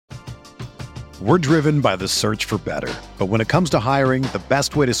We're driven by the search for better. But when it comes to hiring, the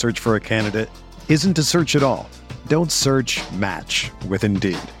best way to search for a candidate isn't to search at all. Don't search, match with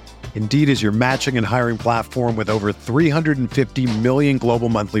Indeed. Indeed is your matching and hiring platform with over 350 million global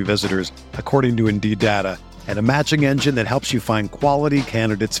monthly visitors, according to Indeed data, and a matching engine that helps you find quality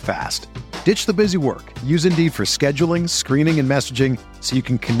candidates fast. Ditch the busy work. Use Indeed for scheduling, screening, and messaging so you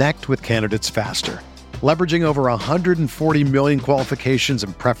can connect with candidates faster. Leveraging over 140 million qualifications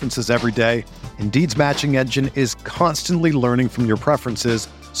and preferences every day, Indeed's matching engine is constantly learning from your preferences,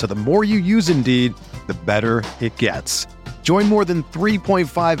 so the more you use Indeed, the better it gets. Join more than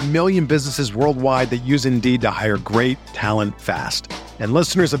 3.5 million businesses worldwide that use Indeed to hire great talent fast. And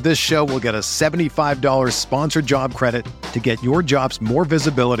listeners of this show will get a $75 sponsored job credit to get your jobs more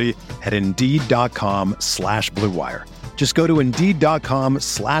visibility at Indeed.com/Blue Wire. Just go to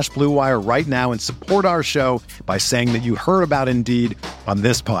Indeed.com/Blue Wire right now and support our show by saying that you heard about Indeed on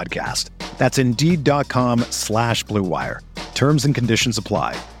this podcast. That's Indeed.com/Blue Wire. Terms and conditions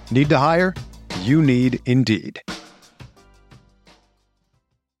apply. Need to hire? You need Indeed.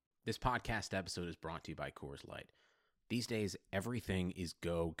 This podcast episode is brought to you by Coors Light. These days, everything is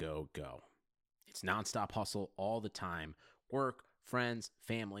go, go, go. It's nonstop hustle all the time. Work, friends,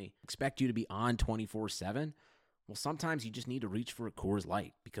 family, expect you to be on 24/7. Well, sometimes you just need to reach for a Coors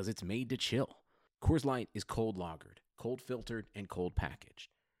Light because it's made to chill. Coors Light is cold lagered, cold filtered, and cold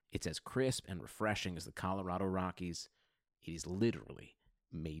packaged. It's as crisp and refreshing as the Colorado Rockies. It is literally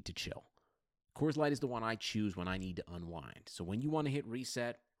made to chill. Coors Light is the one I choose when I need to unwind. So when you want to hit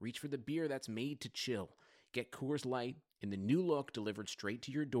reset, reach for the beer that's made to chill. Get Coors Light in the new look delivered straight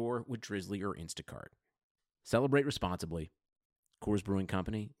to your door with Drizzly or Instacart. Celebrate responsibly. Coors Brewing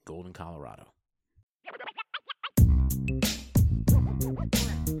Company, Golden, Colorado.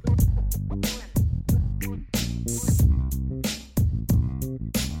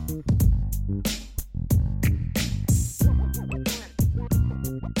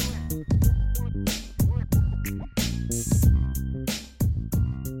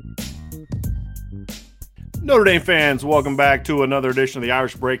 Notre Dame fans, welcome back to another edition of the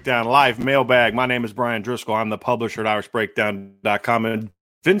Irish Breakdown Live Mailbag. My name is Brian Driscoll. I'm the publisher at irishbreakdown.com, and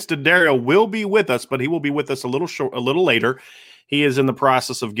Vince D'Addario will be with us, but he will be with us a little later. He is in the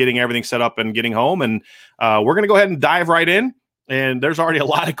process of getting everything set up and getting home, and we're going to go ahead and dive right in. And there's already a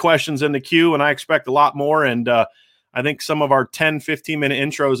lot of questions in the queue, and I expect a lot more. And I think some of our 10, 15-minute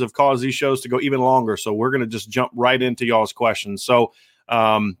intros have caused these shows to go even longer, so we're going to just jump right into y'all's questions. So,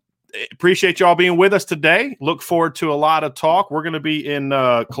 appreciate y'all being with us today. Look forward to a lot of talk. We're going to be in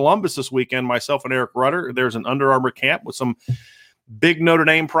Columbus this weekend, myself and Eric Rutter. There's an Under Armour camp with some big Notre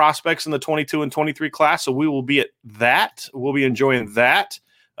Dame prospects in the 22 and 23 class, so we will be at that. We'll be enjoying that.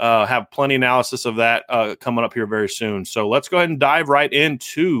 Have plenty of analysis of that coming up here very soon. So let's go ahead and dive right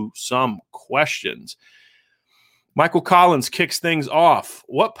into some questions. Michael Collins kicks things off.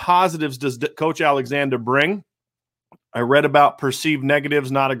 What positives does Coach Alexander bring? I read about perceived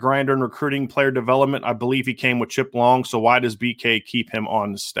negatives, not a grinder in recruiting, player development. I believe he came with Chip Long, so why does BK keep him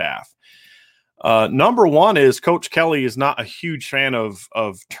on the staff? Number one is Coach Kelly is not a huge fan of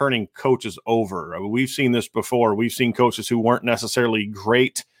turning coaches over. I mean, we've seen this before. We've seen coaches who weren't necessarily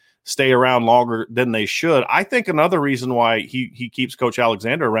great stay around longer than they should. I think another reason why he keeps Coach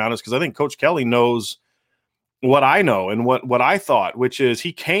Alexander around is because I think Coach Kelly knows what I know and what I thought, which is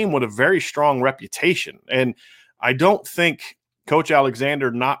he came with a very strong reputation. And I don't think Coach Alexander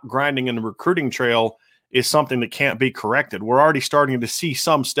not grinding in the recruiting trail is something that can't be corrected. We're already starting to see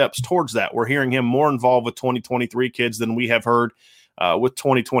some steps towards that. We're hearing him more involved with 2023 kids than we have heard with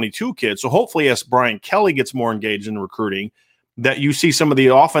 2022 kids. So hopefully as Brian Kelly gets more engaged in recruiting, that you see some of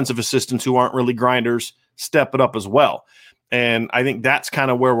the offensive assistants who aren't really grinders step it up as well. And I think that's kind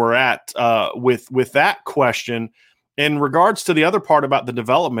of where we're at with that question. In regards to the other part about the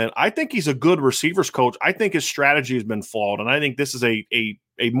development, I think he's a good receivers coach. I think his strategy has been flawed, and I think this is a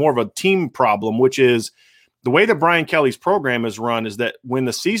more of a team problem, which is the way that Brian Kelly's program is run is that when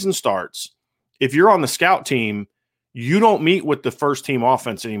the season starts, if you're on the scout team, you don't meet with the first team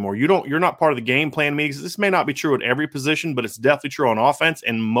offense anymore. You're not part of the game plan meetings. This may not be true at every position, but it's definitely true on offense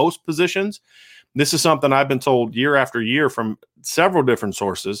and most positions. This is something I've been told year after year from several different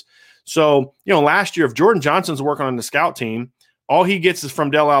sources. So, last year, if Jordan Johnson's working on the scout team, all he gets is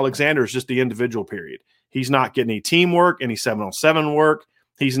from Del Alexander is just the individual period. He's not getting any teamwork, any 7-on-7 work.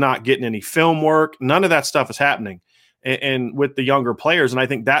 He's not getting any film work. None of that stuff is happening and with the younger players. And I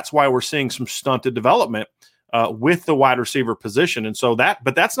think that's why we're seeing some stunted development with the wide receiver position. And so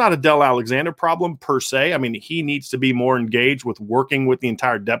but that's not a Del Alexander problem per se. I mean, he needs to be more engaged with working with the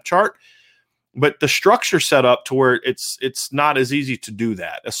entire depth chart. but the structure set up to where it's not as easy to do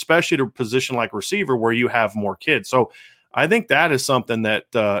that, especially to a position like receiver where you have more kids. So I think that is something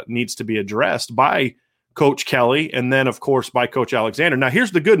that needs to be addressed by Coach Kelly and then, of course, by Coach Alexander. Now,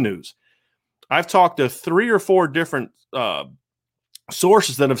 here's the good news. I've talked to 3 or 4 different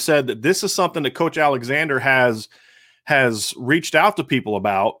sources that have said that this is something that Coach Alexander has reached out to people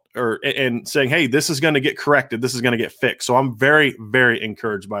about and saying, hey, this is going to get corrected. This is going to get fixed. So I'm very, very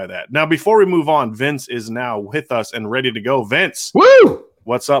encouraged by that. Now, before we move on, Vince is now with us and ready to go. Vince. Woo!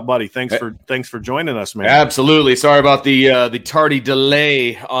 What's up, buddy? Thanks for joining us, man. Absolutely. Sorry about the tardy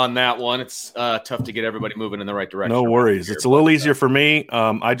delay on that one. It's tough to get everybody moving in the right direction. No worries. It's a little easier for me.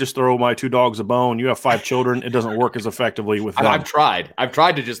 I just throw my 2 dogs a bone. You have 5 children. It doesn't work as effectively with them. I've tried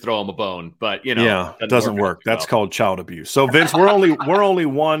to just throw them a bone, but it doesn't work. That's called child abuse. So Vince, we're only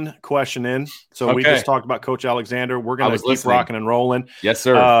one question in. So we just talked about Coach Alexander. We're going to keep rocking and rolling. Yes,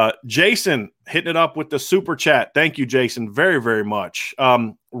 sir. Jason hitting it up with the super chat. Thank you, Jason, very, very much.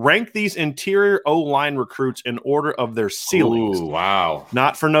 Rank these interior O-line recruits in order of their ceilings. Ooh, wow.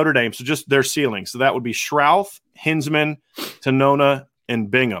 Not for Notre Dame, so just their ceilings. So that would be Schrouth, Hinsman, Tonona, and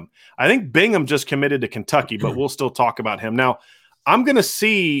Bingham. I think Bingham just committed to Kentucky, but we'll still talk about him. Now, I'm going to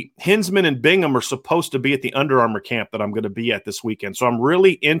see Hinsman and Bingham are supposed to be at the Under Armour camp that I'm going to be at this weekend. So I'm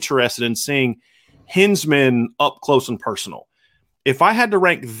really interested in seeing Hinsman up close and personal. If I had to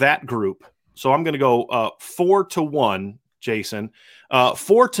rank that group, so I'm going to go 4 to 1, Jason.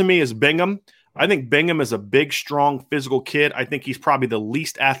 4 to me is Bingham. I think Bingham is a big, strong, physical kid. I think he's probably the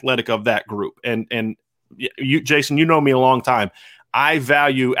least athletic of that group. And you, Jason, you know me a long time. I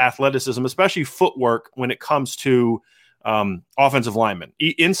value athleticism, especially footwork, when it comes to offensive linemen,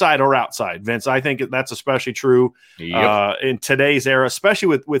 inside or outside. Vince, I think that's especially true in today's era,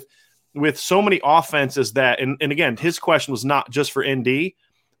 especially with so many offenses that, and again, his question was not just for ND,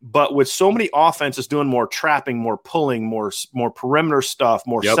 but with so many offenses doing more trapping, more pulling, more perimeter stuff,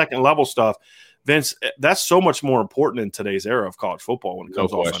 more second level stuff, Vince, that's so much more important in today's era of college football when it comes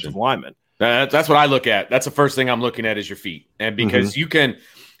to offensive linemen. That's what I look at. That's the first thing I'm looking at is your feet. And because you can,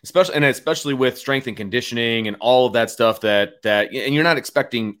 especially with strength and conditioning and all of that stuff and you're not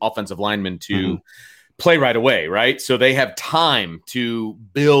expecting offensive linemen to play right away, right? So they have time to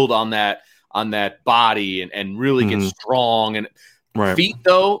build on that body and really get strong. And feet,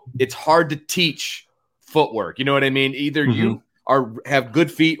 though, it's hard to teach footwork. You know what I mean? Either you have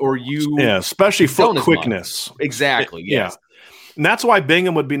good feet or you especially foot quickness. Exactly. Yes. Yeah. And that's why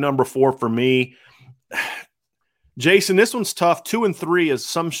Bingham would be number 4 for me. Jason, this one's tough. 2 and 3 is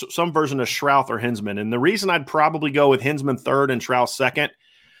some version of Schrouth or Hinsman. And the reason I'd probably go with Hinsman 3rd and Schrouth 2nd,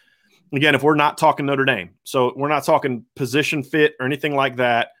 again, if we're not talking Notre Dame, so we're not talking position fit or anything like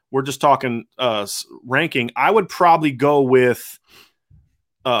that, we're just talking ranking, I would probably go with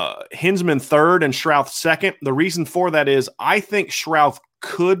Hinsman 3rd and Schrouth 2nd. The reason for that is I think Schrouth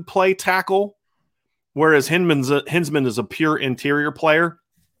could play tackle, whereas Hinsman is a pure interior player.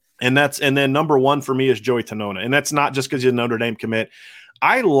 And then number 1 for me is Joey Tonona. And that's not just because he's a Notre Dame commit.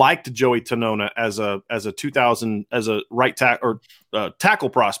 I liked Joey Tonona as a right tackle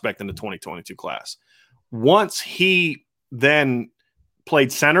prospect in the 2022 class. Once he then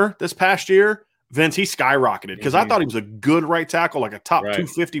played center this past year, Vince, he skyrocketed because I thought he was a good right tackle, like a top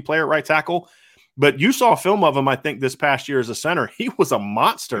 250 player at right tackle. But you saw a film of him, I think, this past year as a center. He was a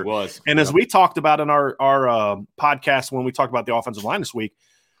monster. He was. And as we talked about in our podcast when we talked about the offensive line this week,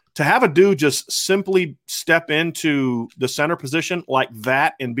 to have a dude just simply step into the center position like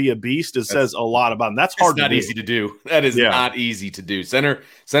that and be a beast says a lot about him. That's hard to do. It's not easy to do. That is not easy to do.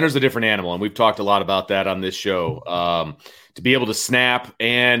 Center's a different animal, and we've talked a lot about that on this show. To be able to snap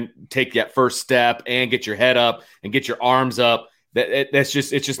and take that first step and get your head up and get your arms up, it's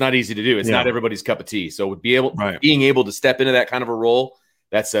just not easy to do. It's not everybody's cup of tea. So being able to step into that kind of a role,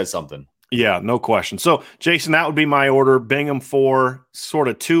 that says something. Yeah, no question. So, Jason, that would be my order. Bingham 4, sort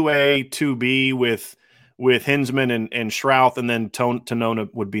of 2A, 2B with Hinsman and Schrouth, and then Tonona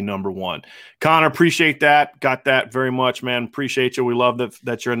would be number 1. Connor, appreciate that. Got that very much, man. Appreciate you. We love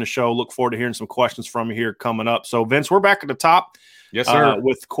that you're in the show. Look forward to hearing some questions from you here coming up. So, Vince, we're back at the top. Yes, sir.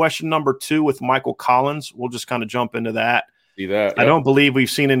 With question number 2 with Michael Collins. We'll just kind of jump into that. See that. Yep. I don't believe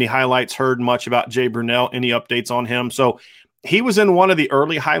we've seen any highlights, heard much about Jay Brunell, any updates on him. So, he was in one of the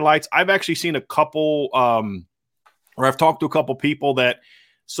early highlights. I've actually seen a couple, or I've talked to a couple people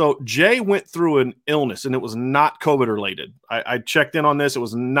so Jay went through an illness and it was not COVID related. I checked in on this. It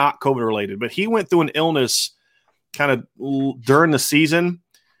was not COVID related, but he went through an illness kind of during the season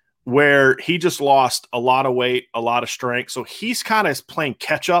where he just lost a lot of weight, a lot of strength. So he's kind of playing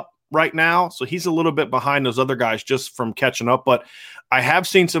catch up right now, so he's a little bit behind those other guys just from catching up. But I have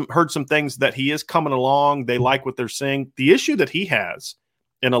heard some things that he is coming along. They like what they're seeing. The issue that he has,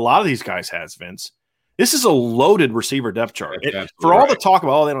 and a lot of these guys has, Vince, this is a loaded receiver depth chart. For all the talk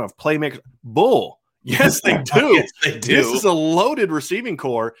about, they don't have playmakers, bull. Yes, they do. Yes, they do. This is a loaded receiving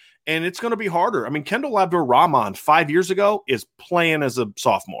core, and it's going to be harder. I mean, Kendall Abdur-Rahman 5 years ago is playing as a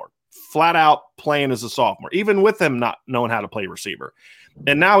sophomore, flat out playing as a sophomore, even with him not knowing how to play receiver.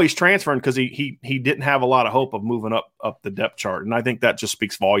 And now he's transferring because he didn't have a lot of hope of moving up the depth chart. And I think that just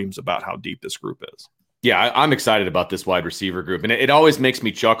speaks volumes about how deep this group is. Yeah, I'm excited about this wide receiver group. And it always makes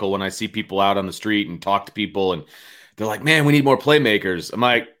me chuckle when I see people out on the street and talk to people, and they're like, man, we need more playmakers. I'm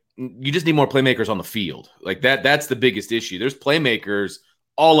like, you just need more playmakers on the field. Like that's the biggest issue. There's playmakers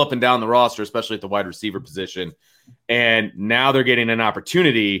all up and down the roster, especially at the wide receiver position. And now they're getting an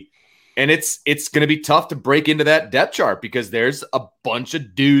opportunity, and it's going to be tough to break into that depth chart because there's a bunch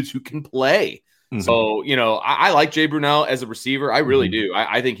of dudes who can play. Mm-hmm. So, I like Jay Brunell as a receiver. I really do.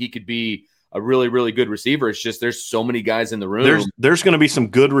 I think he could be a really, really good receiver. It's just there's so many guys in the room. There's going to be some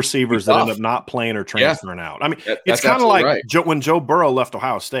good receivers that end up not playing or transferring out. I mean, it's kind of like right. When Joe Burrow left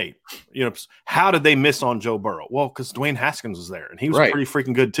Ohio State. How did they miss on Joe Burrow? Well, because Dwayne Haskins was there, and he was pretty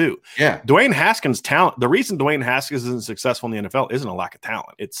freaking good too. Yeah, Dwayne Haskins' talent. The reason Dwayne Haskins isn't successful in the NFL isn't a lack of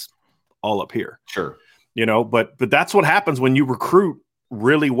talent. It's all up here. Sure, but that's what happens when you recruit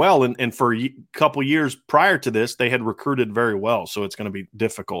really well. And for a couple years prior to this, they had recruited very well, so it's going to be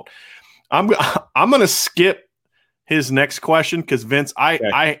difficult. I'm going to skip his next question because, Vince,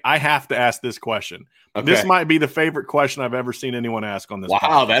 I have to ask this question. Okay. This might be the favorite question I've ever seen anyone ask on this. Wow,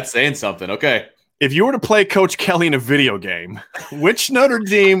 podcast. That's saying something. Okay. If you were to play Coach Kelly in a video game, which Notre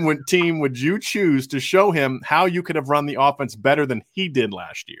Dame team would you choose to show him how you could have run the offense better than he did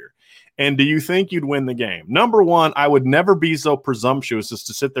last year? And do you think you'd win the game? Number one, I would never be so presumptuous as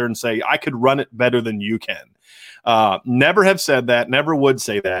to sit there and say, I could run it better than you can. Never have said that, never would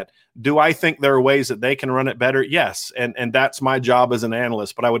say that. Do I think there are ways that they can run it better? Yes, and that's my job as an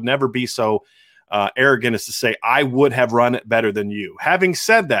analyst, but I would never be so arrogant as to say I would have run it better than you. Having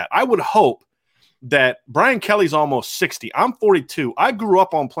said that, I would hope that Brian Kelly's almost 60. I'm 42. I grew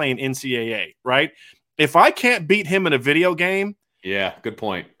up on playing NCAA, right? If I can't beat him in a video game, yeah, good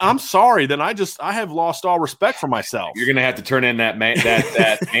point. I'm sorry. Then I have lost all respect for myself. You're going to have to turn in that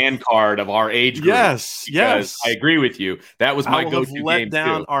man card of our age group. Yes. I agree with you. That was my go-to game. Let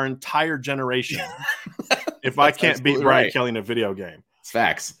down our entire generation if I can't beat Brian Kelly in a video game. It's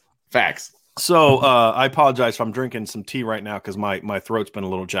facts. So I apologize if I'm drinking some tea right now because my throat's been a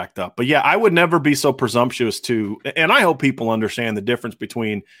little jacked up. But yeah, I would never be so presumptuous to, and I hope people understand the difference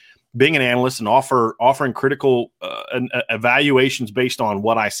between being an analyst and offering critical evaluations based on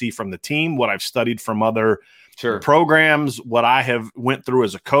what I see from the team, what I've studied from other programs, what I have went through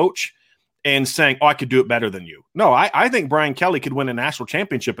as a coach, and saying, I could do it better than you. No, I think Brian Kelly could win a national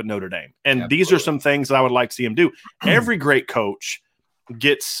championship at Notre Dame. And these are some things that I would like to see him do. Every great coach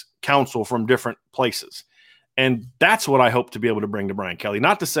gets counsel from different places. And that's what I hope to be able to bring to Brian Kelly.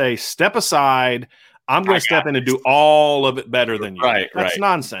 Not to say, step aside, I'm going to step in and do all of it better than you. That's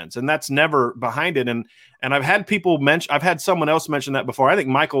nonsense. And that's never behind it. And I've had people I've had someone else mention that before. I think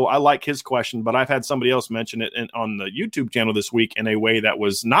Michael, I like his question, but I've had somebody else mention it on the YouTube channel this week in a way that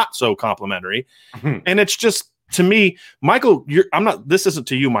was not so complimentary. And it's just, to me, Michael, this isn't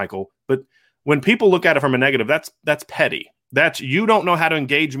to you, Michael, but when people look at it from a negative, that's petty. That's, you don't know how to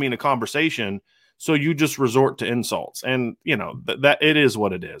engage me in a conversation, so you just resort to insults. And, that it is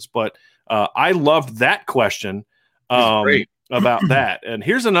what it is. But I loved that question about that. And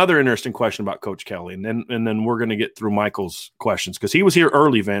here's another interesting question about Coach Kelly. And then we're going to get through Michael's questions because he was here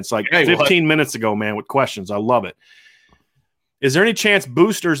early, Vince, 15 minutes ago, man, with questions. I love it. Is there any chance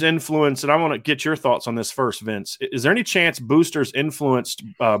boosters influence, and I want to get your thoughts on this first, Vince. Is there any chance boosters influenced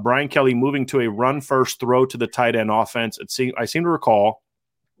Brian Kelly moving to a run-first, throw-to-the tight end offense? I seem to recall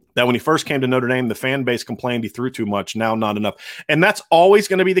that when he first came to Notre Dame, the fan base complained he threw too much, now not enough. And that's always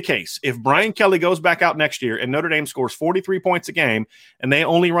going to be the case. If Brian Kelly goes back out next year and Notre Dame scores 43 points a game and they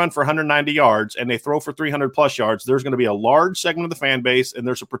only run for 190 yards and they throw for 300-plus yards, there's going to be a large segment of the fan base, and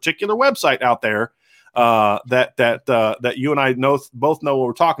there's a particular website out there that you and I both know what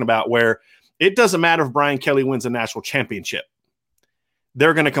we're talking about, where it doesn't matter if Brian Kelly wins a national championship.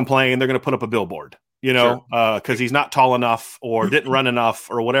 They're going to complain. They're going to put up a billboard, because he's not tall enough or didn't run enough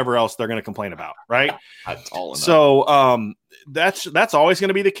or whatever else they're going to complain about, right? Not tall enough. So that's always going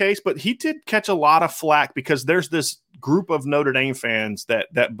to be the case. But he did catch a lot of flack because there's this group of Notre Dame fans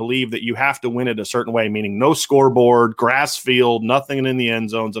that believe that you have to win it a certain way, meaning no scoreboard, grass field, nothing in the end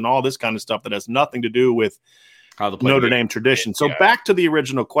zones, and all this kind of stuff that has nothing to do with Notre Dame tradition. So back to the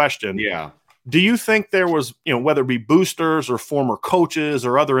original question. Yeah. Do you think there was, whether it be boosters or former coaches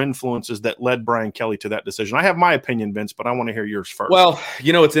or other influences that led Brian Kelly to that decision? I have my opinion, Vince, but I want to hear yours first. Well,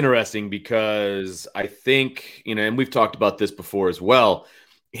 it's interesting because I think, and we've talked about this before as well.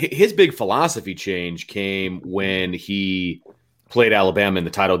 His big philosophy change came when he played Alabama in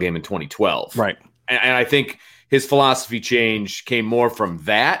the title game in 2012. Right. And I think his philosophy change came more from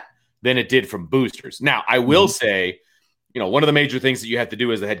that than it did from boosters. Now, I will say, one of the major things that you have to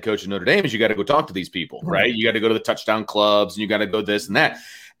do as the head coach of Notre Dame is you got to go talk to these people, right? You got to go to the touchdown clubs and you got to go this and that.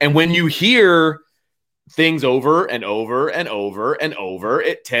 And when you hear things over and over and over and over,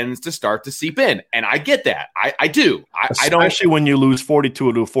 it tends to start to seep in. And I get that. I do. Especially when you lose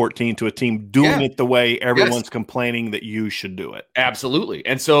 42-14 to a team doing it the way everyone's complaining that you should do it. Absolutely.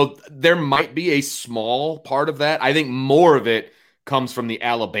 And so there might be a small part of that. I think more of it comes from the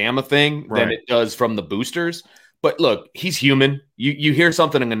Alabama thing than it does from the boosters. But look, he's human. You hear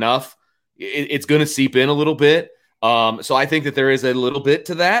something enough, it's going to seep in a little bit. So I think that there is a little bit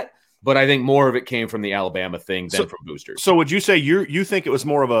to that, but I think more of it came from the Alabama thing than from boosters. So would you say you think it was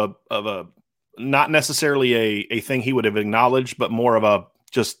more of a not necessarily a thing he would have acknowledged, but more of a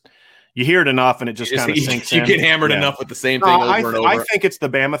just you hear it enough and it just kind of sinks in? You get hammered enough with the same thing over and over. I think it's the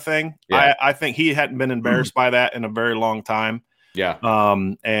Bama thing. Yeah. I think he hadn't been embarrassed by that in a very long time. Yeah.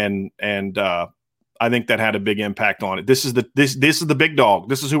 I think that had a big impact on it. This is the big dog.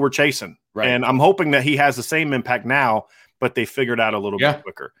 This is who we're chasing. Right. And I'm hoping that he has the same impact now, but they figured out a little bit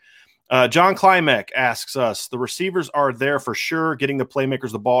quicker. John Klimek asks us, the receivers are there for sure. Getting the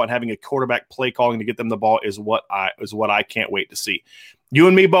playmakers the ball and having a quarterback play calling to get them the ball is what I can't wait to see. You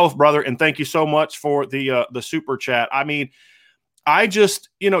and me both, brother. And thank you so much for the super chat. I mean, I just,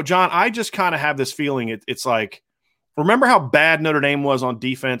 John, I just kind of have this feeling. It's like, remember how bad Notre Dame was on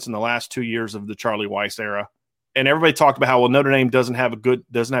defense in the last 2 years of the Charlie Weis era? And everybody talked about how, Notre Dame doesn't have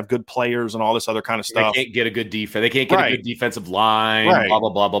good players and all this other kind of stuff. They can't get a good defense. They can't get a good defensive line, blah, blah,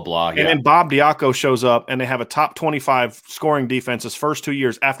 blah, blah, blah. And then Bob Diaco shows up and they have a top 25 scoring defense his first 2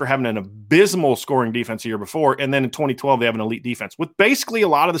 years after having an abysmal scoring defense the year before. And then in 2012, they have an elite defense with basically a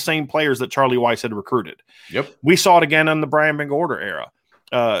lot of the same players that Charlie Weis had recruited. Yep. We saw it again in the Brian Van Gorder era.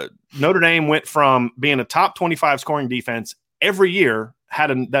 Notre Dame went from being a top 25 scoring defense every year, had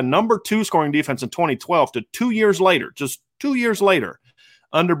that number 2 scoring defense in 2012 to 2 years later, just 2 years later,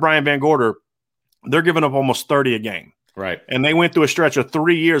 under Brian Van Gorder, they're giving up almost 30 a game. Right. And they went through a stretch of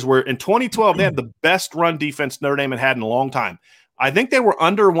 3 years where in 2012, they had the best run defense Notre Dame had in a long time. I think they were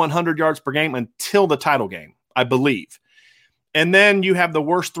under 100 yards per game until the title game, I believe. And then you have the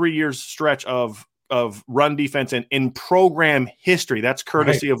worst 3 years stretch of run defense in program history. That's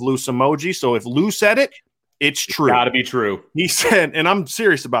courtesy of Lou Somogyi. So if Lou said it, it's true. Got to be true. He said, and I'm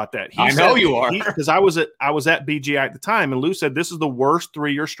serious about that. I know you are. Because I was at BGI at the time, and Lou said this is the worst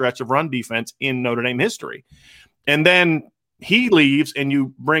 3 year stretch of run defense in Notre Dame history. And then he leaves, and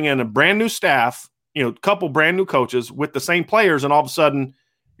you bring in a brand new staff, a couple brand new coaches with the same players, and all of a sudden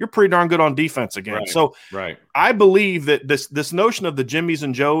you're pretty darn good on defense again. Right. So I believe that this notion of the Jimmies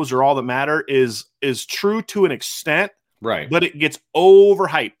and Joes are all that matter is true to an extent, right? But it gets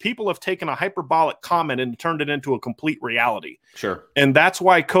overhyped. People have taken a hyperbolic comment and turned it into a complete reality. Sure. And that's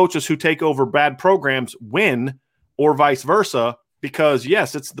why coaches who take over bad programs win, or vice versa, because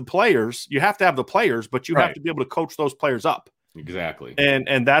yes, it's the players. You have to have the players, but you have to be able to coach those players up. Exactly.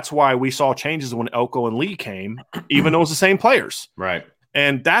 And that's why we saw changes when Elko and Lee came, even though it was the same players. Right.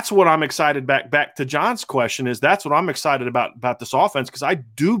 And that's what I'm excited back to John's question is that's what I'm excited about this offense, because I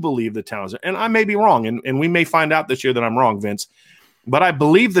do believe the talent is there. And I may be wrong, and we may find out this year that I'm wrong, Vince. But I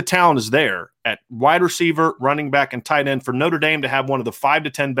believe the talent is there at wide receiver, running back, and tight end for Notre Dame to have one of the 5 to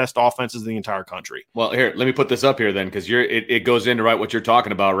 10 best offenses in the entire country. Well, here, let me put this up here then, because it goes into what you're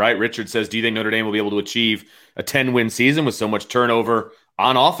talking about, right? Richard says, do you think Notre Dame will be able to achieve a 10-win season with so much turnover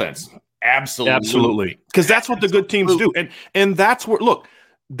on offense? Absolutely. Because that's what the good teams do. And that's what, look,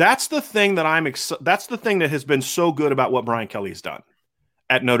 that's the thing that that's the thing that has been so good about what Brian Kelly has done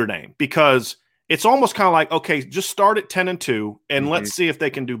at Notre Dame, because it's almost kind of like, okay, just start at 10-2 and let's see if they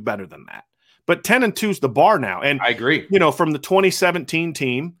can do better than that. But 10-2 is the bar now. And I agree. From the 2017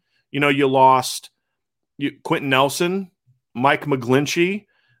 team, you lost Quentin Nelson, Mike McGlinchey.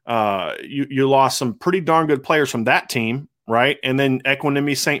 You lost some pretty darn good players from that team. Right. And then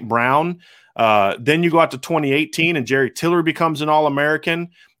Equanimous St. Brown. Then you go out to 2018 and Jerry Tillery becomes an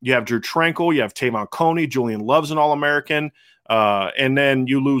All-American. You have Drew Tranquil. You have Tavon Coney. Julian Love's an All-American. And then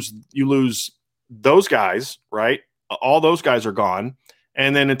you lose those guys, right? All those guys are gone.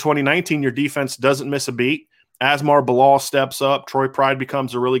 And then in 2019, your defense doesn't miss a beat. Asmar Bilal steps up. Troy Pride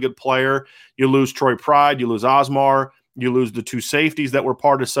becomes a really good player. You lose Troy Pride. You lose Asmar. You lose the two safeties that were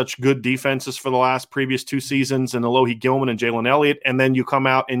part of such good defenses for the previous 2 seasons, and Alohi Gilman and Jalen Elliott, and then you come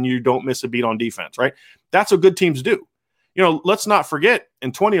out and you don't miss a beat on defense, right? That's what good teams do. Let's not forget,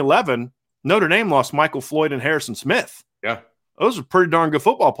 in 2011, Notre Dame lost Michael Floyd and Harrison Smith. Yeah. Those are pretty darn good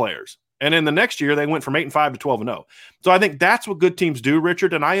football players. And in the next year, they went from 8-5 to 12-0. So I think that's what good teams do,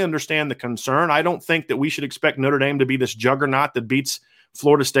 Richard, and I understand the concern. I don't think that we should expect Notre Dame to be this juggernaut that beats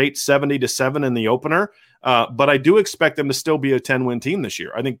Florida State 70-7 in the opener. But I do expect them to still be a 10-win team this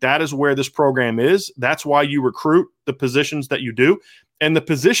year. I think that is where this program is. That's why you recruit the positions that you do. And the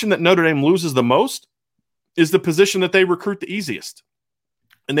position that Notre Dame loses the most is the position that they recruit the easiest.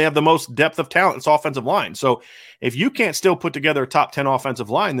 And they have the most depth of talent. It's offensive line. So if you can't still put together a top 10 offensive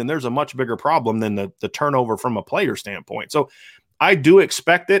line, then there's a much bigger problem than the turnover from a player standpoint. So I do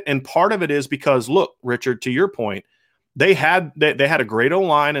expect it. And part of it is because, look, Richard, to your point, they had a great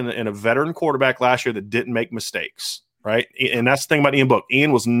O-line and a veteran quarterback last year that didn't make mistakes, right? And that's the thing about Ian Book.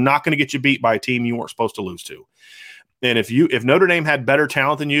 Ian was not going to get you beat by a team you weren't supposed to lose to. And if Notre Dame had better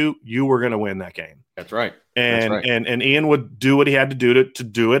talent than you were going to win that game. That's right. And Ian would do what he had to do to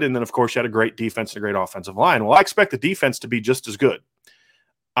do it. And then, of course, you had a great defense and a great offensive line. Well, I expect the defense to be just as good.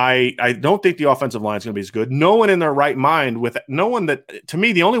 I don't think the offensive line is going to be as good. No one in their right mind to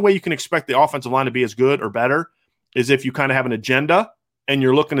me, the only way you can expect the offensive line to be as good or better is if you kind of have an agenda and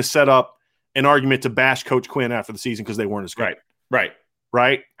you're looking to set up an argument to bash Coach Quinn after the season because they weren't as good.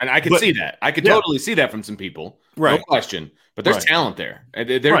 Right. And I can see that. I could totally see that from some people. Right. No question. But there's talent there.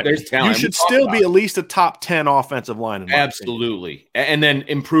 There's talent. You should still be at least a top 10 offensive line. Absolutely. And then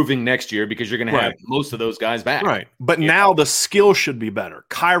improving next year because you're going to have most of those guys back. Right. But now the skill should be better.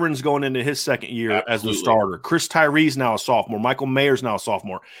 Kyron's going into his second year as the starter. Chris Tyree's now a sophomore. Michael Mayer's now a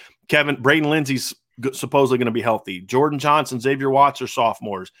sophomore. Braden Lindsey's supposedly going to be healthy. Jordan Johnson, Xavier Watts are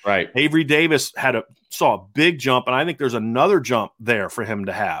sophomores. Right. Avery Davis saw a big jump, and I think there's another jump there for him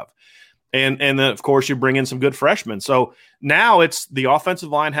to have. And then, of course, you bring in some good freshmen. So now it's the offensive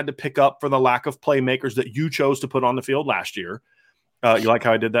line had to pick up for the lack of playmakers that you chose to put on the field last year. You like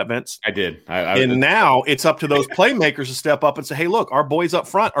how I did that, Vince? I did. And now it's up to those playmakers to step up and say, hey, look, our boys up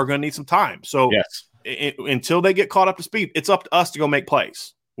front are going to need some time. So until they get caught up to speed, it's up to us to go make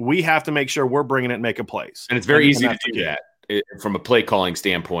plays. We have to make sure we're bringing it and making plays. And it's very easy to do that from a play calling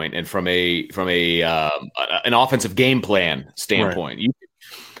standpoint and from an offensive game plan standpoint. Right.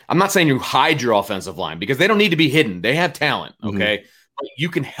 I'm not saying you hide your offensive line because they don't need to be hidden. They have talent, okay? Mm-hmm. But you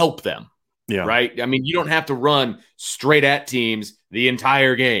can help them, right? I mean, you don't have to run straight at teams the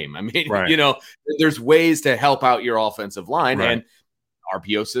entire game. I mean, there's ways to help out your offensive line, and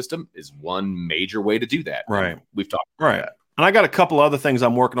RPO system is one major way to do that. Right. We've talked about that. And I got a couple other things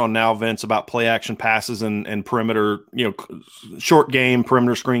I'm working on now, Vince, about play action passes and perimeter, short game,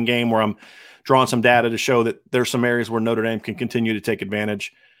 perimeter screen game, where I'm drawing some data to show that there's some areas where Notre Dame can continue to take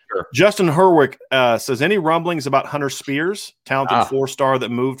advantage. Sure. Justin Herwick says, any rumblings about Hunter Spears, talented 4-star that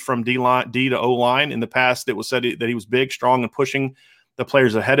moved from D to O-line in the past? It was said that he was big, strong, and pushing the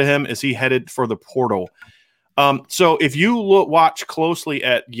players ahead of him. Is he headed for the portal? So if you watch closely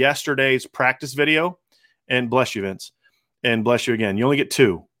at yesterday's practice video, and bless you, Vince, and bless you again. You only get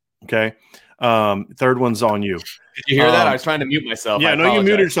 2, okay? Third one's on you. Did you hear that? I was trying to mute myself. Yeah, no, you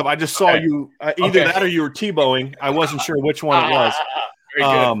muted yourself. I just saw you. Either that or you were Tebowing. I wasn't sure which one it was.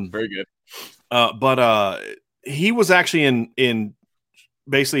 Very good. But he was actually in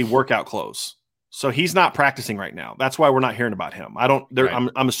basically workout clothes. So he's not practicing right now. That's why we're not hearing about him.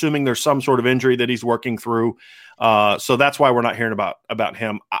 I'm assuming there's some sort of injury that he's working through. So that's why we're not hearing about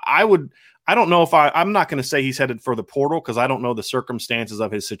him. I don't know if I'm not going to say he's headed for the portal because I don't know the circumstances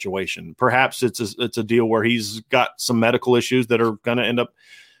of his situation. Perhaps it's a deal where he's got some medical issues that are going to end up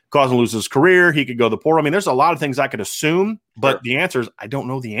causing him to lose his career. He could go to the portal. I mean, there's a lot of things I could assume, but the answer is I don't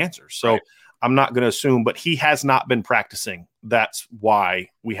know the answers. So I'm not going to assume, but he has not been practicing. That's why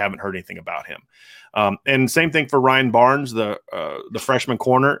we haven't heard anything about him. And same thing for Ryan Barnes, the freshman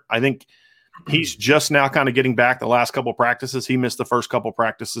corner. I think he's just now kind of getting back the last couple practices. He missed the first couple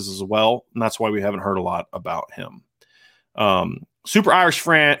practices as well, and that's why we haven't heard a lot about him. Super Irish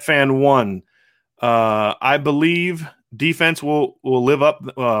fan 1. I believe defense will live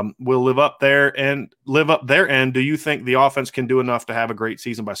up their end. Do you think the offense can do enough to have a great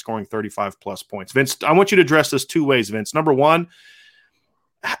season by scoring 35+ points? Vince, I want you to address this 2 ways, Vince. Number 1,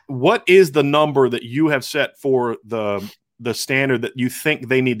 what is the number that you have set for the standard that you think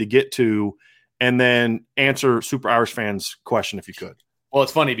they need to get to? And then answer Super Irish fans' question if you could. Well,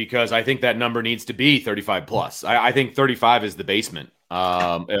 it's funny because I think that number needs to be 35+. I think 35 is the basement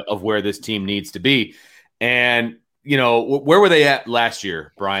of where this team needs to be. And, where were they at last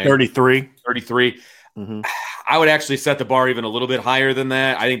year, Brian? 33. 33. Mm-hmm. I would actually set the bar even a little bit higher than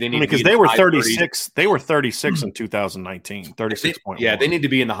that. I think they need because they were 36. 30s. They were 36 in 2019. 36.1. Yeah, they need to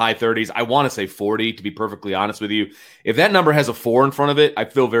be in the high 30s. I want to say 40, to be perfectly honest with you. If that number has a 4 in front of it, I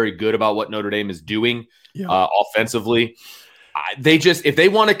feel very good about what Notre Dame is doing offensively. If they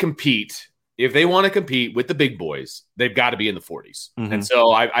want to compete with the big boys, they've got to be in the 40s. Mm-hmm. And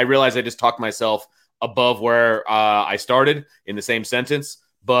so I realize I just talked myself above where I started in the same sentence.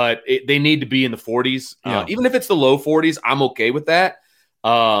 But they need to be in the 40s. Even if it's the low 40s, I'm okay with that.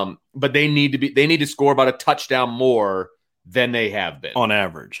 But they need to score about a touchdown more than they have been on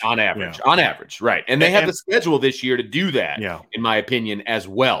average. Right? And they have the schedule this year to do that. In my opinion, as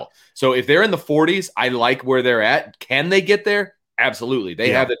well. So if they're in the 40s, I like where they're at. Can they get there? Absolutely,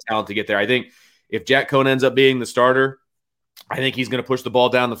 they have the talent to get there. I think if Jack Cohn ends up being the starter, I think he's going to push the ball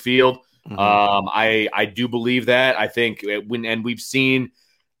down the field. Mm-hmm. I do believe that. I think we've seen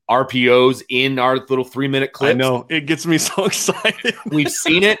RPOs in our little 3-minute clips. I know. It gets me so excited. We've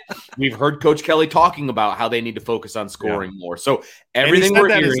seen it. We've heard Coach Kelly talking about how they need to focus on scoring more. So everything we're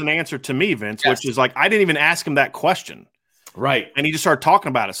hearing is an answer to me, Vince, which is like, I didn't even ask him that question. Right. And he just started talking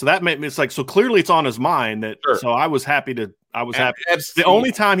about it. So that made me, it's like, so clearly it's on his mind that, so I was happy. Absolutely. The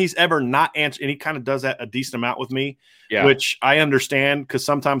only time he's ever not answered, and he kind of does that a decent amount with me, which I understand because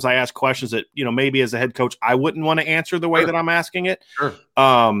sometimes I ask questions that, maybe as a head coach, I wouldn't want to answer the way that I'm asking it. Sure.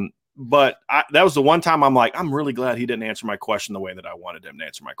 But that was the one time I'm like, I'm really glad he didn't answer my question the way that I wanted him to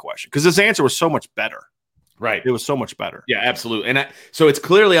answer my question because his answer was so much better. Right. It was so much better. Yeah, absolutely. And so it's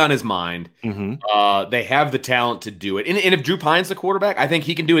clearly on his mind. Mm-hmm. They have the talent to do it. And if Drew Pine's the quarterback, I think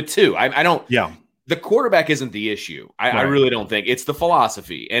he can do it too. I don't. Yeah. The quarterback isn't the issue. I really don't think. It's the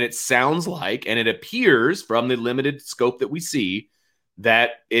philosophy. And it sounds like, and it appears from the limited scope that we see,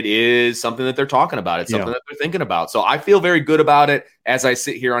 that it is something that they're talking about. It's something that they're thinking about. So I feel very good about it as I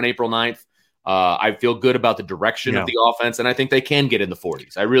sit here on April 9th. I feel good about the direction of the offense, and I think they can get in the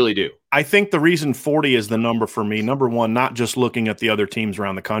 40s. I really do. I think the reason 40 is the number for me, number one, not just looking at the other teams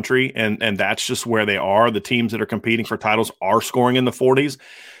around the country, and that's just where they are. The teams that are competing for titles are scoring in the 40s.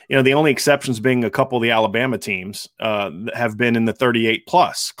 The only exceptions being a couple of the Alabama teams have been in the 38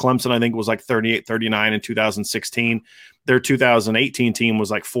 plus. Clemson, I think, was like 38, 39 in 2016. Their 2018 team was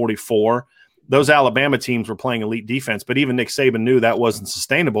like 44. Those Alabama teams were playing elite defense, but even Nick Saban knew that wasn't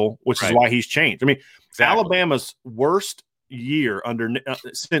sustainable, which is why he's changed. I mean, Alabama's worst year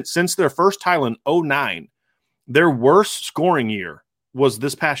since their first title in 2009, their worst scoring year was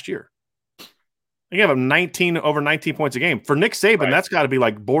this past year. They have over 19 points a game. For Nick Saban, that's got to be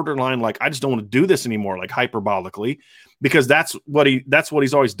like borderline, like I just don't want to do this anymore, like hyperbolically, because that's what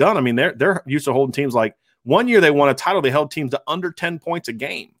he's always done. I mean, they're used to holding teams like one year they won a title, they held teams to under 10 points a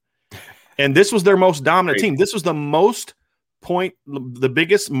game. And this was their most dominant team. This was the most the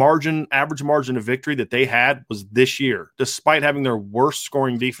biggest average margin of victory that they had was this year, despite having their worst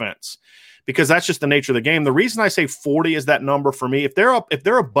scoring defense, because that's just the nature of the game. The reason I say 40 is that number for me. If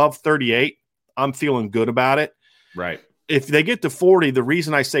they're above 38, I'm feeling good about it. Right. If they get to 40, the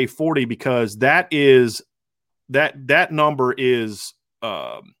reason I say 40, because that number is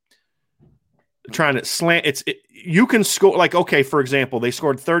trying to slant. You can score like, okay, for example, they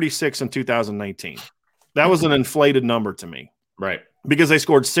scored 36 in 2019. That was an inflated number to me. Right. Because they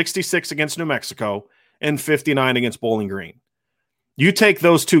scored 66 against New Mexico and 59 against Bowling Green. You take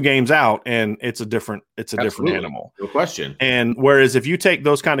those two games out and it's a different animal. No question. And whereas if you take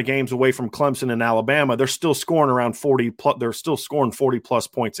those kind of games away from Clemson and Alabama, they're still scoring around 40 plus, they're still scoring 40 plus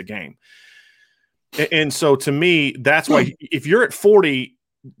points a game. And so to me, that's why if you're at 40,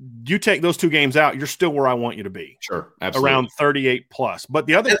 you take those two games out, you're still where I want you to be. Sure, absolutely. Around 38 plus. But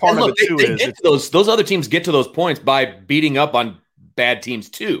the other part of it too is those other teams get to those points by beating up on bad teams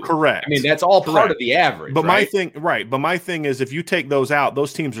too. Correct. I mean, that's all part of the average. But my thing is, if you take those out,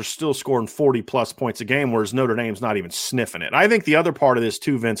 those teams are still scoring 40 plus points a game, whereas Notre Dame's not even sniffing it. I think the other part of this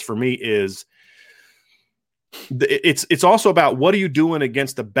too, Vince, for me is it's also about what are you doing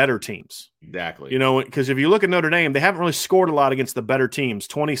against the better teams. Exactly. Because if you look at Notre Dame, they haven't really scored a lot against the better teams.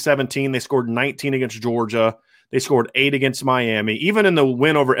 2017, they scored 19 against Georgia. They scored 8 against Miami. Even in the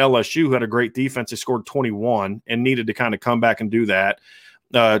win over LSU, who had a great defense, they scored 21 and needed to kind of come back and do that.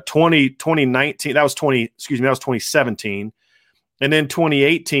 2019, that was 2017. And then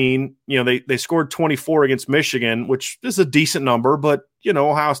 2018, they scored 24 against Michigan, which is a decent number, but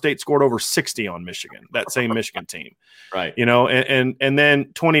Ohio State scored over 60 on Michigan, that same Michigan team. Right. And then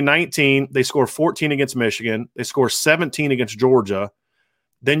 2019, they scored 14 against Michigan. They scored 17 against Georgia.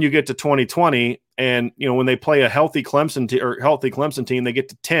 Then you get to 2020, and when they play a healthy Clemson team, they get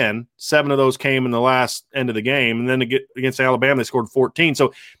to 10. 7 of those came in the last end of the game, and then against Alabama, they scored 14.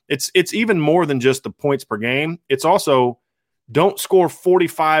 So it's even more than just the points per game. It's also don't score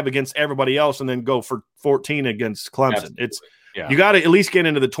 45 against everybody else and then go for 14 against Clemson. You got to at least get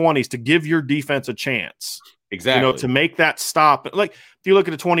into the 20s to give your defense a chance. Exactly. To make that stop. Like if you look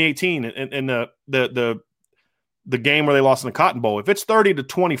at the 2018 and the game where they lost in the Cotton Bowl, if it's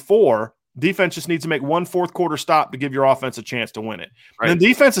 30-24, defense just needs to make one fourth quarter stop to give your offense a chance to win it. Right. And the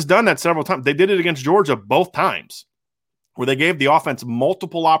defense has done that several times. They did it against Georgia both times, where they gave the offense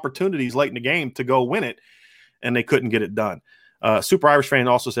multiple opportunities late in the game to go win it, and they couldn't get it done. Super Irish fan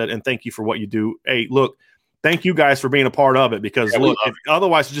also said, and thank you for what you do. Hey, look, thank you guys for being a part of it, because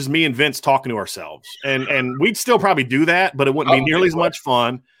otherwise it's just me and Vince talking to ourselves, and we'd still probably do that, but it wouldn't be nearly as much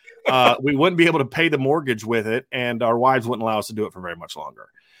fun. We wouldn't be able to pay the mortgage with it, and our wives wouldn't allow us to do it for very much longer.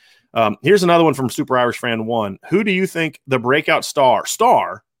 Here's another one from Super Irish Fan 1. Who do you think the breakout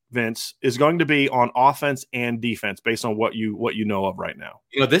star, Vince, is going to be on offense and defense based on what you know of right now?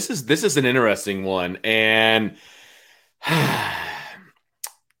 This is an interesting one, and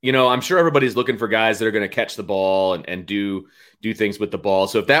I'm sure everybody's looking for guys that are going to catch the ball and do things with the ball.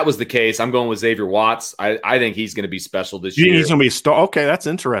 So if that was the case, I'm going with Xavier Watts. I think he's going to be special this year. He's going to be a star. Okay, that's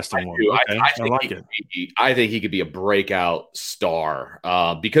interesting. Okay, I like it. I think he could be a breakout star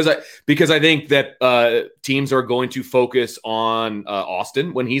because I think that teams are going to focus on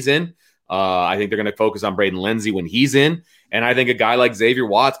Austin when he's in. I think they're going to focus on Braden Lindsey when he's in. And I think a guy like Xavier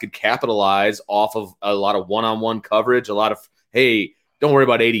Watts could capitalize off of a lot of one-on-one coverage, a lot of, hey, don't worry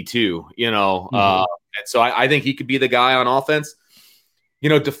about 82, and so I think he could be the guy on offense.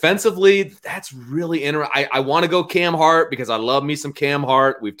 Defensively, that's really interesting. I want to go Cam Hart because I love me some Cam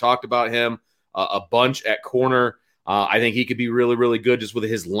Hart. We've talked about him a bunch at corner. I think he could be really, really good just with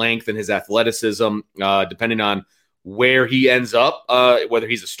his length and his athleticism, depending on where he ends up, whether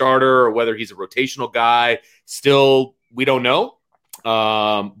he's a starter or whether he's a rotational guy. Still, we don't know.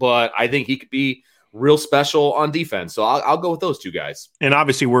 But I think he could be real special on defense. So I'll go with those two guys. And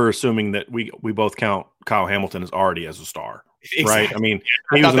obviously we're assuming that we both count Kyle Hamilton as already as a star, right? I mean,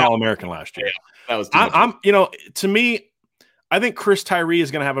 he was an All-American last year. Yeah, that was to me, I think Chris Tyree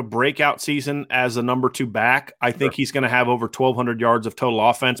is going to have a breakout season as a number 2 back. I think he's going to have over 1,200 yards of total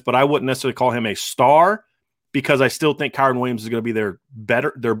offense, but I wouldn't necessarily call him a star because I still think Kyron Williams is going to be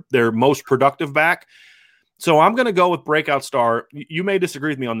their most productive back. So I'm going to go with breakout star. You may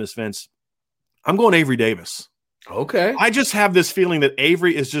disagree with me on this, Vince. I'm going Avery Davis. Okay. I just have this feeling that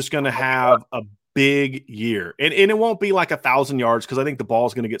Avery is just going to have a big year. And it won't be like 1,000 yards because I think the ball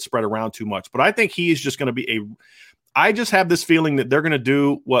is going to get spread around too much. But I think he is just going to be I just have this feeling that they're going to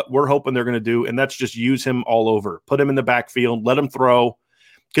do what we're hoping they're going to do, and that's just use him all over. Put him in the backfield, let him throw.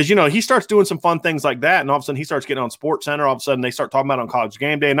 Because, he starts doing some fun things like that, and all of a sudden he starts getting on SportsCenter. All of a sudden they start talking about it on College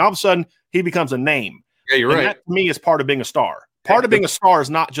Game Day, and all of a sudden he becomes a name. Yeah, you're right. That, to me, is part of being a star. Part of being a star is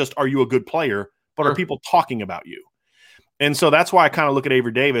not just are you a good player, but are people talking about you? And so that's why I kind of look at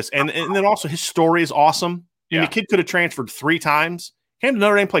Avery Davis. And then also his story is awesome. The kid could have transferred 3 times. Came to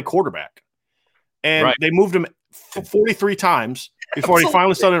Notre Dame, play quarterback. And they moved him 43 times before he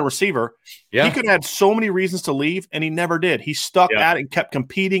finally started a receiver. Yeah. He could have had so many reasons to leave, and he never did. He stuck at it and kept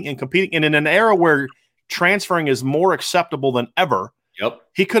competing. And in an era where transferring is more acceptable than ever,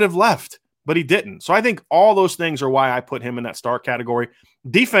 he could have left. But he didn't. So I think all those things are why I put him in that star category.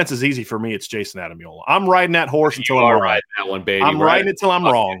 Defense is easy for me. It's Jason Adamiola. I'm riding that horse until I'm wrong. Riding that one, baby. I'm riding it till I'm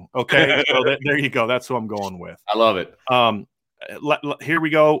wrong. Okay. So there you go. That's who I'm going with. I love it. Here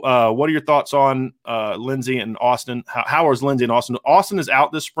we go. What are your thoughts on Lindsey and Austin? How is Lindsey and Austin? Austin is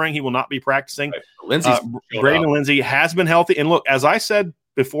out this spring. He will not be practicing. Braden Lindsey has been healthy. And look, as I said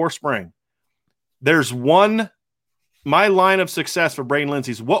before spring, there's my line of success for Braden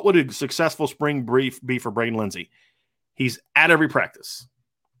Lindsey is what would a successful spring brief be for Braden Lindsey? He's at every practice.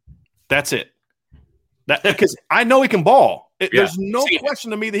 That's it. Because I know he can ball. There's no question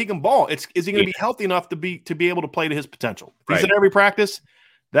to me that he can ball. Is he going to be healthy enough to be able to play to his potential? If he's at every practice,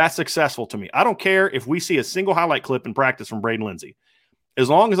 that's successful to me. I don't care if we see a single highlight clip in practice from Braden Lindsey. As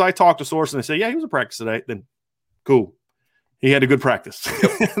long as I talk to source and they say, yeah, he was at practice today, then cool. He had a good practice.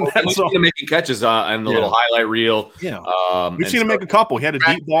 We've seen him making catches on the little highlight reel. Yeah, we've seen him make a couple. He had a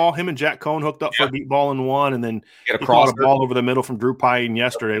deep ball. Him and Jack Cohn hooked up for a deep ball in one, and then he caught a ball over the middle from Drew Pine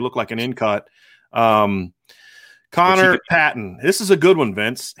yesterday. It looked like an in cut. Connor Patton. This is a good one,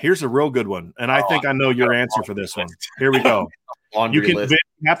 Vince. Here's a real good one, and I think I know your answer for this one. Here we go. You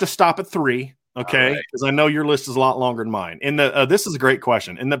have to stop at 3, okay? Because I know your list is a lot longer than mine. This is a great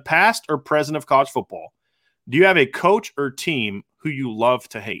question. In the past or present of college football, do you have a coach or team who you love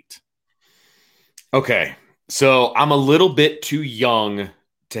to hate. Okay. So I'm a little bit too young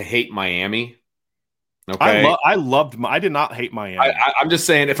to hate Miami. Okay. I did not hate Miami. I'm just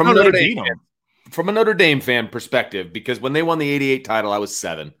saying from a Notre Dame fan perspective, because when they won the 88 title, I was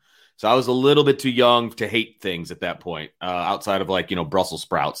 7. So I was a little bit too young to hate things at that point, outside of Brussels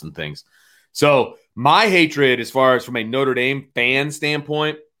sprouts and things. So my hatred, as far as from a Notre Dame fan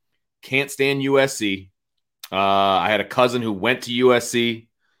standpoint, can't stand USC. I had a cousin who went to USC.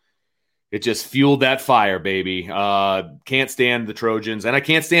 It just fueled that fire, baby. Can't stand the Trojans, and I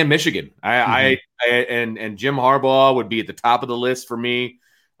can't stand Michigan. And Jim Harbaugh would be at the top of the list for me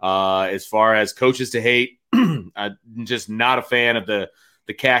as far as coaches to hate. I'm just not a fan of the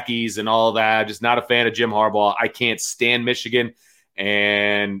khakis and all that. Just not a fan of Jim Harbaugh. I can't stand Michigan,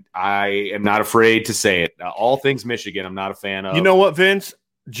 and I am not afraid to say it. All things Michigan, I'm not a fan of. You know what, Vince?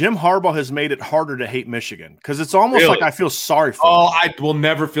 Jim Harbaugh has made it harder to hate Michigan because it's almost like I feel sorry for him. I will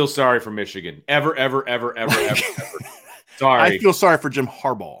never feel sorry for Michigan. Ever. Sorry. I feel sorry for Jim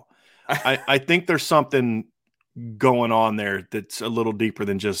Harbaugh. I think there's something going on there that's a little deeper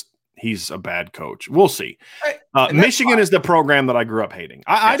than just he's a bad coach. We'll see. Michigan is the program that I grew up hating.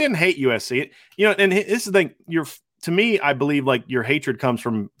 I didn't hate USC. And this is the thing. To me, I believe your hatred comes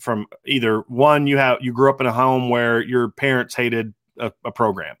from either one, you grew up in a home where your parents hated a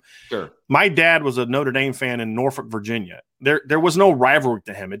program. Sure. My dad was a Notre Dame fan in Norfolk, Virginia. There was no rivalry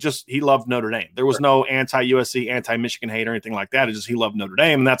to him. He loved Notre Dame. There was no anti-USC, anti-Michigan hate or anything like that. It's just he loved Notre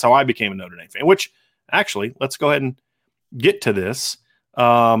Dame, and that's how I became a Notre Dame fan. Which actually, let's go ahead and get to this.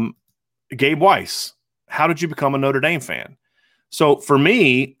 Gabe Weiss, how did you become a Notre Dame fan? So for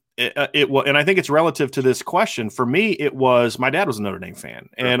me, it was, and I think it's relative to this question. For me, it was my dad was a Notre Dame fan,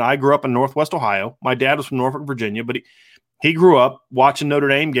 and I grew up in Northwest Ohio. My dad was from Norfolk, Virginia, but he grew up watching Notre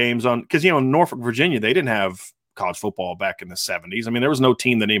Dame games because in Norfolk, Virginia, they didn't have college football back in the 70s. I mean, there was no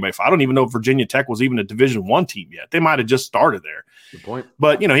team that anybody. I don't even know if Virginia Tech was even a Division I team yet. They might have just started there. Good point.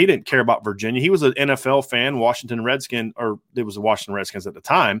 But he didn't care about Virginia. He was an NFL fan, Washington Redskins, or it was the Washington Redskins at the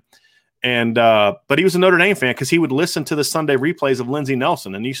time. And but he was a Notre Dame fan because he would listen to the Sunday replays of Lindsey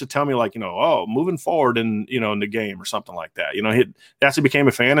Nelson, and he used to tell me moving forward in the game or something like that. That's how he became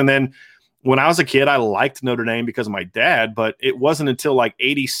a fan. And then when I was a kid, I liked Notre Dame because of my dad, but it wasn't until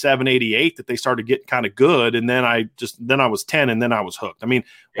 87, 88 that they started getting kind of good. And then I was 10 and then I was hooked. I mean,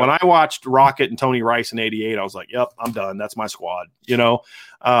 when I watched Rocket and Tony Rice in 88, I was like, yep, I'm done. That's my squad,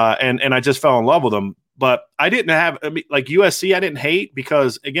 and I just fell in love with them. But I didn't have USC. I didn't hate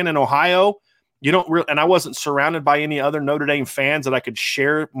because again, in Ohio, you don't really, and I wasn't surrounded by any other Notre Dame fans that I could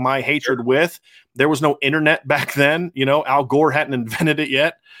share my hatred with. There was no internet back then. Al Gore hadn't invented it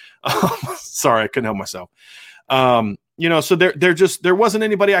yet. Sorry, I couldn't help myself. So there wasn't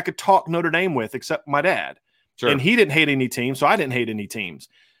anybody I could talk Notre Dame with except my dad. Sure. And he didn't hate any teams, so I didn't hate any teams.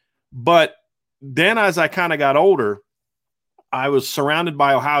 But then as I kind of got older, I was surrounded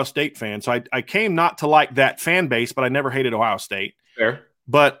by Ohio State fans. So I came not to like that fan base, but I never hated Ohio State. Fair.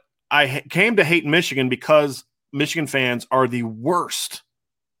 But I came to hate Michigan because Michigan fans are the worst.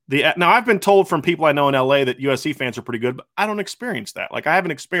 Now, I've been told from people I know in LA that USC fans are pretty good, but I don't experience that. I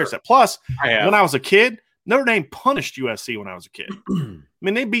haven't experienced that. Plus, when I was a kid, Notre Dame punished USC when I was a kid. I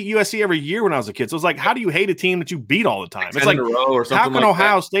mean, they beat USC every year when I was a kid. So it's how do you hate a team that you beat all the time? It's how can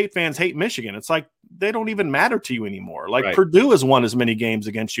Ohio State fans hate Michigan? It's they don't even matter to you anymore. Right. Purdue has won as many games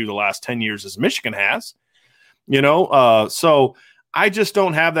against you the last 10 years as Michigan has. So I just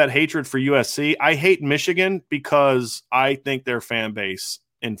don't have that hatred for USC. I hate Michigan because I think their fan base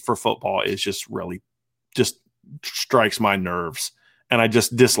and for football is just really just strikes my nerves. And I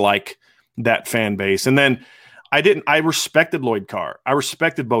just dislike that fan base. And then I respected Lloyd Carr. I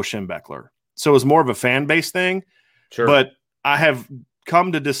respected Bo Schembechler. So it was more of a fan base thing. Sure. But I have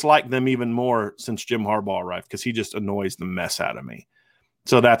come to dislike them even more since Jim Harbaugh arrived because he just annoys the mess out of me.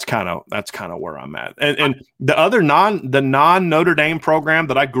 So that's kind of where I'm at. And the other non Notre Dame program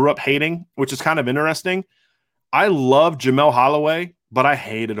that I grew up hating, which is kind of interesting. I love Jamel Holloway, but I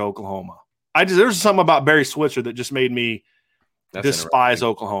hated Oklahoma. There's something about Barry Switzer that just made me despise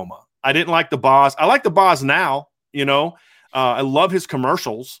Oklahoma. I didn't like the Boz. I like the Boz now, I love his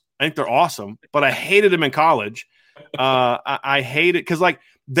commercials. I think they're awesome, but I hated him in college. I hate it because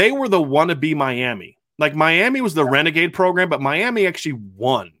they were the wannabe Miami. Miami was the renegade program, but Miami actually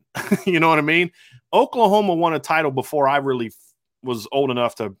won. You know what I mean? Oklahoma won a title before I really was old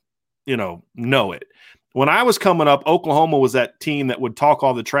enough to, know it. When I was coming up, Oklahoma was that team that would talk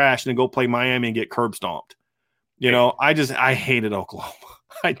all the trash and then go play Miami and get curb stomped. I hated Oklahoma.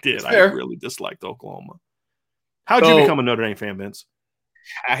 I did. I really disliked Oklahoma. How'd you become a Notre Dame fan, Vince?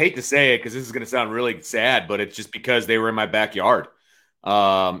 I hate to say it because this is going to sound really sad, but it's just because they were in my backyard.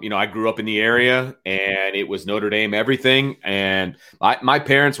 I grew up in the area, and it was Notre Dame everything. And my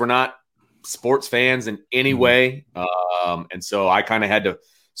parents were not sports fans in any way, and so I kind of had to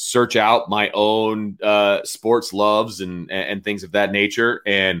search out my own sports loves and things of that nature.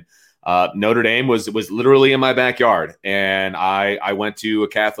 And Notre Dame was literally in my backyard, and I went to a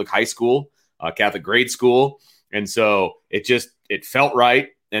Catholic high school, a Catholic grade school, and so it felt right.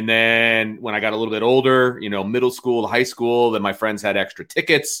 And then when I got a little bit older, middle school, high school, then my friends had extra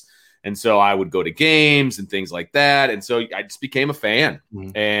tickets, and so I would go to games and things like that. And so I just became a fan,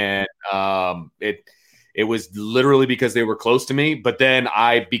 and it was literally because they were close to me, but then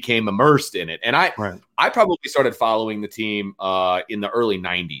I became immersed in it. And I probably started following the team in the early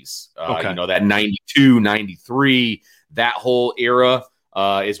 90s, that 92, 93, that whole era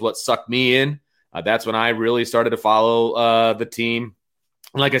is what sucked me in. That's when I really started to follow the team.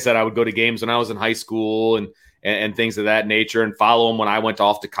 Like I said, I would go to games when I was in high school and things of that nature, and follow them when I went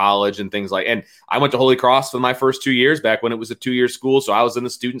off to college and things and I went to Holy Cross for my first 2 years back when it was a 2-year school. So I was in the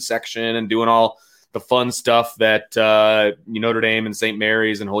student section and doing all the fun stuff that Notre Dame and St.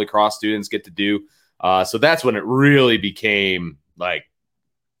 Mary's and Holy Cross students get to do. So that's when it really became like,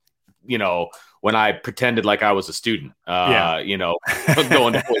 when I pretended like I was a student, going to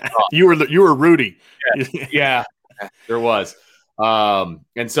Holy Cross. You were Rudy. Yeah, there was.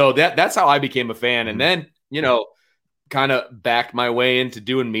 And so that's how I became a fan. And then, kind of backed my way into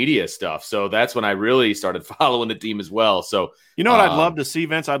doing media stuff. So that's when I really started following the team as well. So, what I'd love to see,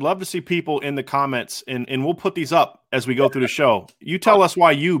 Vince? I'd love to see people in the comments, and we'll put these up as we go through the show. You tell us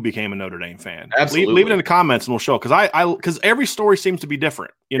why you became a Notre Dame fan. Absolutely. Leave it in the comments and we'll show. Because every story seems to be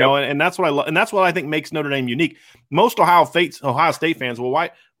different, and that's what I love. And that's what I think makes Notre Dame unique. Most Ohio State fans, well,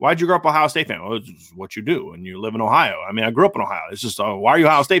 why'd you grow up Ohio State fan? Well, it's what you do, and you live in Ohio. I mean, I grew up in Ohio. It's just, why are you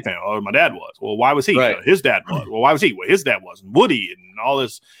Ohio State fan? Oh, my dad was. Well, why was he? Right. His dad was. Well, why was he? Well, his dad was. And Woody and all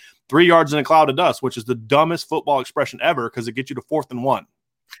this 3 yards in a cloud of dust, which is the dumbest football expression ever because it gets you to 4th and 1.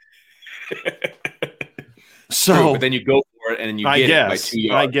 So, true, but then you go for it and you get it by 2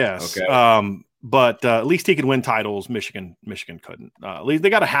 yards. I guess. Okay. But at least he could win titles. Michigan couldn't. At least they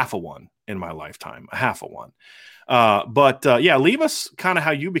got a half of one in my lifetime. A half of one. Leave us kind of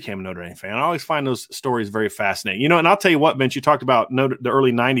how you became a Notre Dame fan. I always find those stories very fascinating. And I'll tell you what, Vince, you talked about the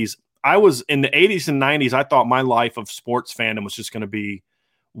early 90s. I was in the 80s and 90s. I thought my life of sports fandom was just going to be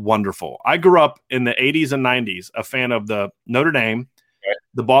wonderful. I grew up in the 80s and 90s, a fan of the Notre Dame,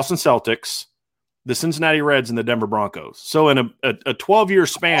 the Boston Celtics, the Cincinnati Reds, and the Denver Broncos. So in a 12-year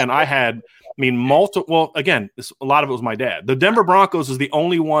span, I had, multiple. Well, again, a lot of it was my dad. The Denver Broncos is the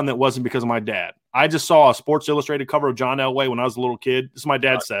only one that wasn't because of my dad. I just saw a Sports Illustrated cover of John Elway when I was a little kid. This is my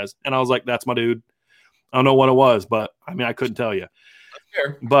dad says, and I was like, "That's my dude." I don't know what it was, but I couldn't tell you.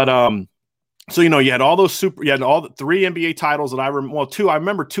 Fair. But so you had all those you had all the 3 NBA titles that I remember. Well, 2. I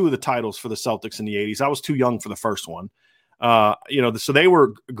remember 2 of the titles for the Celtics in the 80s. I was too young for the first one. So they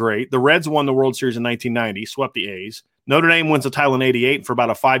were great. The Reds won the World Series in 1990, swept the A's. Notre Dame wins the title in 88. For about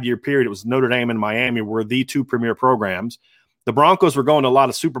a 5-year period, it was Notre Dame and Miami were the 2 premier programs. The Broncos were going to a lot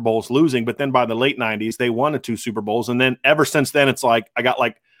of Super Bowls, losing, but then by the late 90s, they won the 2 Super Bowls. And then ever since then, it's like I got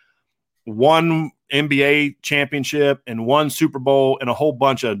like 1 NBA championship and 1 Super Bowl and a whole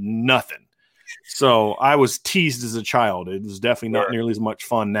bunch of nothing. So I was teased as a child. It was definitely not nearly as much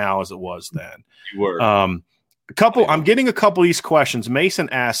fun now as it was then. You were. I'm getting a couple of these questions. Mason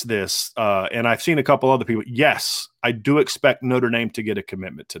asked this, and I've seen a couple other people. Yes, I do expect Notre Dame to get a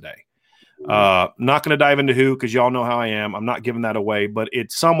commitment today. Not going to dive into who, because y'all know how I am. I'm not giving that away, but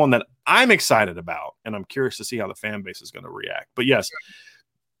it's someone that I'm excited about, and I'm curious to see how the fan base is going to react. But yes,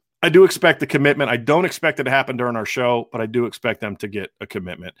 I do expect the commitment. I don't expect it to happen during our show, but I do expect them to get a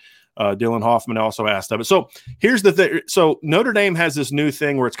commitment. Dylan Hoffman also asked of it. So here's the thing. So Notre Dame has this new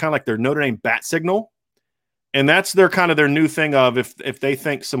thing where it's kind of like their Notre Dame bat signal. And that's their kind of their new thing of if they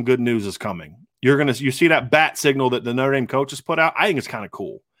think some good news is coming, you see that bat signal that the Notre Dame coaches put out. I think it's kind of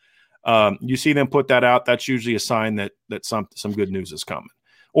cool. You see them put that out. That's usually a sign that some good news is coming,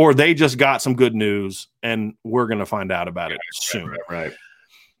 or they just got some good news and we're going to find out about it soon. Right.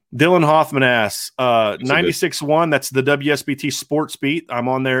 Dylan Hoffman asks, 96.1, that's the WSBT Sports Beat. I'm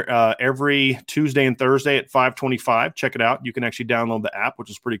on there every Tuesday and Thursday at 5:25. Check it out. You can actually download the app, which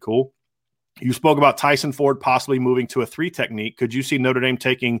is pretty cool. You spoke about Tyson Ford possibly moving to a 3 technique. Could you see Notre Dame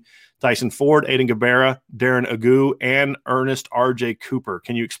taking Tyson Ford, Aiden Guevara, Darren Agu, and Ernest R.J. Cooper?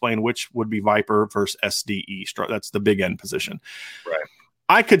 Can you explain which would be Viper versus SDE? That's the big end position. Right.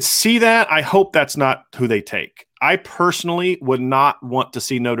 I could see that. I hope that's not who they take. I personally would not want to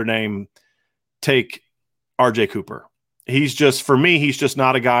see Notre Dame take R.J. Cooper. He's just, for me, he's just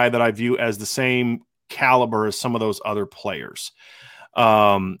not a guy that I view as the same caliber as some of those other players.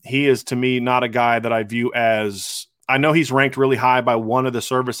 He is, to me, not a guy that I view as, I know he's ranked really high by one of the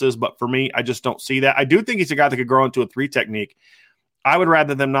services, but for me, I just don't see that. I do think he's a guy that could grow into a 3 technique. I would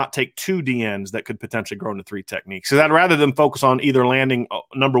rather them not take 2 DNs that could potentially grow into 3 techniques. So I'd rather them focus on either landing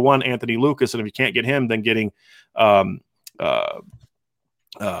number 1, Anthony Lucas, and if you can't get him, then getting, I'm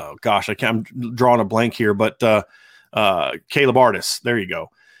drawing a blank here, but Caleb Artis. There you go.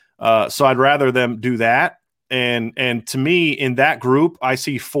 So I'd rather them do that. And to me, in that group, I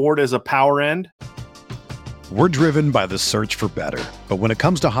see Ford as a power end. We're driven by the search for better. But when it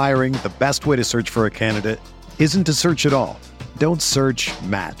comes to hiring, the best way to search for a candidate isn't to search at all. Don't search,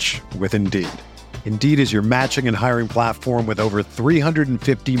 match with Indeed. Indeed is your matching and hiring platform with over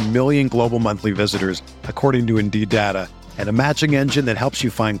 350 million global monthly visitors, according to Indeed data, and a matching engine that helps you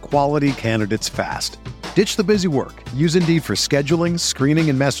find quality candidates fast. Ditch the busy work. Use Indeed for scheduling, screening,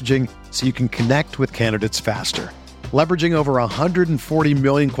 and messaging so you can connect with candidates faster. Leveraging over 140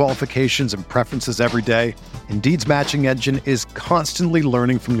 million qualifications and preferences every day, Indeed's matching engine is constantly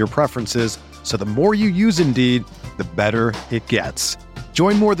learning from your preferences, so the more you use Indeed, the better it gets.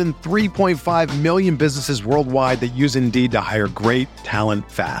 Join more than 3.5 million businesses worldwide that use Indeed to hire great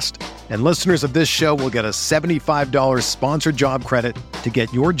talent fast. And listeners of this show will get a $75 sponsored job credit to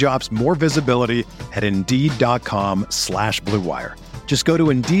get your jobs more visibility at Indeed.com/Blue Wire. Just go to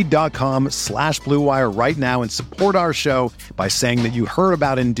Indeed.com/Blue Wire right now and support our show by saying that you heard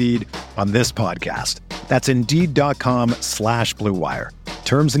about Indeed on this podcast. That's Indeed.com/Blue Wire.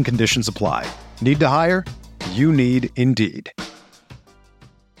 Terms and conditions apply. Need to hire? You need Indeed.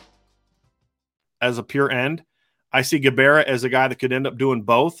 As a pure end, I see Gabera as a guy that could end up doing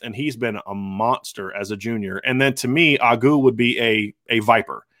both, and he's been a monster as a junior. And then to me, Agu would be a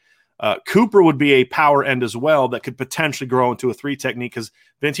Viper. Cooper would be a power end as well that could potentially grow into a 3 technique because,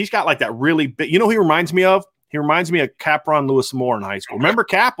 Vince, he's got like that really big – you know who he reminds me of? He reminds me of Capron Lewis Moore in high school. Remember,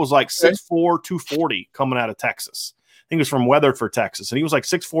 Cap was like 6'4", 240 coming out of Texas. I think he was from Weatherford, Texas, and he was like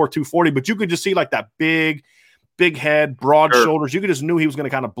 6'4", 240, but you could just see like that big head, broad shoulders. You could just knew he was going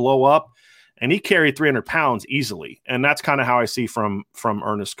to kind of blow up, and he carried 300 pounds easily, and that's kind of how I see from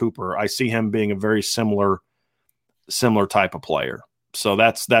Ernest Cooper. I see him being a very similar type of player. So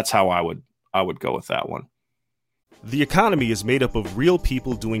that's how I would go with that one. The economy is made up of real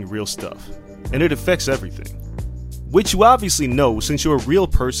people doing real stuff, and it affects everything. Which you obviously know since you're a real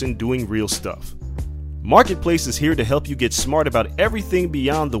person doing real stuff. Marketplace is here to help you get smart about everything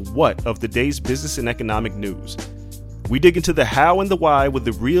beyond the what of the day's business and economic news. We dig into the how and the why with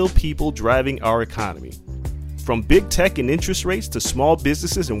the real people driving our economy. From big tech and interest rates to small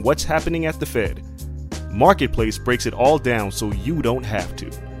businesses and what's happening at the Fed. Marketplace breaks it all down so you don't have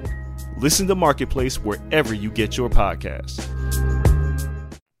to. Listen to Marketplace wherever you get your podcasts.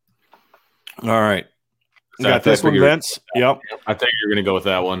 All right. You got this one, Vince? Yep. I think you're going to go with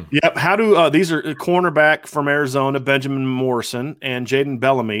that one. Yep. How do these are cornerback from Arizona, Benjamin Morrison, and Jaden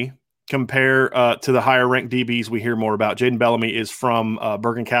Bellamy compare to the higher ranked DBs we hear more about? Jaden Bellamy is from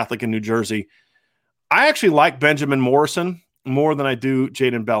Bergen Catholic in New Jersey. I actually like Benjamin Morrison more than I do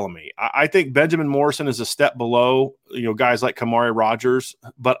Jaden Bellamy. I think Benjamin Morrison is a step below, guys like Kamari Rogers.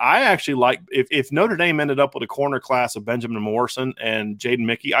 But I actually like if Notre Dame ended up with a corner class of Benjamin Morrison and Jaden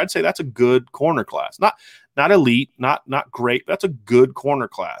Mickey, I'd say that's a good corner class. Not elite, not great. That's a good corner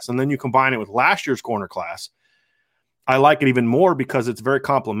class. And then you combine it with last year's corner class. I like it even more because it's very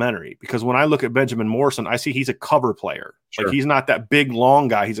complimentary. Because when I look at Benjamin Morrison, I see he's a cover player. Sure. Like he's not that big, long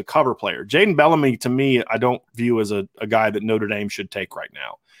guy. He's a cover player. Jaden Bellamy, to me, I don't view as a guy that Notre Dame should take right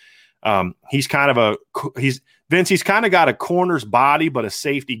now. He's kind of he's kind of got a corner's body, but a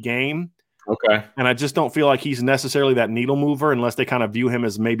safety game. Okay. And I just don't feel like he's necessarily that needle mover unless they kind of view him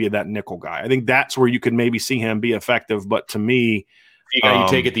as maybe that nickel guy. I think that's where you could maybe see him be effective. But to me, you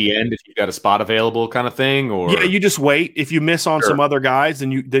take at the end if you've got a spot available kind of thing, or yeah, you just wait. If you miss on some other guys,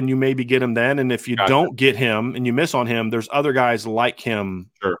 then you maybe get him then. And if you don't get him and you miss on him, there's other guys like him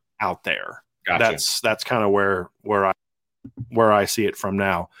out there. Gotcha. That's kind of where I see it from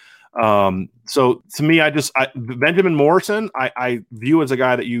now. So to me, Benjamin Morrison, I view as a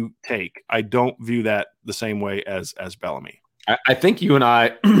guy that you take. I don't view that the same way as Bellamy. I think you and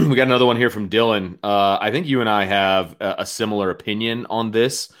I, we got another one here from Dylan. I think you and I have a similar opinion on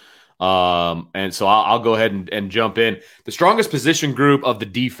this. And so I'll go ahead and jump in. The strongest position group of the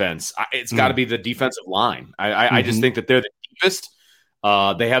defense, it's got to be the defensive line. I just think that they're the deepest.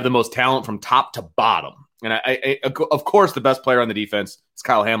 They have the most talent from top to bottom. And of course, the best player on the defense is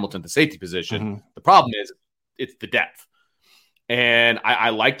Kyle Hamilton, the safety position. The problem is it's the depth. And I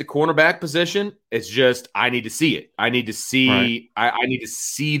like the cornerback position. It's just I need to see it. I need to see I need to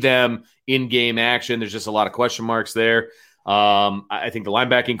see them in game action. There's just a lot of question marks there. I think the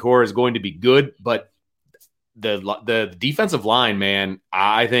linebacking core is going to be good, but the defensive line, man,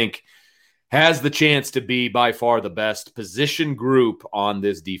 I think has the chance to be by far the best position group on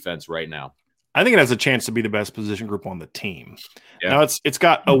this defense right now. I think it has a chance to be the best position group on the team. Yeah. Now it's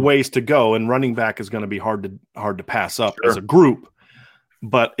got a ways to go, and running back is going to be hard to pass up as a group,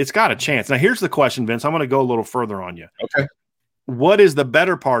 but it's got a chance. Now here's the question, Vince. I'm going to go a little further on you. Okay. What is the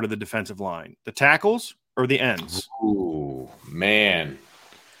better part of the defensive line, the tackles or the ends? Ooh, man.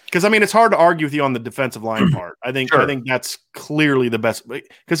 Because, I mean, it's hard to argue with you on the defensive line part. I think that's clearly the best.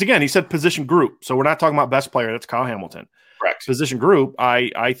 Because, again, he said position group. So we're not talking about best player. That's Kyle Hamilton. Correct. Position group,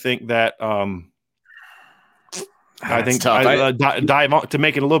 I think that dive on, to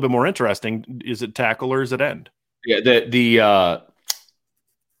make it a little bit more interesting, is it tackle or is it end? Yeah, the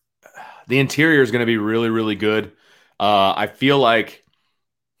interior is going to be really, really good. I feel like,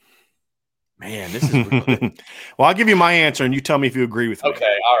 man, this is really well, I'll give you my answer and you tell me if you agree with me.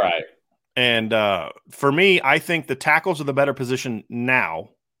 Okay, all right. And for me, I think the tackles are the better position now,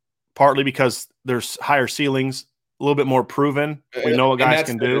 partly because there's higher ceilings, a little bit more proven. We know what guys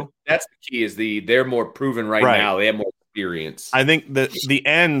can do. That's the key is they're more proven right now. They have more experience. I think that the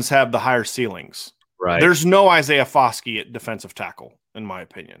ends have the higher ceilings. Right. There's no Isaiah Foskey at defensive tackle, in my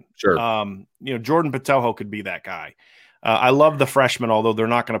opinion. Sure. Jordan Patelho could be that guy. I love the freshmen, although they're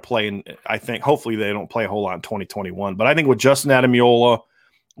not going to play. And I think hopefully they don't play a whole lot in 2021. But I think with Justin Adamiola,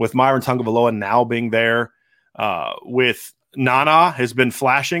 with Myron Tungavaloa now being there, with Nana has been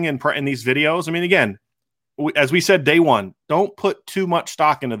flashing in these videos. I mean, again, as we said day one, don't put too much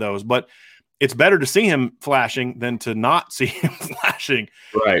stock into those. But it's better to see him flashing than to not see him flashing.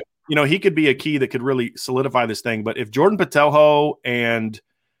 Right. He could be a key that could really solidify this thing. But if Jordan Patelho and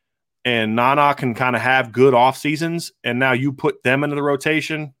Nana can kind of have good off seasons, and now you put them into the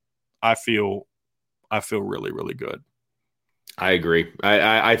rotation, I feel really, really good. I agree.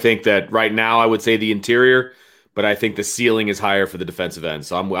 I think that right now I would say the interior, but I think the ceiling is higher for the defensive end.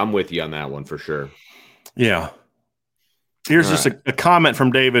 So I'm with you on that one for sure. Yeah. Here's just a comment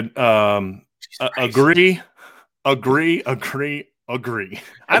from David. Agree. I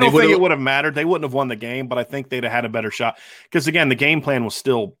don't think it would have mattered. They wouldn't have won the game, but I think they'd have had a better shot. Because, again, the game plan was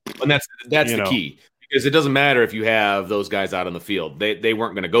still – and that's the key. Because it doesn't matter if you have those guys out on the field. They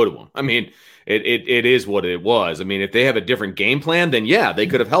weren't going to go to them. I mean, it is what it was. I mean, if they have a different game plan, then, yeah, they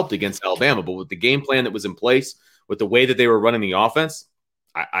could have helped against Alabama. But with the game plan that was in place, with the way that they were running the offense,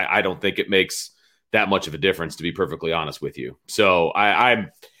 I don't think it makes that much of a difference, to be perfectly honest with you. So I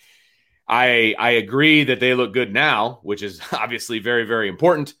agree that they look good now, which is obviously very, very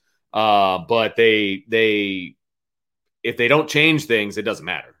important. But if they don't change things, it doesn't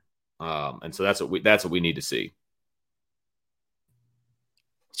matter. And so that's what we need to see.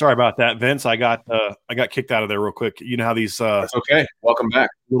 Sorry about that, Vince. I got kicked out of there real quick. You know how these that's okay. Welcome back.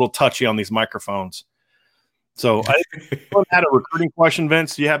 A little touchy on these microphones. So I had a recruiting question,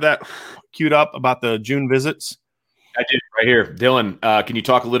 Vince. Do you have that queued up about the June visits? I do right here. Dylan, can you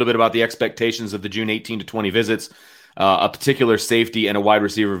talk a little bit about the expectations of the June 18 to 20 visits? A particular safety and a wide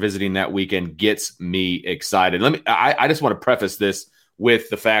receiver visiting that weekend gets me excited. I just want to preface this with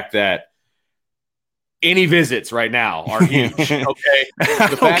the fact that any visits right now are huge. Okay,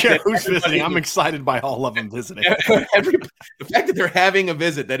 I don't care who's visiting. I'm excited by all of them visiting. The fact that they're having a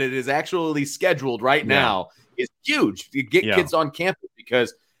visit, that it is actually scheduled right now, is huge. You get kids on campus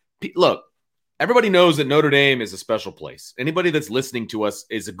because, look, everybody knows that Notre Dame is a special place. Anybody that's listening to us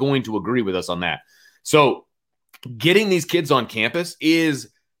is going to agree with us on that. So getting these kids on campus is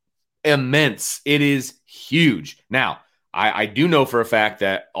immense. It is huge. Now, I do know for a fact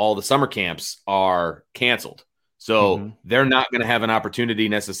that all the summer camps are canceled. So they're not going to have an opportunity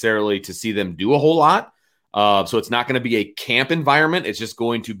necessarily to see them do a whole lot. So it's not going to be a camp environment. It's just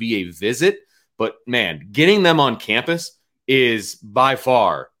going to be a visit. But, man, getting them on campus is by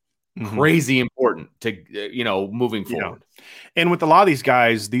far crazy important to moving forward. And with a lot of these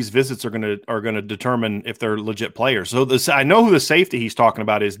guys, these visits are going to determine if they're legit players. So I know who the safety he's talking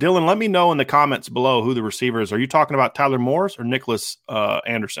about is. Dylan, let me know in the comments below who the receiver is. Are you talking about Tyler Morris or Nicholas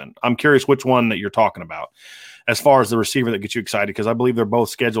Anderson? I'm curious which one that you're talking about as far as the receiver that gets you excited, because I believe they're both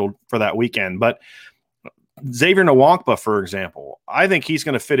scheduled for that weekend. But Xavier Nwankpa, for example, I think he's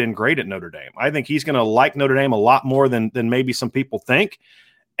going to fit in great at Notre Dame. I think he's going to like Notre Dame a lot more than maybe some people think.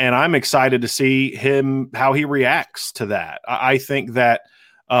 And I'm excited to see how he reacts to that. I think that,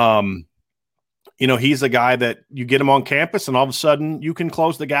 he's a guy that you get him on campus and all of a sudden you can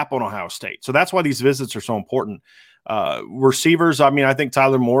close the gap on Ohio State. So that's why these visits are so important. Receivers, I mean, I think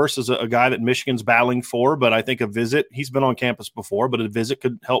Tyler Morris is a guy that Michigan's battling for, but I think a visit, he's been on campus before, but a visit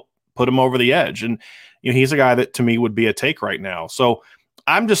could help put him over the edge. And he's a guy that to me would be a take right now. So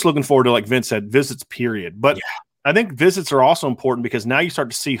I'm just looking forward to, like Vince said, visits, period. But I think visits are also important because now you start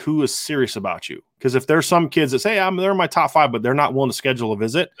to see who is serious about you. Because if there's some kids that say, they're in my top 5, but they're not willing to schedule a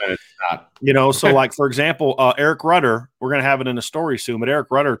visit, so like, for example, Eric Rudder, we're going to have it in a story soon, but Eric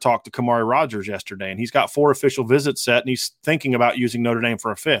Rudder talked to Kamari Rogers yesterday, and he's got 4 official visits set, and he's thinking about using Notre Dame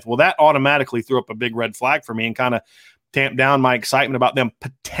for a 5th. Well, that automatically threw up a big red flag for me and kind of tamped down my excitement about them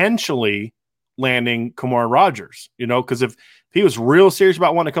potentially landing Kamari Rogers, because if he was real serious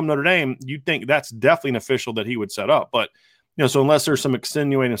about wanting to come to Notre Dame, you'd think that's definitely an official that he would set up. But, so unless there's some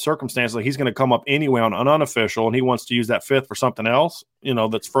extenuating circumstances, like he's going to come up anyway on an unofficial and he wants to use that 5th for something else,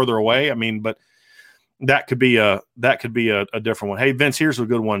 that's further away. I mean, but that could be a different one. Hey, Vince, here's a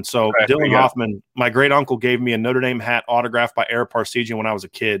good one. So Dylan Hoffman, my great uncle gave me a Notre Dame hat autographed by Ara Parseghian when I was a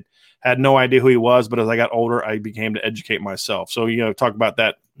kid. Had no idea who he was, but as I got older, I began to educate myself. So, talk about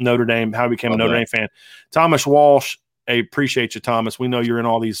that Notre Dame, how I became a Notre Dame fan. Thomas Walsh, I appreciate you, Thomas. We know you're in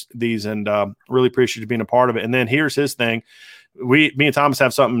all these and really appreciate you being a part of it. And then here's his thing. Me and Thomas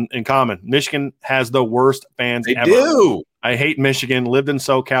have something in common. Michigan has the worst fans ever. Do. I hate Michigan, lived in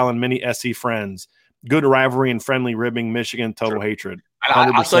SoCal and many SC friends. Good rivalry and friendly ribbing, Michigan, total hatred.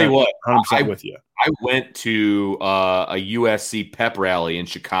 I'll tell you what, 100% with you. I went to a USC pep rally in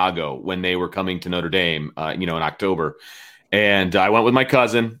Chicago when they were coming to Notre Dame, in October. And I went with my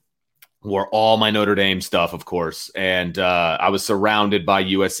cousin, wore all my Notre Dame stuff, of course. And I was surrounded by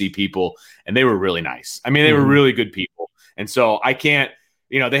USC people, and they were really nice. I mean, they were really good people. And so I can't,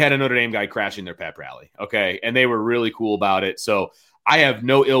 they had a Notre Dame guy crashing their pep rally. Okay. And they were really cool about it. So I have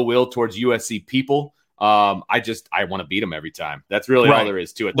no ill will towards USC people. I want to beat them every time. That's really all there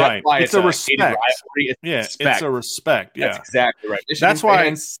is to it. That's why it's a respect. It's a respect. Yeah, that's exactly right. Michigan that's why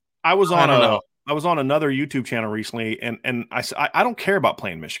fans, I was on another YouTube channel recently, and I don't care about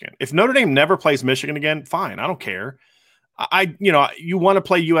playing Michigan. If Notre Dame never plays Michigan again, fine. I don't care. You want to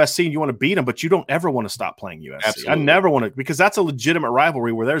play USC and you want to beat them, but you don't ever want to stop playing USC. Absolutely. I never want to, because that's a legitimate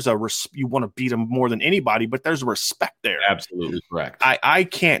rivalry where there's you want to beat them more than anybody, but there's a respect there. Absolutely correct. I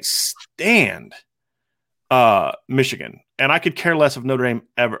can't stand Michigan, and I could care less if Notre Dame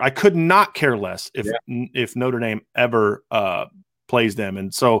ever. I could not care less if Notre Dame ever plays them.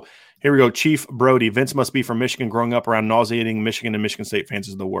 And so here we go. Chief Brody, Vince must be from Michigan. Growing up around nauseating Michigan and Michigan State fans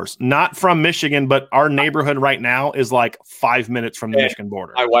is the worst. Not from Michigan, but our neighborhood right now is like 5 minutes from the Michigan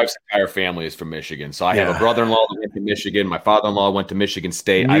border. My wife's entire family is from Michigan, so I have a brother-in-law that went to Michigan. My father-in-law went to Michigan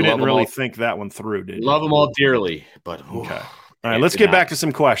State. I didn't really think that one through, did you? Love them all dearly, but okay. All right, let's get back to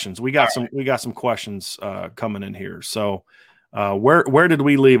some questions. We got some questions coming in here. So, where did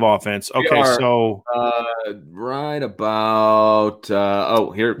we leave off, Vince? Okay, so right about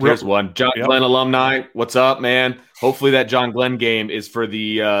here's one. John Glenn alumni. What's up, man? Hopefully that John Glenn game is for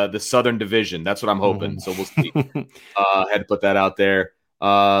the Southern Division. That's what I'm hoping. So we'll see. Had to put that out there.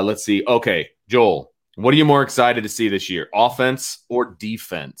 Let's see. Okay, Joel, what are you more excited to see this year? Offense or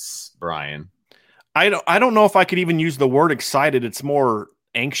defense, Brian? I don't know if I could even use the word excited. It's more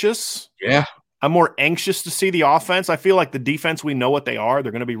anxious. Yeah. I'm more anxious to see the offense. I feel like the defense, we know what they are.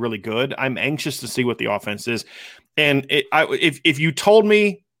 They're going to be really good. I'm anxious to see what the offense is. And if you told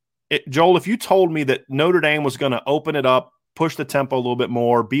me, Joel, if you told me that Notre Dame was going to open it up, push the tempo a little bit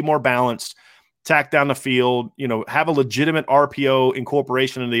more, be more balanced, tack down the field, have a legitimate RPO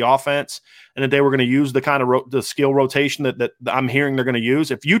incorporation into the offense, and that they were going to use the kind of the skill rotation that I'm hearing they're going to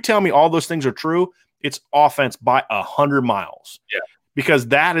use. If you tell me all those things are true, it's offense by 100 miles. Yeah. Because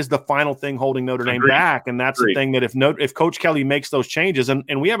that is the final thing holding Notre Dame back. And that's the thing that if Coach Kelly makes those changes,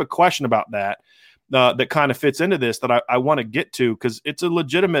 and we have a question about that kind of fits into this that I want to get to, because it's a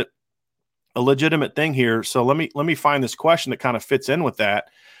legitimate thing here. So let me find this question that kind of fits in with that.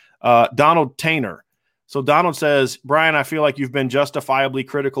 Donald Tainer. So Donald says, Brian, I feel like you've been justifiably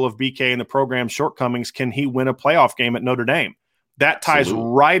critical of BK and the program's shortcomings. Can he win a playoff game at Notre Dame? That ties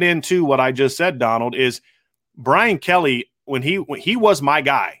right into what I just said, Donald, is Brian Kelly, when he was my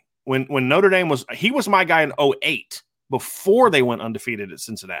guy, when Notre Dame he was my guy in 2008 before they went undefeated at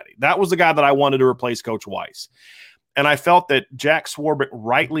Cincinnati. That was the guy that I wanted to replace Coach Weiss. And I felt that Jack Swarbrick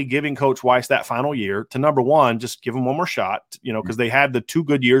rightly giving Coach Weiss that final year to, number one, just give him one more shot, because they had the 2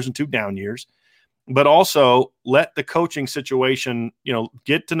 good years and 2 down years, but also let the coaching situation,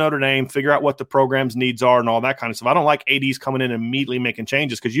 get to Notre Dame, figure out what the program's needs are and all that kind of stuff. I don't like ADs coming in and immediately making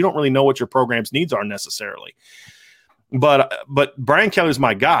changes because you don't really know what your program's needs are necessarily. But Brian Kelly's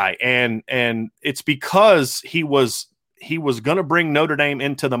my guy, and it's because he was he was going to bring Notre Dame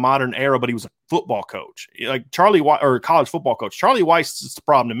into the modern era, but he was a football coach, like college football coach. Charlie Weiss's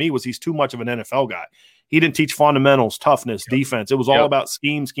problem to me was he's too much of an NFL guy. He didn't teach fundamentals, toughness, defense. It was all about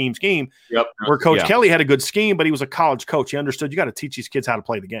scheme. Where Coach Kelly had a good scheme, but he was a college coach. He understood you got to teach these kids how to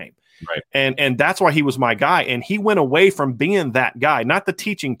play the game. Right. And that's why he was my guy. And he went away from being that guy, not the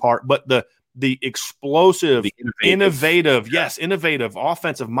teaching part, but the explosive, innovative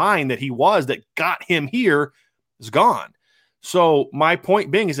offensive mind that he was that got him here is gone. So my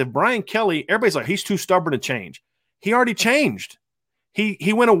point being is if Brian Kelly, everybody's like, he's too stubborn to change. He already changed.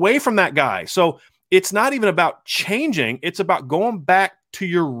 He went away from that guy. So it's not even about changing. It's about going back to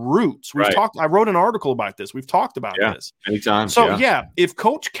your roots. I wrote an article about this. We've talked about this. Anytime. So if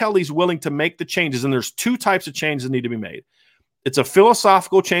Coach Kelly's willing to make the changes, and there's two types of changes that need to be made. It's a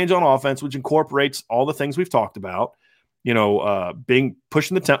philosophical change on offense, which incorporates all the things we've talked about,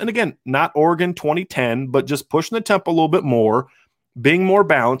 pushing the tempo. And again, not Oregon 2010, but just pushing the tempo a little bit more, being more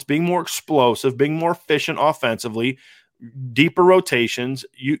balanced, being more explosive, being more efficient offensively, deeper rotations,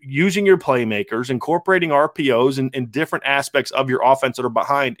 using your playmakers, incorporating RPOs and different aspects of your offense that are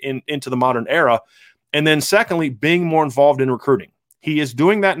behind into the modern era. And then secondly, being more involved in recruiting. He is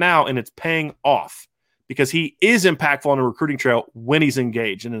doing that now, and it's paying off because he is impactful on a recruiting trail when he's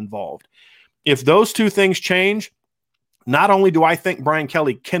engaged and involved. If those two things change, not only do I think Brian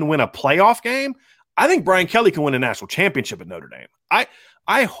Kelly can win a playoff game, I think Brian Kelly can win a national championship at Notre Dame.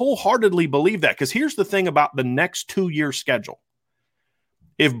 I wholeheartedly believe that because here's the thing about the next 2-year schedule.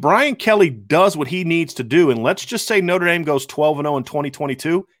 If Brian Kelly does what he needs to do, and let's just say Notre Dame goes 12-0 in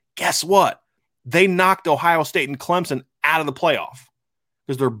 2022, guess what? They knocked Ohio State and Clemson out of the playoff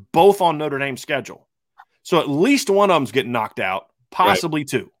because they're both on Notre Dame's schedule. So at least one of them's getting knocked out, possibly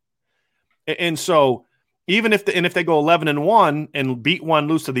two. And so even if they go 11-1 and beat one,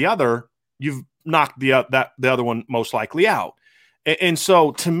 lose to the other, you've knocked the other one most likely out. And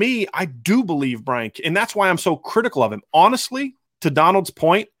so to me, I do believe Brian, and that's why I'm so critical of him. Honestly, to Donald's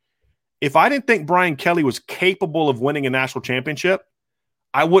point, if I didn't think Brian Kelly was capable of winning a national championship,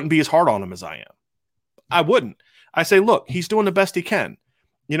 I wouldn't be as hard on him as I am. I wouldn't. I say, look, he's doing the best he can.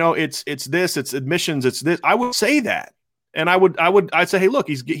 It's this, it's admissions, it's this. I would say that. And I'd say, hey, look,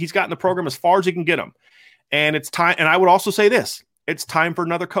 he's gotten the program as far as he can get him. And it's time. And I would also say this, it's time for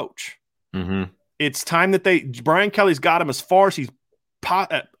another coach. Mm-hmm. It's time that Brian Kelly's got him as far as he's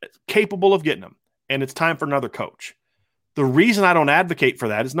capable of getting him, and it's time for another coach. The reason I don't advocate for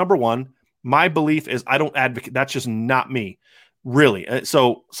that is, number one, my belief is I don't advocate. That's just not me, really.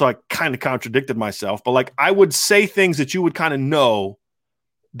 So I kind of contradicted myself, but I would say things that you would kind of know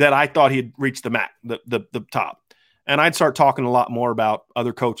that I thought he'd reached the top, and I'd start talking a lot more about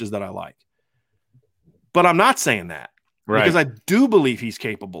other coaches that I like. But I'm not saying that. Right. Because I do believe he's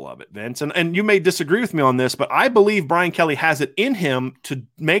capable of it, Vince. And you may disagree with me on this, but I believe Brian Kelly has it in him to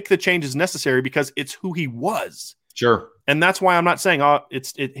make the changes necessary because it's who he was. Sure. And that's why I'm not saying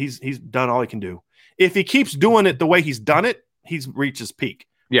he's done all he can do. If he keeps doing it the way he's done it, he's reached his peak.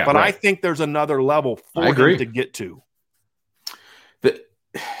 Yeah. But right. I think there's another level for him to get to.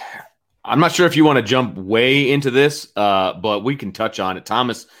 I'm not sure if you want to jump way into this, but we can touch on it.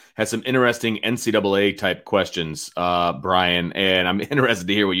 Thomas has some interesting NCAA type questions, Brian, and I'm interested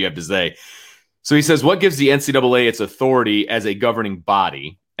to hear what you have to say. So he says, what gives the NCAA its authority as a governing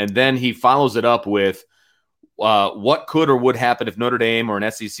body? And then he follows it up with what could or would happen if Notre Dame or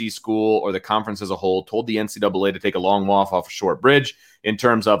an SEC school or the conference as a whole told the NCAA to take a long walk off a short bridge in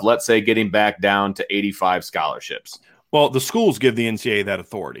terms of, let's say, getting back down to 85 scholarships. Well, the schools give the NCAA that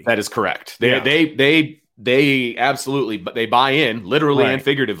authority. That is correct. They absolutely, but they buy in literally and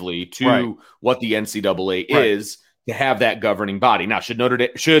figuratively to what the NCAA is to have that governing body. Now, should Notre Dame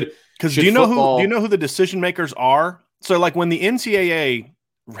because do you know who the decision makers are? So, when the NCAA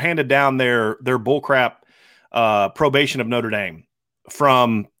handed down their bullcrap probation of Notre Dame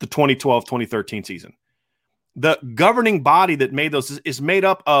from the 2012-2013 season, the governing body that made those is made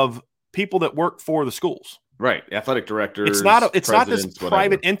up of people that work for the schools. Right, athletic directors. It's not this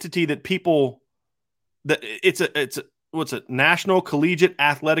private entity that people. It's a National Collegiate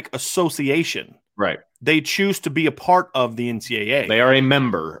Athletic Association. Right. They choose to be a part of the NCAA. They are a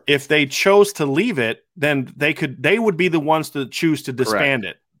member. If they chose to leave it, then they would be the ones to choose to disband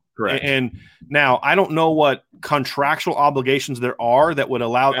it. Correct. And now I don't know what contractual obligations there are that would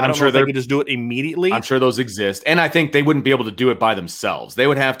allow. I don't know if they could just do it immediately. I'm sure those exist, and I think they wouldn't be able to do it by themselves. They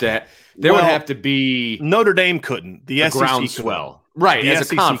would have to. There would have to be Notre Dame couldn't. The SEC groundswell, right? As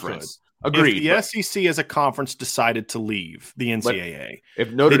a conference, agreed. If the SEC as a conference decided to leave the NCAA,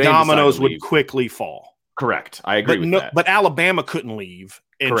 if Notre the Dame dominoes would quickly fall. Correct, I agree with that. But Alabama couldn't leave,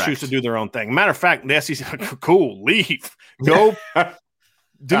 and choose to do their own thing. Matter of fact, the SEC, cool, leave, go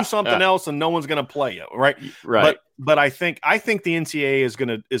do something else, and no one's going to play you, right? Right. But I think the NCAA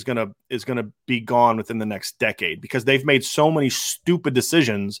is gonna be gone within the next decade because they've made so many stupid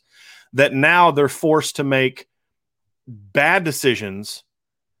decisions that now they're forced to make bad decisions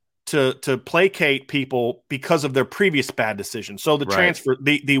to placate people because of their previous bad decisions. So the transfer,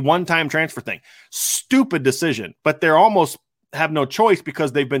 the one-time transfer thing, stupid decision, but they're almost have no choice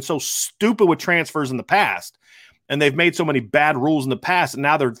because they've been so stupid with transfers in the past and they've made so many bad rules in the past, and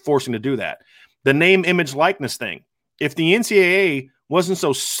now they're forcing to do that. The name, image, likeness thing. If the NCAA wasn't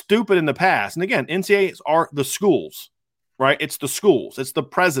so stupid in the past, and again, NCAAs are the schools, right? It's the schools, it's the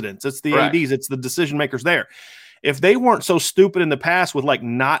presidents, it's the ADs, it's the decision makers there. If they weren't so stupid in the past with like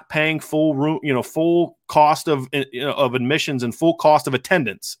not paying full cost of admissions and full cost of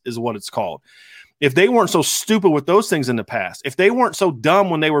attendance is what it's called. If they weren't so stupid with those things in the past, if they weren't so dumb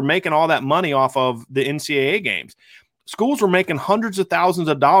when they were making all that money off of the NCAA games, schools were making hundreds of thousands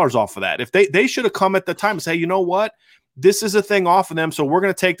of dollars off of that. If they should have come at the time and say, you know what, this is a thing off of them, so we're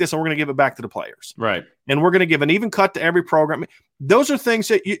going to take this and we're going to give it back to the players. Right. And we're going to give an even cut to every program. Those are things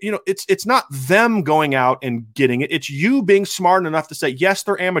that, it's not them going out and getting it. It's you being smart enough to say, yes,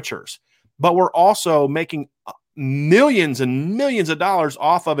 they're amateurs, but we're also making millions and millions of dollars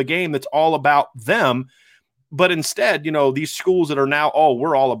off of a game that's all about them. But instead, these schools that are now,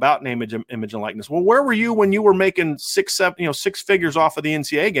 we're all about name, image, and likeness. Well, where were you when you were making six figures off of the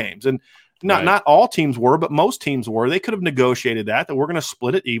NCAA games? And not all teams were, but most teams were. They could have negotiated that we're going to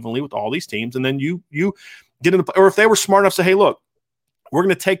split it evenly with all these teams. And then you get in or if they were smart enough to say, hey, look, we're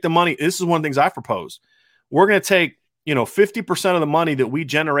going to take the money. This is one of the things I proposed. We're going to take, 50% of the money that we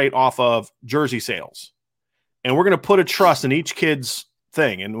generate off of jersey sales. And we're going to put a trust in each kid's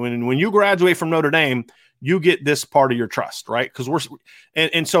thing. And when you graduate from Notre Dame, you get this part of your trust, right? Because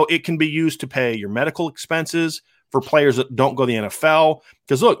and so it can be used to pay your medical expenses for players that don't go to the NFL.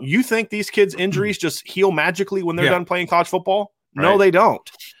 Because look, you think these kids' injuries just heal magically when they're done playing college football? Right. No, they don't.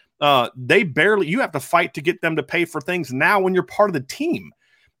 You have to fight to get them to pay for things now when you're part of the team.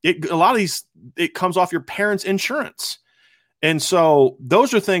 A lot of these, it comes off your parents' insurance. And so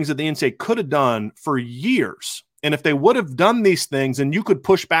those are things that the NCAA could have done for years. And if they would have done these things, then you could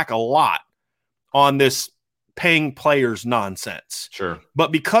push back a lot on this paying players nonsense. Sure.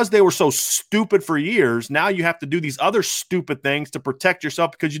 But because they were so stupid for years, now you have to do these other stupid things to protect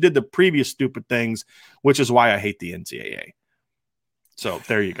yourself because you did the previous stupid things, which is why I hate the NCAA. So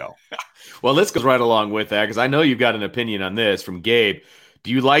there you go. Well, this goes right along with that because I know you've got an opinion on this from Gabe. Do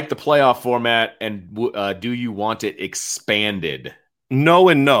you like the playoff format and do you want it expanded? No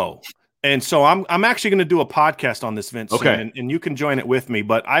and no. And so I'm actually going to do a podcast on this, Vince. Okay. Soon, and you can join it with me.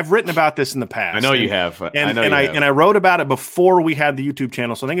 But I've written about this in the past. I know you have. And I wrote about it before we had the YouTube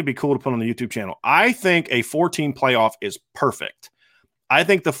channel. So I think it'd be cool to put on the YouTube channel. I think a 14 playoff is perfect. I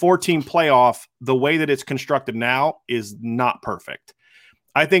think the 14 playoff, the way that it's constructed now, is not perfect.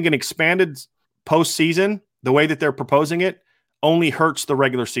 I think an expanded postseason, the way that they're proposing it, only hurts the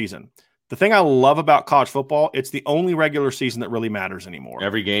regular season. The thing I love about college football, it's the only regular season that really matters anymore.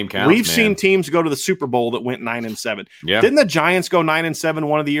 Every game counts. We've seen teams go to the Super Bowl that went 9-7. Yeah. Didn't the Giants go 9-7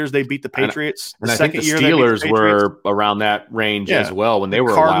 one of the years they beat the Patriots? And I think the Steelers were around that range as well when they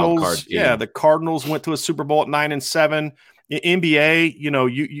were a wild card team. Yeah, the Cardinals went to a Super Bowl at 9-7.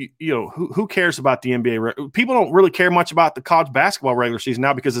 NBA, who cares about the NBA? People don't really care much about the college basketball regular season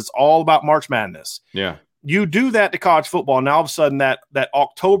now because it's all about March Madness. Yeah. You do that to college football, and all of a sudden that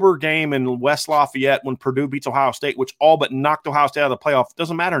October game in West Lafayette when Purdue beats Ohio State, which all but knocked Ohio State out of the playoff,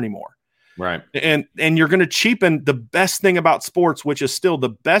 doesn't matter anymore. Right. And you're going to cheapen the best thing about sports, which is still the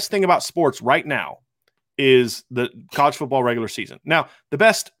best thing about sports right now, is the college football regular season. Now, the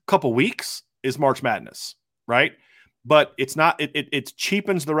best couple weeks is March Madness, right? But it's not. It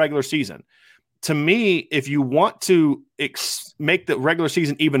cheapens the regular season. To me, if you want to make the regular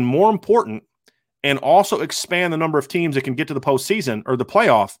season even more important, and also expand the number of teams that can get to the postseason or the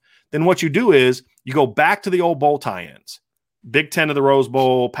playoff, then what you do is you go back to the old bowl tie-ins. Big Ten to the Rose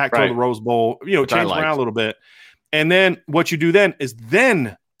Bowl, Pac-12 to the Rose Bowl, change around a little bit. And then what you do then is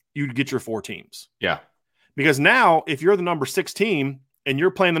you get your 4 teams. Yeah. Because now if you're the number 6 team and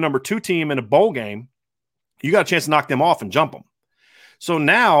you're playing the number 2 team in a bowl game, you got a chance to knock them off and jump them. So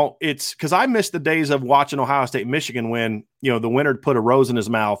now it's because I missed the days of watching Ohio State, Michigan when, the winner put a rose in his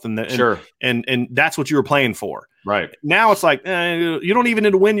mouth and that's what you were playing for. Right. Now it's like, you don't even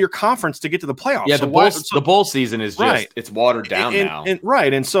need to win your conference to get to the playoffs. Yeah. The bowl season is just, it's watered down now.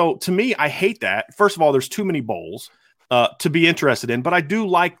 Right. And so to me, I hate that. First of all, there's too many bowls. to be interested in. But I do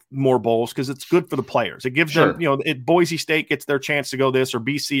like more bowls because it's good for the players. It gives them, Boise State gets their chance to go this or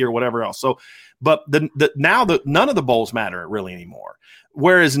BC or whatever else. So, but now none of the bowls matter really anymore.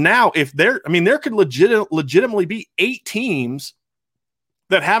 Whereas now, if there could legitimately be 8 teams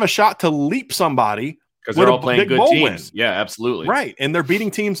that have a shot to leap somebody because they're all playing good teams. Win. Yeah, absolutely. Right. And they're beating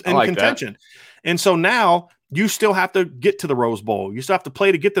teams in contention. That. And so now you still have to get to the Rose Bowl. You still have to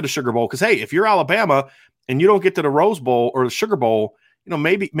play to get to the Sugar Bowl. Because, hey, if you're Alabama and you don't get to the Rose Bowl or the Sugar Bowl,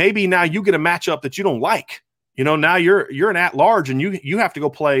 maybe now you get a matchup that you don't like. Now you're an at-large and you have to go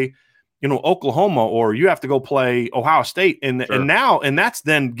play Oklahoma, or you have to go play Ohio State. And that's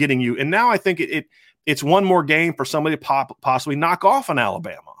then getting you. And now I think it's one more game for somebody to possibly knock off an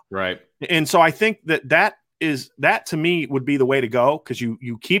Alabama. Right. And so I think that to me would be the way to go, because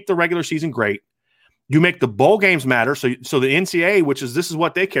you keep the regular season great. You make the bowl games matter. So the NCAA, this is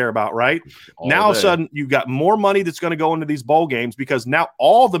what they care about, right? Now all of a sudden you've got more money that's going to go into these bowl games, because now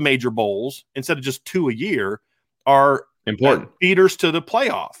all the major bowls, instead of just 2 a year, are important feeders to the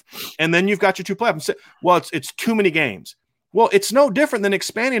playoff. And then you've got your 2 playoffs. Well, it's too many games. Well, it's no different than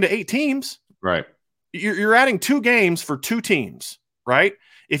expanding to 8 teams. Right. You're adding 2 games for 2 teams, right?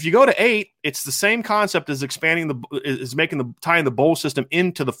 If you go to 8, it's the same concept as tying the bowl system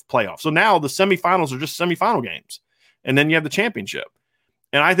into the playoff. So now the semifinals are just semifinal games, and then you have the championship.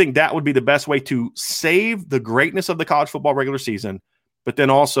 And I think that would be the best way to save the greatness of the college football regular season, but then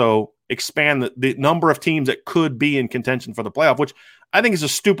also expand the number of teams that could be in contention for the playoff, which I think is a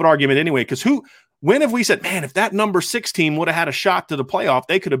stupid argument anyway, because when have we said, man, if that number 6 team would have had a shot to the playoff,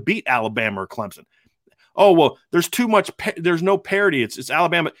 they could have beat Alabama or Clemson. Oh, well, there's too much. There's no parity. It's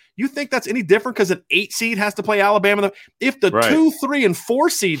Alabama. You think that's any different because an 8 seed has to play Alabama? If the 2, 3, and 4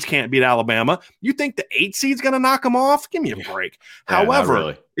 seeds can't beat Alabama, you think the 8 seed's going to knock them off? Give me a break. Yeah,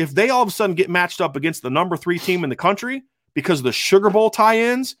 however, if they all of a sudden get matched up against the number 3 team in the country because of the Sugar Bowl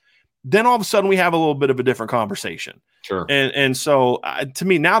tie-ins, then all of a sudden we have a little bit of a different conversation. Sure. And so to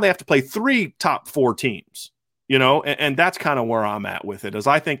me, now they have to play 3 top 4 teams, and that's kind of where I'm at with it, is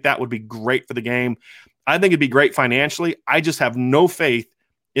I think that would be great for the game. I think it'd be great financially. I just have no faith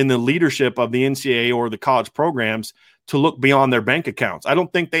in the leadership of the NCAA or the college programs to look beyond their bank accounts. I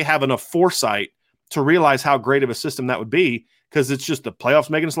don't think they have enough foresight to realize how great of a system that would be, because it's just the playoffs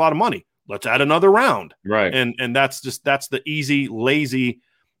making us a lot of money. Let's add another round. Right. And that's the easy, lazy,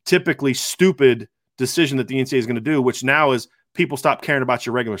 typically stupid decision that the NCAA is going to do, which now is people stop caring about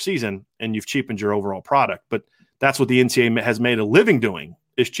your regular season and you've cheapened your overall product. But that's what the NCAA has made a living doing,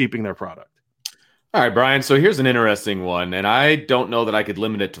 is cheapening their product. All right, Brian. So here's an interesting one, and I don't know that I could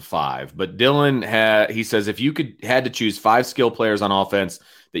limit it to 5. But Dylan he says, if you had to choose 5 skill players on offense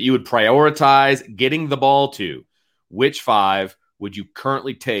that you would prioritize getting the ball to, which 5 would you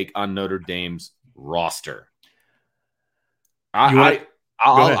currently take on Notre Dame's roster?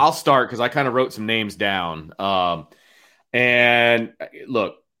 I'll start because I kind of wrote some names down. And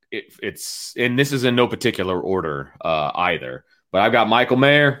look, it's and this is in no particular order either. But I've got Michael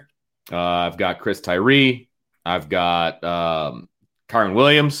Mayer. I've got Chris Tyree. I've got Kyron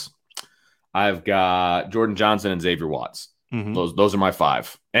Williams. I've got Jordan Johnson and Xavier Watts. Mm-hmm. Those are my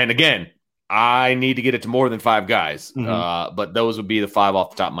 5. And again, I need to get it to more than 5 guys. Mm-hmm. But those would be the 5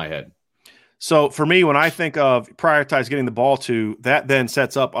 off the top of my head. So for me, when I think of prioritize getting the ball to, that then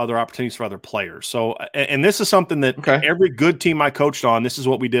sets up other opportunities for other players. So, and this is something that every good team I coached on, this is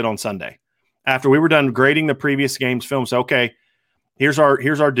what we did on Sunday. After we were done grading the previous game's film, so okay, here's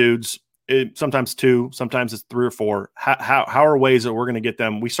our dudes. Sometimes 2, sometimes it's 3 or 4. How are ways that we're going to get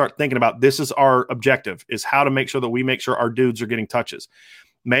them? We start thinking about, this is our objective, is how to make sure that we make sure our dudes are getting touches.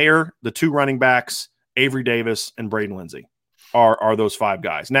 Mayer, the 2 running backs, Avery Davis, and Braden Lindsey are those 5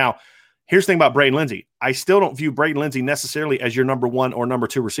 guys. Now, here's the thing about Braden Lindsey. I still don't view Braden Lindsey necessarily as your number 1 or number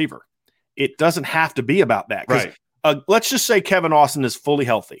 2 receiver. It doesn't have to be about that. Right. Let's just say Kevin Austin is fully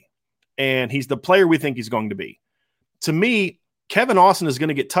healthy and he's the player we think he's going to be. To me, Kevin Austin is going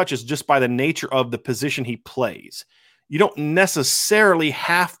to get touches just by the nature of the position he plays. You don't necessarily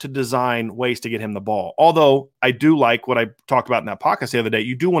have to design ways to get him the ball. Although I do like what I talked about in that podcast the other day.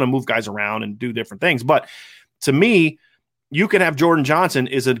 You do want to move guys around and do different things. But to me, you can have Jordan Johnson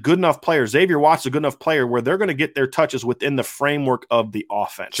is a good enough player. Xavier Watts is a good enough player where they're going to get their touches within the framework of the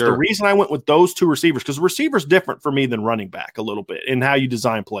offense. Sure. The reason I went with those 2 receivers, because receiver's different for me than running back a little bit in how you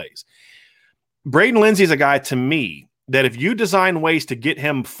design plays. Braden Lindsey is a guy, to me, that if you design ways to get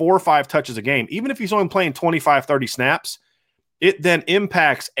him 4 or 5 touches a game, even if he's only playing 25, 30 snaps, it then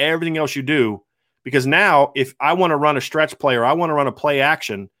impacts everything else you do. Because now if I want to run a stretch play or I want to run a play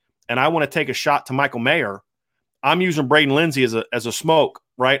action and I want to take a shot to Michael Mayer, I'm using Braden Lindsey as a smoke,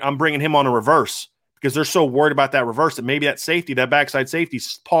 right? I'm bringing him on a reverse because they're so worried about that reverse that maybe that safety, that backside safety,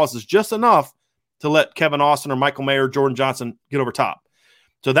 pauses just enough to let Kevin Austin or Michael Mayer or Jordan Johnson get over top.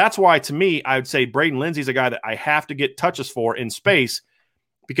 So that's why, to me, I would say Braden Lindsey's a guy that I have to get touches for in space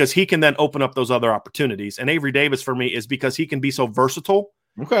because he can then open up those other opportunities. And Avery Davis, for me, is because he can be so versatile.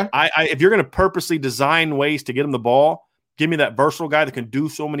 Okay. If you're going to purposely design ways to get him the ball, give me that versatile guy that can do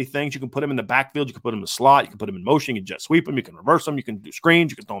so many things. You can put him in the backfield. You can put him in the slot. You can put him in motion. You can jet sweep him. You can reverse him. You can do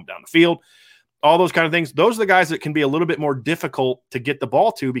screens. You can throw him down the field. All those kind of things. Those are the guys that can be a little bit more difficult to get the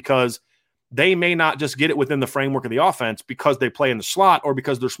ball to because they may not just get it within the framework of the offense because they play in the slot or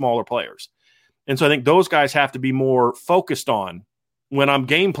because they're smaller players. And so I think those guys have to be more focused on when I'm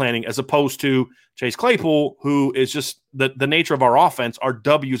game planning as opposed to Chase Claypool, who is just the nature of our offense. Our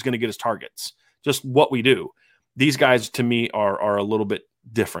W is going to get us targets, just what we do. These guys, to me, are a little bit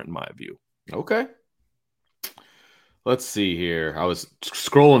different in my view. Okay. Let's see here. I was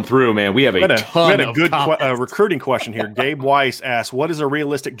scrolling through, man. We have a ton of good recruiting question here. Gabe Weiss asks, what is a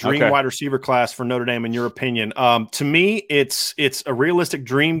realistic dream wide receiver class for Notre Dame in your opinion? To me, it's a realistic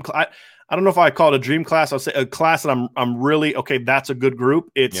dream. I don't know if I call it a dream class. I'll say a class that I'm really, okay, that's a good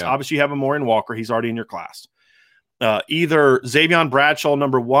group. It's obviously you have a Maureen Walker. He's already in your class. Either Xavier Bradshaw,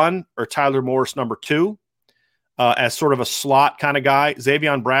 number 1, or Tyler Morris, number 2. As sort of a slot kind of guy.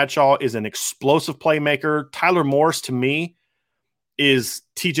 Xavier Bradshaw is an explosive playmaker. Tyler Morris, to me, is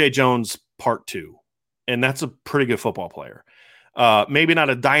TJ Jones part 2. And that's a pretty good football player. Maybe not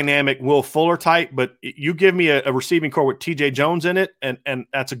a dynamic Will Fuller type, but you give me a receiving core with TJ Jones in it, and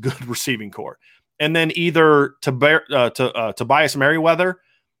that's a good receiving core. And then either Tobias Merriweather,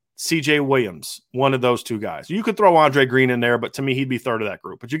 CJ Williams, one of those two guys. You could throw Andre Green in there, but to me, he'd be third of that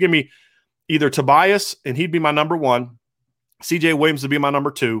group. But you give me either Tobias, and he'd be my number 1. CJ Williams would be my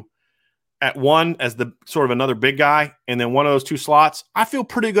number 2. At 1 as the sort of another big guy, and then one of those 2 slots. I feel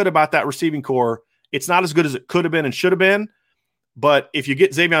pretty good about that receiving core. It's not as good as it could have been and should have been. But if you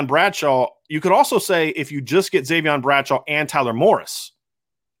get Xavier Bradshaw, you could also say if you just get Xavier Bradshaw and Tyler Morris,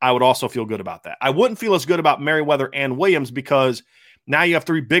 I would also feel good about that. I wouldn't feel as good about Merriweather and Williams because now you have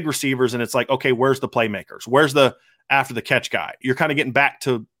 3 big receivers, and it's like, okay, where's the playmakers? Where's the after the catch guy? You're kind of getting back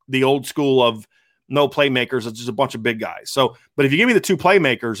to the old school of no playmakers. It's just a bunch of big guys. So, but if you give me the 2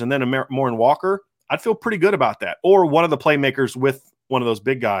 playmakers and then a Maureen Walker, I'd feel pretty good about that. Or one of the playmakers with one of those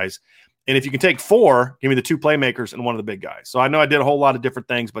big guys. And if you can take 4, give me the 2 playmakers and one of the big guys. So I know I did a whole lot of different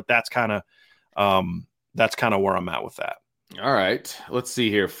things, but that's kind of where I'm at with that. All right. Let's see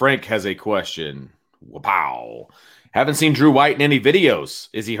here. Frank has a question. Wow. Haven't seen Drew White in any videos.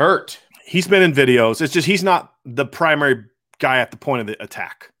 Is he hurt? He's been in videos. It's just he's not the primary guy at the point of the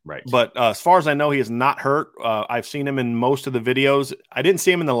attack. Right. But as far as I know, he is not hurt. I've seen him in most of the videos. I didn't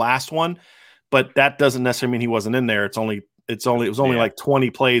see him in the last one, but that doesn't necessarily mean he wasn't in there. It was only like 20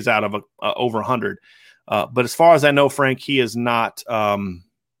 plays out of over 100. But as far as I know, Frank, he is not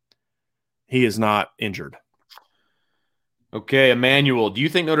injured. Okay, Emmanuel, do you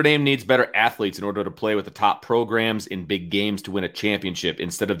think Notre Dame needs better athletes in order to play with the top programs in big games to win a championship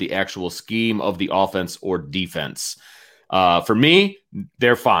instead of the actual scheme of the offense or defense? For me,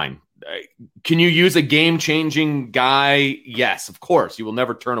 they're fine. Can you use a game-changing guy? Yes, of course. You will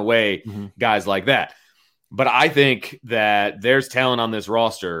never turn away guys like that. But I think that there's talent on this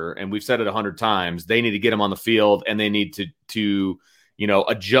roster, and we've said it 100 times. They need to get them on the field, and they need to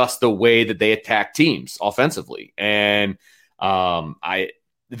adjust the way that they attack teams offensively. And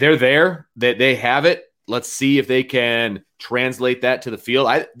they're there. They have it. Let's see if they can translate that to the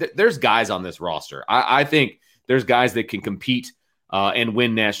field. There's guys on this roster. I think there's guys that can compete and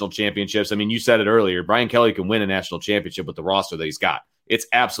win national championships. I mean, you said it earlier. Brian Kelly can win a national championship with the roster that he's got. It's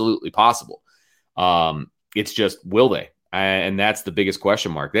absolutely possible. It's just, will they? And that's the biggest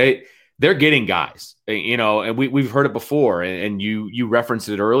question mark. They're getting guys, and we've heard it before. And you referenced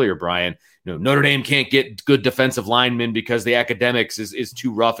it earlier, Brian. Notre Dame can't get good defensive linemen because the academics is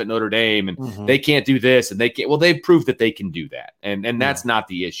too rough at Notre Dame, and they can't do this, and they can't. Well, they've proved that they can do that, and that's not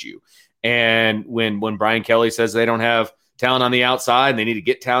the issue. And when Brian Kelly says they don't have talent on the outside and they need to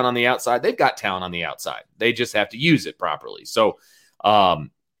get talent on the outside, they've got talent on the outside. They just have to use it properly. So,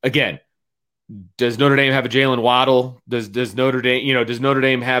 again, does Notre Dame have a Jalen Waddle? Does Notre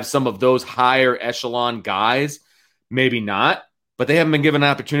Dame have some of those higher echelon guys? Maybe not, but they haven't been given an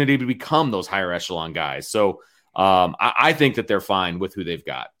opportunity to become those higher echelon guys. So I think that they're fine with who they've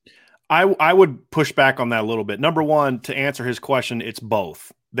got. I would push back on that a little bit. Number one, to answer his question, it's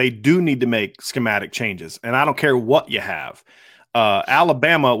both. They do need to make schematic changes, and I don't care what you have.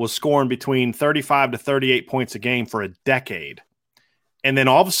 Alabama was scoring between 35 to 38 points a game for a decade. And then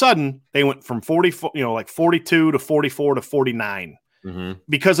all of a sudden, they went from 42 to 44 to 49.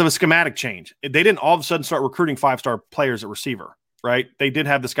 because of a schematic change. They didn't all of a sudden start recruiting 5-star players at receiver, right? They did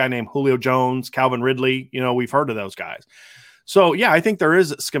have this guy named Julio Jones, Calvin Ridley. We've heard of those guys. So, yeah, I think there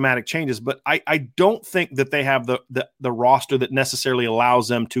is schematic changes, but I don't think that they have the roster that necessarily allows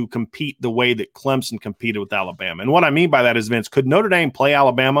them to compete the way that Clemson competed with Alabama. And what I mean by that is, Vince, could Notre Dame play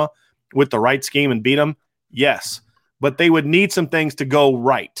Alabama with the right scheme and beat them? Yes, but they would need some things to go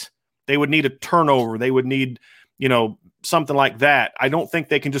right. They would need a turnover. They would need, something like that. I don't think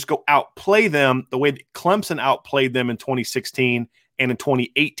they can just go outplay them the way that Clemson outplayed them in 2016 and in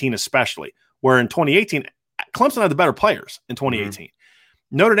 2018 especially, where in 2018, Clemson had the better players in 2018.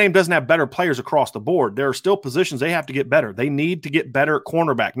 Notre Dame doesn't have better players across the board. There are still positions they have to get better. They need to get better at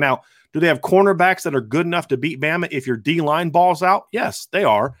cornerback. Now, do they have cornerbacks that are good enough to beat Bama if your D-line balls out? Yes, they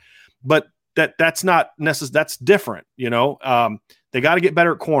are. But that's not necessary. That's different, They got to get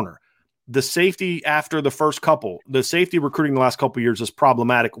better at corner. The safety after the safety recruiting the last couple of years is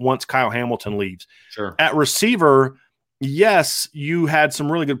problematic once Kyle Hamilton leaves. Sure. At receiver, yes, you had some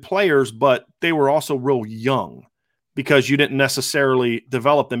really good players, but they were also real young because you didn't necessarily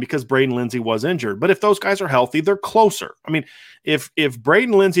develop them because Braden Lindsey was injured. But if those guys are healthy, they're closer. I mean, if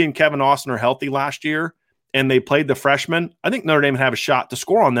Braden Lindsey and Kevin Austin are healthy last year and they played the freshmen, I think Notre Dame would have a shot to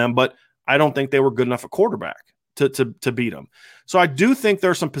score on them, but I don't think they were good enough at quarterback to beat them. So I do think there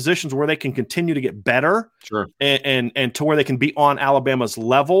are some positions where they can continue to get better, sure, and to where they can be on Alabama's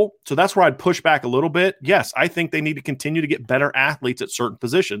level. So that's where I'd push back a little bit. Yes, I think they need to continue to get better athletes at certain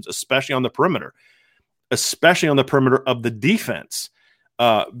positions, especially on the perimeter of the defense,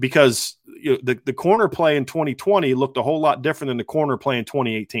 because the corner play in 2020 looked a whole lot different than the corner play in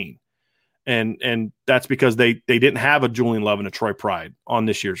 2018. And that's because they didn't have a Julian Love and a Troy Pride on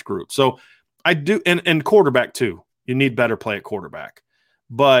this year's group. So I do, and quarterback too. You need better play at quarterback,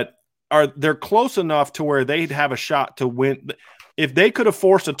 but they're close enough to where they'd have a shot to win. If they could have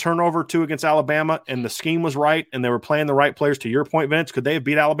forced a turnover or two against Alabama and the scheme was right and they were playing the right players, to your point, Vince, could they have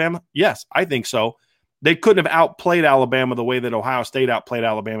beat Alabama? Yes, I think so. They couldn't have outplayed Alabama the way that Ohio State outplayed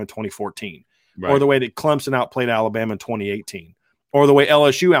Alabama in 2014, right, or the way that Clemson outplayed Alabama in 2018, or the way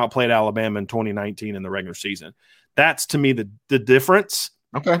LSU outplayed Alabama in 2019 in the regular season. That's, to me, the difference.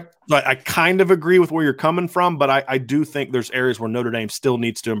 Okay. But I kind of agree with where you're coming from, but I do think there's areas where Notre Dame still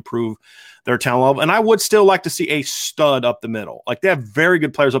needs to improve their talent level. And I would still like to see a stud up the middle. Like, they have very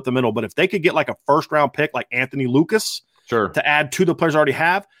good players up the middle, but if they could get like a first-round pick like Anthony Lucas, sure, to add to the players I already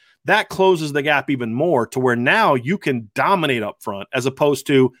have, that closes the gap even more to where now you can dominate up front, as opposed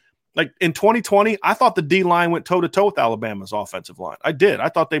to, like, in 2020, I thought the D-line went toe-to-toe with Alabama's offensive line. I did. I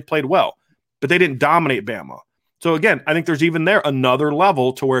thought they played well, but they didn't dominate Bama. So, again, I think there's even there another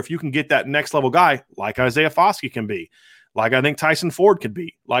level to where if you can get that next level guy, like Isaiah Foskey can be, like I think Tyson Ford could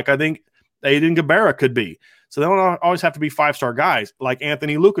be, like I think Aiden Gabera could be. So they don't always have to be 5-star guys, like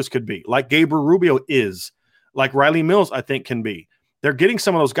Anthony Lucas could be, like Gabriel Rubio is, like Riley Mills I think can be. They're getting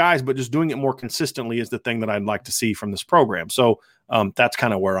some of those guys, but just doing it more consistently is the thing that I'd like to see from this program. So that's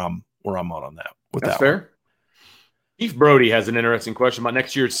kind of where I'm on that. With that's that fair. one. Keith Brody has an interesting question about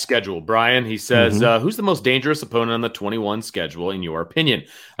next year's schedule. Brian, he says, who's the most dangerous opponent on the 21 schedule, in your opinion?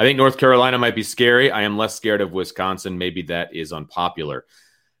 I think North Carolina might be scary. I am less scared of Wisconsin. Maybe that is unpopular.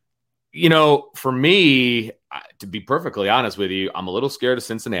 For me, to be perfectly honest with you, I'm a little scared of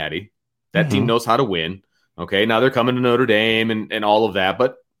Cincinnati. That team knows how to win. Okay, now they're coming to Notre Dame and all of that,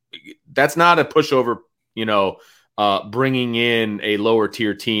 but that's not a pushover, bringing in a lower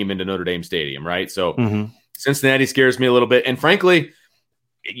tier team into Notre Dame Stadium, right? So Cincinnati scares me a little bit. And frankly,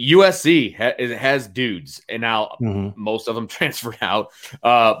 USC has dudes, and now most of them transferred out.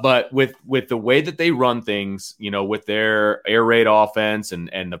 But with the way that they run things, with their air raid offense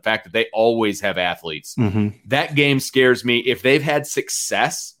and the fact that they always have athletes, that game scares me. If they've had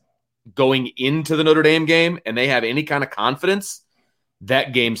success going into the Notre Dame game and they have any kind of confidence,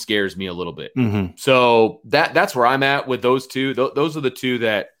 that game scares me a little bit. So that's where I'm at with those two. Those are the two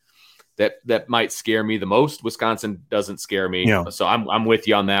that might scare me the most. Wisconsin doesn't scare me. Yeah. So I'm with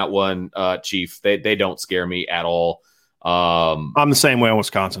you on that one, Chief. They don't scare me at all. I'm the same way on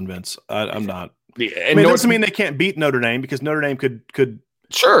Wisconsin, Vince. I'm not. It doesn't mean they can't beat Notre Dame, because Notre Dame could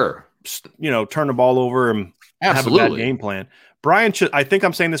sure, turn the ball over and have a bad game plan. Brian, I think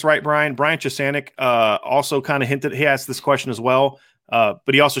I'm saying this right, Brian. Brian Chisanik also kind of hinted. He asked this question as well, but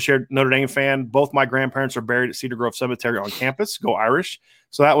he also shared Notre Dame fan. Both my grandparents are buried at Cedar Grove Cemetery on campus. Go Irish.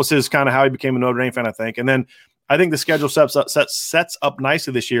 So that was his kind of how he became a Notre Dame fan, I think. And then I think the schedule sets up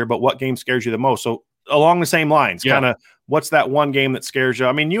nicely this year, but what game scares you the most? So along the same lines, kind of what's that one game that scares you?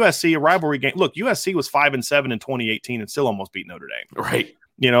 I mean, USC, a rivalry game. Look, USC was 5-7 in 2018 and still almost beat Notre Dame. Right.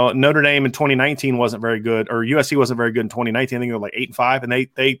 Notre Dame in 2019 wasn't very good, or USC wasn't very good in 2019. I think they were like 8-5,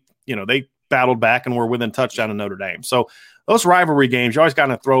 and they battled back and were within touchdown of Notre Dame. So those rivalry games, you always got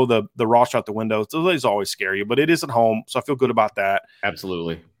to throw the roster out the window. Those always scare you, but it is at home, so I feel good about that.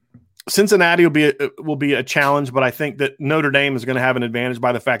 Absolutely. Cincinnati will be a challenge, but I think that Notre Dame is going to have an advantage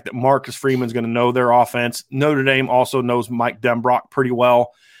by the fact that Marcus Freeman is going to know their offense. Notre Dame also knows Mike Denbrock pretty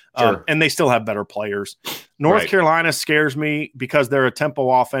well, Sure. And they still have better players. North Carolina scares me because they're a tempo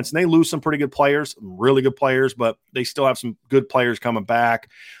offense, and they lose some pretty good players, really good players, but they still have some good players coming back.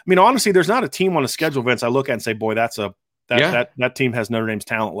 I mean, honestly, there's not a team on the schedule, Vince, I look at and say, boy, that team has Notre Dame's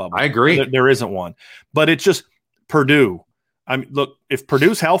talent level. I agree. There isn't one. But it's just Purdue. I mean, look, if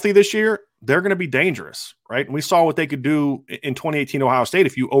Purdue's healthy this year, they're going to be dangerous, right? And we saw what they could do in 2018 Ohio State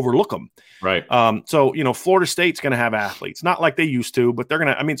if you overlook them. Right. So, Florida State's going to have athletes, not like they used to, but they're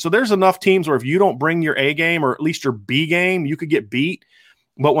going to, so there's enough teams where if you don't bring your A game or at least your B game, you could get beat.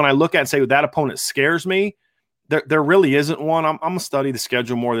 But when I look at and say that opponent scares me, there really isn't one. I'm going to study the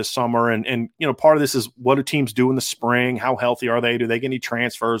schedule more this summer. And part of this is what do teams do in the spring? How healthy are they? Do they get any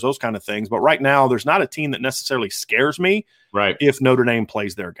transfers? Those kind of things. But right now, there's not a team that necessarily scares me. Right. If Notre Dame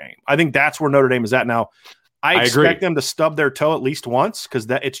plays their game. I think that's where Notre Dame is at now. I expect them to stub their toe at least once because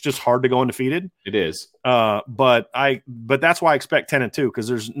it's just hard to go undefeated. It is. But that's why I expect 10-2 because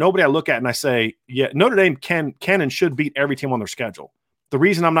there's nobody I look at and I say, yeah, Notre Dame can and should beat every team on their schedule. The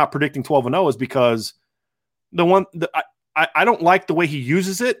reason I'm not predicting 12-0 is because I don't like the way he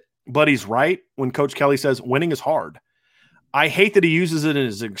uses it, but he's right when Coach Kelly says winning is hard. I hate that he uses it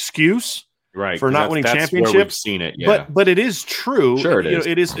as an excuse. Right, for not winning championships. Where we've seen it, yeah. But it is true. Sure,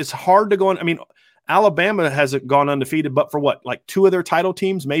 it is. It's hard to go on. I mean, Alabama hasn't gone undefeated, but for what, like 2 of their title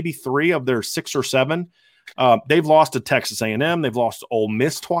teams, maybe 3 of their 6 or 7. They've lost to Texas A&M. They've lost to Ole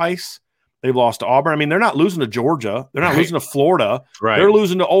Miss twice. They've lost to Auburn. I mean, they're not losing to Georgia. They're not losing to Florida. Right. They're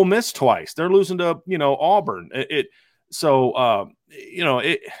losing to Ole Miss twice. They're losing to Auburn. It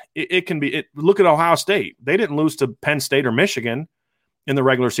can be. Look at Ohio State. They didn't lose to Penn State or Michigan in the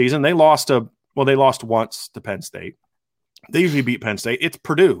regular season. They lost once to Penn State. They usually beat Penn State. It's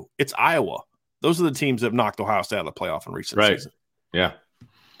Purdue. It's Iowa. Those are the teams that have knocked Ohio State out of the playoff in recent seasons. Yeah.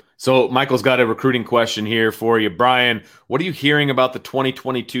 So Michael's got a recruiting question here for you. Brian, what are you hearing about the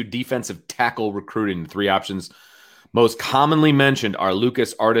 2022 defensive tackle recruiting? The 3 options most commonly mentioned are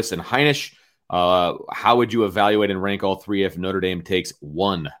Lucas, Artis, and Heinisch. How would you evaluate and rank all 3 if Notre Dame takes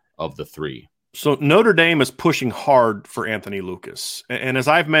one of the 3? So Notre Dame is pushing hard for Anthony Lucas. And as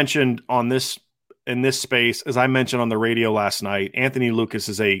I've mentioned in this space, as I mentioned on the radio last night, Anthony Lucas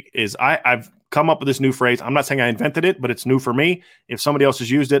I've come up with this new phrase. I'm not saying I invented it, but it's new for me. If somebody else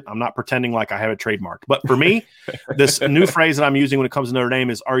has used it, I'm not pretending like I have it trademarked. But for me, this new phrase that I'm using when it comes to Notre Dame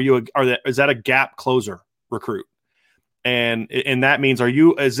is, is that a gap closer recruit? And that means,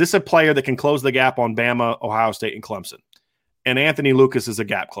 is this a player that can close the gap on Bama, Ohio State, and Clemson? And Anthony Lucas is a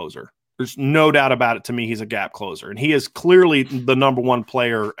gap closer. There's no doubt about it. To me, he's a gap closer, and he is clearly the number 1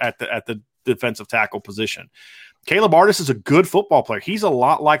 player at the defensive tackle position. Caleb Artis is a good football player. He's a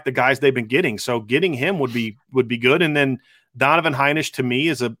lot like the guys they've been getting, so getting him would be good. And then Donovan Heinisch to me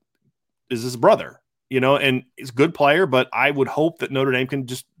is his brother, and he's a good player. But I would hope that Notre Dame can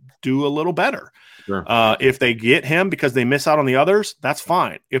just do a little better. Sure. If they get him because they miss out on the others, that's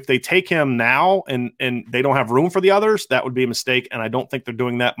fine. If they take him now and they don't have room for the others, that would be a mistake. And I don't think they're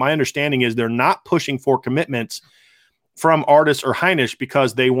doing that. My understanding is they're not pushing for commitments from Artis or Heinisch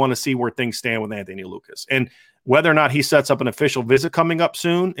because they want to see where things stand with Anthony Lucas. And whether or not he sets up an official visit coming up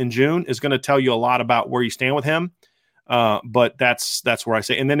soon in June is going to tell you a lot about where you stand with him. But that's where I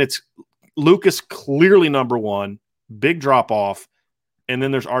say. And then it's Lucas clearly number 1, big drop off. And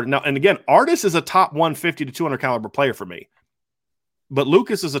then there's Artis. Now, and again, Artis is a top 150 to 200 caliber player for me. But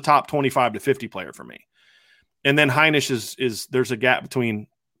Lucas is a top 25 to 50 player for me. And then Heinisch is there's a gap between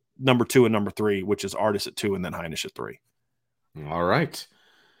number 2 and number 3, which is Artis at 2 and then Heinisch at 3. All right.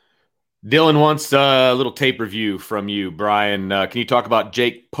 Dylan wants a little tape review from you, Brian. Can you talk about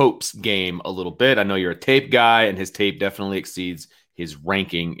Jake Pope's game a little bit? I know you're a tape guy, and his tape definitely exceeds his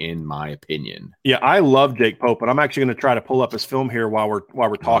ranking, in my opinion. Yeah, I love Jake Pope, and I'm actually going to try to pull up his film here while we're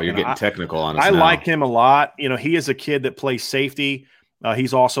talking. Oh, you're getting technical on us. I like him a lot. He is a kid that plays safety.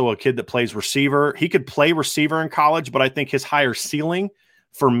 He's also a kid that plays receiver. He could play receiver in college, but I think his higher ceiling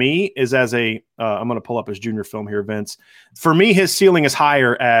for me is as a I'm going to pull up his junior film here, Vince. For me, his ceiling is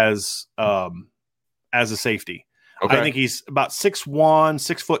higher as a safety. Okay. I think he's about 6'1",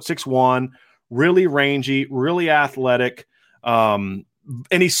 6'1", really rangy, really athletic. And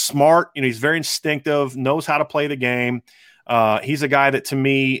he's smart. He's very instinctive, knows how to play the game. He's a guy that, to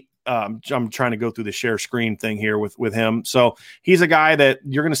me, I'm trying to go through the share screen thing here with him. So he's a guy that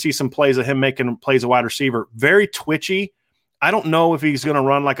you're going to see some plays of him making plays a wide receiver. Very twitchy. I don't know if he's going to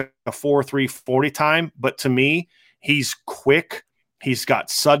run like a 4.3 40 time, but to me, he's quick. He's got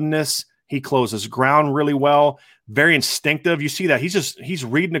suddenness. He closes ground really well. Very instinctive. You see that he's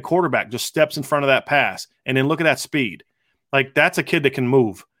reading the quarterback, just steps in front of that pass. And then look at that speed. Like, that's a kid that can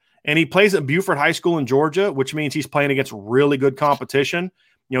move. And he plays at Buford High School in Georgia, which means he's playing against really good competition.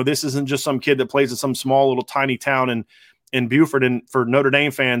 You know, this isn't just some kid that plays in some small little tiny town in Buford. And for Notre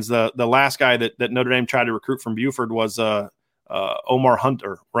Dame fans, the last guy that Notre Dame tried to recruit from Buford was Omar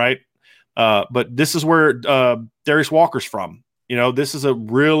Hunter, right? But this is where Darius Walker's from. You know, this is a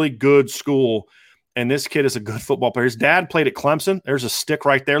really good school, and this kid is a good football player. His dad played at Clemson. There's a stick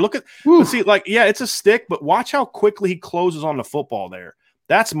right there. Let's see, like, yeah, it's a stick, but watch how quickly he closes on the football there.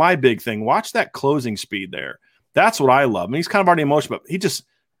 That's my big thing. Watch that closing speed there. That's what I love. I mean, he's kind of already emotional, but he just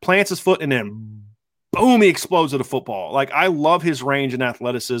plants his foot and then boom, he explodes at a football. Like, I love his range and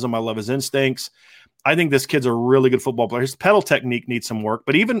athleticism. I love his instincts. I think this kid's a really good football player. His pedal technique needs some work,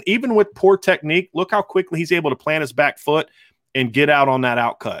 but even with poor technique, look how quickly he's able to plant his back foot and get out on that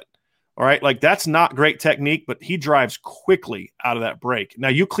outcut. All right. Like, that's not great technique, but he drives quickly out of that break. Now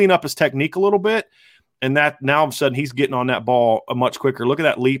you clean up his technique a little bit, and that now all of a sudden he's getting on that ball much quicker. Look at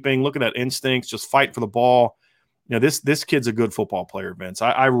that leaping, look at that instincts, just fight for the ball. You know, this kid's a good football player, Vince.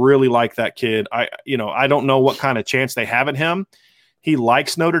 I really like that kid. I don't know what kind of chance they have at him. He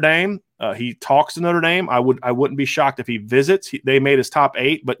likes Notre Dame. He talks to Notre Dame. I wouldn't be shocked if he visits. They made his top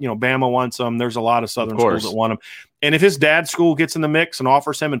 8, but Bama wants him. There's a lot of Southern schools that want him. And if his dad's school gets in the mix and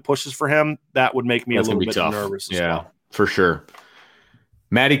offers him and pushes for him, that would make me a little bit nervous. Yeah, for sure.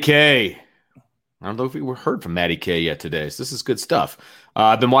 Matty K. I don't know if we heard from Matty K yet today. So this is good stuff.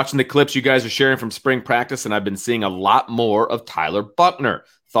 I've been watching the clips you guys are sharing from spring practice, and I've been seeing a lot more of Tyler Buchner.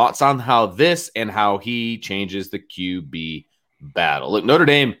 Thoughts on how this and how he changes the QB battle? Look, Notre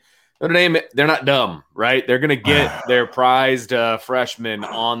Dame, they're not dumb, right? They're going to get their prized freshman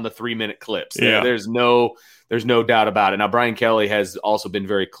on the 3-minute clips. Yeah. There's no doubt about it. Now, Brian Kelly has also been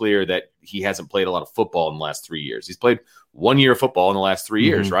very clear that he hasn't played a lot of football in the last 3 years. He's played 1 year of football in the last 3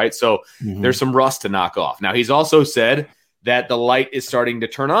 years, right? So there's some rust to knock off. Now, he's also said that the light is starting to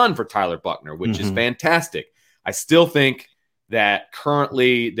turn on for Tyler Buchner, which is fantastic. I still think that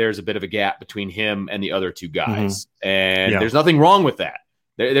currently there's a bit of a gap between him and the other two guys. And there's nothing wrong with that.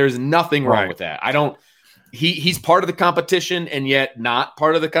 There's nothing wrong with that. He's part of the competition and yet not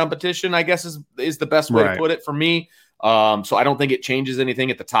part of the competition, I guess is the best way to put it for me. So I don't think it changes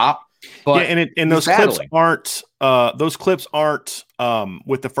anything at the top. But those clips aren't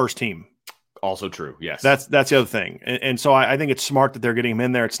with the first team. Also true. Yes. That's the other thing. And so I think it's smart that they're getting him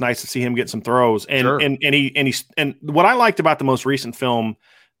in there. It's nice to see him get some throws. And what I liked about the most recent film,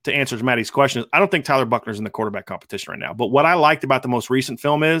 to answer Maddie's question, I don't think Tyler Buchner's in the quarterback competition right now. But what I liked about the most recent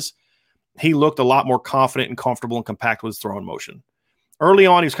film is he looked a lot more confident and comfortable and compact with his throwing motion. Early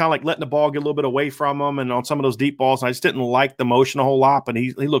on, he was kind of like letting the ball get a little bit away from him and on some of those deep balls. And I just didn't like the motion a whole lot, but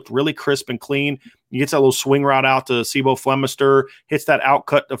he looked really crisp and clean. He gets that little swing route out to Sebo Flemister, hits that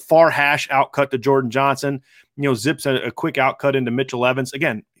outcut, the far hash outcut to Jordan Johnson, zips a quick outcut into Mitchell Evans.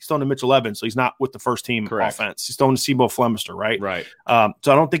 Again, he's throwing to Mitchell Evans, so he's not with the first team offense. He's throwing to Sebo Flemister, right? Right.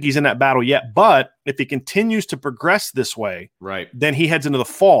 So I don't think he's in that battle yet. But if he continues to progress this way, then he heads into the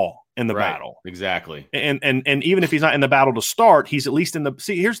fall in the battle. Exactly. And even if he's not in the battle to start, he's at least in the –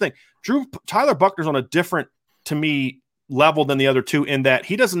 see, here's the thing. Tyler Buchner's on a different, to me, level than the other two in that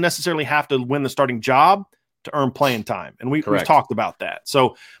he doesn't necessarily have to win the starting job to earn playing time. And we've talked about that.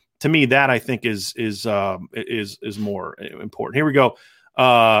 So to me, that I think is more important. Here we go.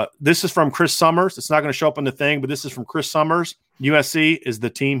 This is from Chris Summers. It's not going to show up in the thing, but this is from Chris Summers. USC is the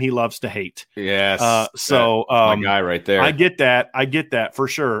team he loves to hate. Yes. My guy right there. I get that for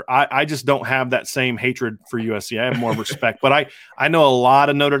sure. I just don't have that same hatred for USC. I have more respect, but I know a lot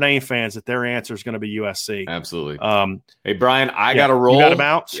of Notre Dame fans that their answer is going to be USC. Absolutely. Hey, Brian, I got to roll. You got to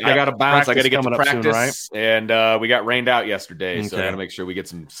bounce. I got to bounce. I got to get to practice. Soon, right? And we got rained out yesterday, so I got to make sure we get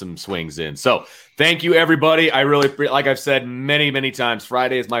some swings in. So thank you, everybody. I really, like I've said many, many times,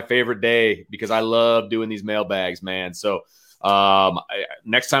 Friday is my favorite day because I love doing these mailbags, man. So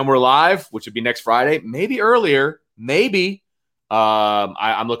next time we're live, which would be next Friday, maybe earlier,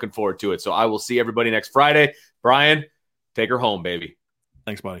 I'm looking forward to it. So I will see everybody next Friday. Brian, take her home, baby.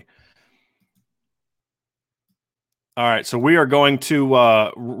 Thanks, buddy. All right, so we are going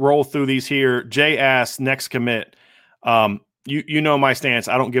to roll through these here. Jay asks, next commit. You know my stance.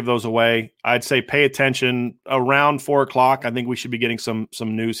 I don't give those away. I'd say pay attention around 4 o'clock. I think we should be getting some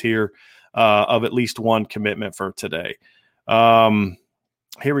news here of at least one commitment for today.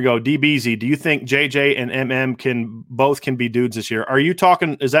 Here we go. DBZ, do you think JJ and MM can be dudes this year? Are you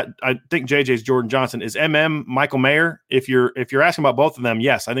talking? Is that? I think JJ's Jordan Johnson. Is MM Michael Mayer? If you're asking about both of them,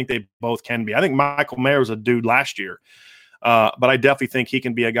 yes, I think they both can be. I think Michael Mayer was a dude last year, but I definitely think he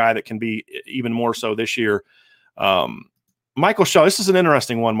can be a guy that can be even more so this year. Michael Shaw, this is an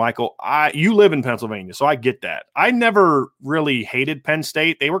interesting one, Michael. You live in Pennsylvania, so I get that. I never really hated Penn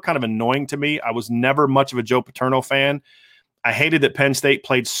State. They were kind of annoying to me. I was never much of a Joe Paterno fan. I hated that Penn State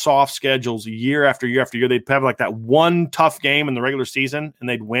played soft schedules year after year after year. They'd have like that one tough game in the regular season, and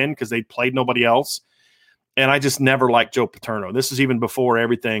they'd win because they'd played nobody else. And I just never liked Joe Paterno. This is even before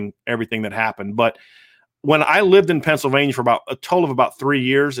everything that happened. But when I lived in Pennsylvania for about a total of about 3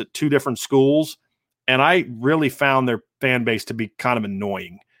 years at 2 different schools, and I really found their fan base to be kind of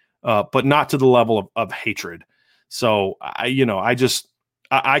annoying, but not to the level of hatred. So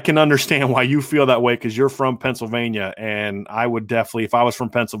I can understand why you feel that way because you're from Pennsylvania, and I would definitely, if I was from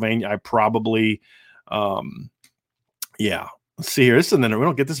Pennsylvania, I probably, Let's see here. We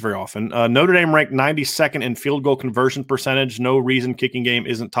don't get this very often. Notre Dame ranked 92nd in field goal conversion percentage. No reason kicking game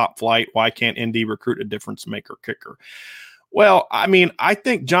isn't top flight. Why can't Indy recruit a difference maker kicker? Well, I mean, I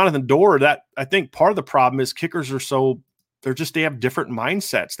think Jonathan Dorr, I think part of the problem is kickers are they have different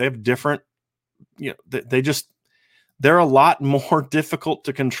mindsets. They have different, they're a lot more difficult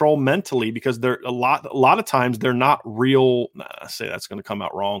to control mentally because they're a lot of times they're not real. I say that's going to come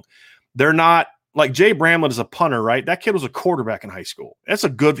out wrong. They're not like Jay Bramlett is a punter, right? That kid was a quarterback in high school.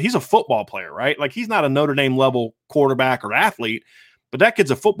 He's a football player, right? Like he's not a Notre Dame level quarterback or athlete, but that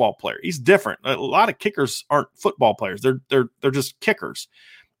kid's a football player. He's different. A lot of kickers aren't football players. They're just kickers.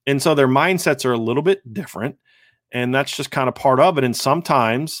 And so their mindsets are a little bit different. And that's just kind of part of it. And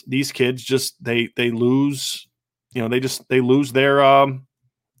sometimes these kids just, they lose, they lose their,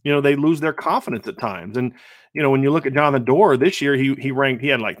 they lose their confidence at times. And, when you look at Jonathan Dorr this year, he ranked, he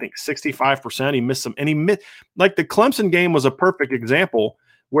had like, I think 65%. He missed some, and like the Clemson game was a perfect example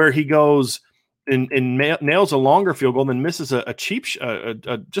where he goes and nails a longer field goal and then misses a cheap,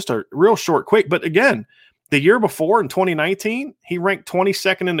 just a real short, quick. But again, the year before in 2019, he ranked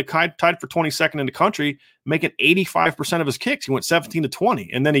 22nd in the tied for 22nd in the country, making 85% of his kicks. He went 17-20.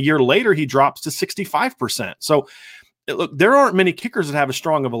 And then a year later, he drops to 65%. So look, there aren't many kickers that have as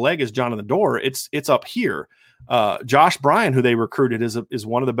strong of a leg as Jonathan Dorr. It's up here. Josh Bryan, who they recruited, is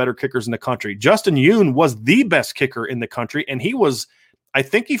one of the better kickers in the country. Justin Yoon was the best kicker in the country. And I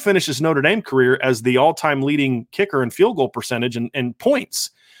think he finished his Notre Dame career as the all-time leading kicker in field goal percentage and points.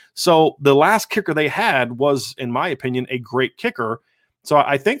 So the last kicker they had was, in my opinion, a great kicker. So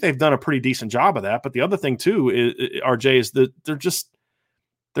I think they've done a pretty decent job of that. But the other thing too, RJ, is that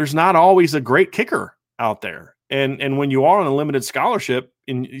there's not always a great kicker out there. And when you are on a limited scholarship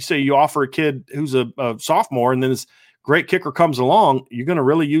and you say you offer a kid who's a sophomore and then this great kicker comes along, you're going to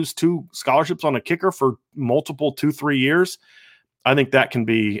really use 2 scholarships on a kicker for multiple 2-3 years. I think that can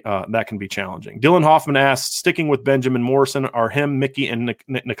be challenging. Dylan Hoffman asks, sticking with Benjamin Morrison, are him, Mickey, and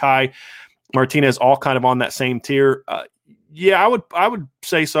Nakai Martinez all kind of on that same tier? Yeah, I would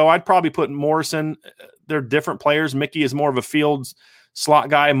say so. I'd probably put Morrison. They're different players. Mickey is more of a field slot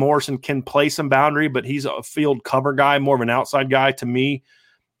guy. Morrison can play some boundary, but he's a field cover guy, more of an outside guy to me.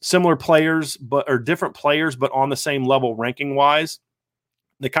 Similar players, or different players, but on the same level ranking wise.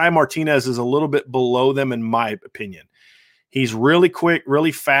 Nakai Martinez is a little bit below them in my opinion. He's really quick,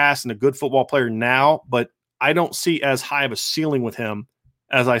 really fast, and a good football player now, but I don't see as high of a ceiling with him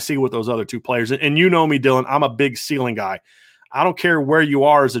as I see with those other 2 players. And you know me, Dylan, I'm a big ceiling guy. I don't care where you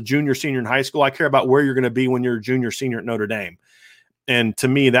are as a junior, senior in high school. I care about where you're going to be when you're a junior, senior at Notre Dame. And to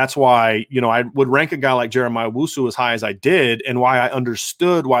me, that's why, I would rank a guy like Jeremiah Wusu as high as I did, and why I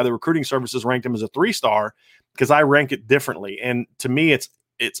understood why the recruiting services ranked him as a 3-star, because I rank it differently. And to me, it's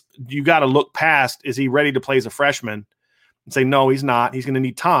you got to look past, is he ready to play as a freshman? And say, no, he's not. He's going to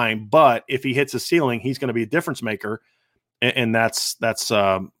need time. But if he hits a ceiling, he's going to be a difference maker. And that's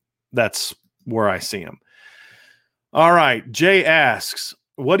where I see him. All right. Jay asks,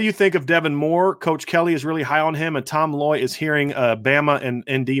 what do you think of Devin Moore? Coach Kelly is really high on him, and Tom Loy is hearing Bama and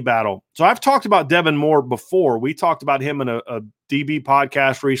ND battle. So I've talked about Devin Moore before. We talked about him in a DB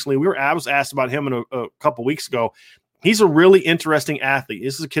podcast recently. I was asked about him in a couple weeks ago. He's a really interesting athlete.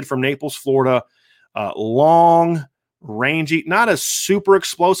 This is a kid from Naples, Florida, long, rangy, not a super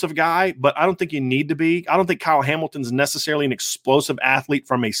explosive guy, but I don't think you need to be. I don't think Kyle Hamilton's necessarily an explosive athlete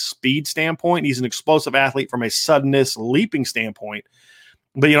from a speed standpoint. He's an explosive athlete from a suddenness, leaping standpoint.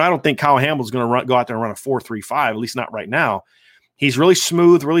 But, I don't think Kyle Hamilton's going to go out there and run a 4.35, at least not right now. He's really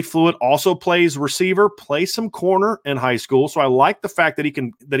smooth, really fluid, also plays receiver, plays some corner in high school. So I like the fact that he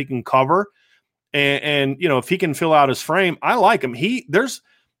can cover. And if he can fill out his frame, I like him. There's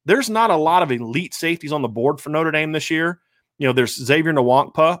not a lot of elite safeties on the board for Notre Dame this year. There's Xavier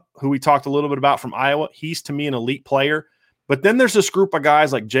Nwankpa, who we talked a little bit about from Iowa. He's, to me, an elite player. But then there's this group of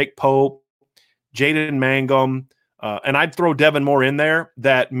guys like Jake Pope, Jaden Mangum, and I'd throw Devin Moore in there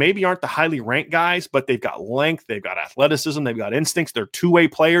that maybe aren't the highly ranked guys, but they've got length, they've got athleticism, they've got instincts. They're two-way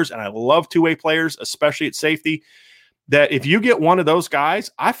players, and I love two-way players, especially at safety, that if you get one of those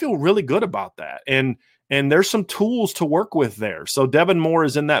guys, I feel really good about that. And there's some tools to work with there. So Devin Moore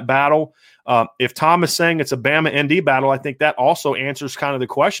is in that battle. If Tom is saying it's a Bama ND battle, I think that also answers kind of the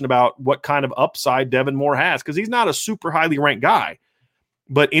question about what kind of upside Devin Moore has, because he's not a super highly ranked guy.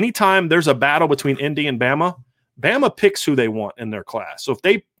 But anytime there's a battle between ND and Bama, Bama picks who they want in their class. So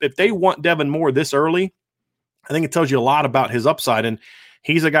if they want Devin Moore this early, I think it tells you a lot about his upside. And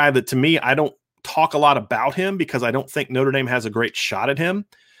he's a guy that, to me, I don't talk a lot about him because I don't think Notre Dame has a great shot at him.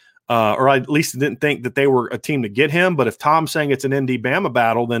 Or I at least didn't think that they were a team to get him. But if Tom's saying it's an ND Bama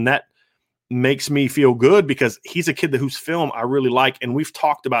battle, then that makes me feel good because he's a kid whose film I really like. And we've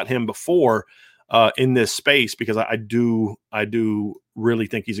talked about him before in this space because I do really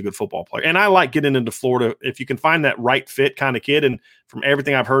think he's a good football player. And I like getting into Florida. If you can find that right fit kind of kid, and from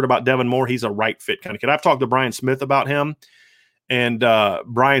everything I've heard about Devin Moore, he's a right fit kind of kid. I've talked to Brian Smith about him, and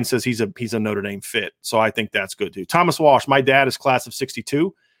Brian says he's a Notre Dame fit. So I think that's good too. Thomas Walsh, my dad is class of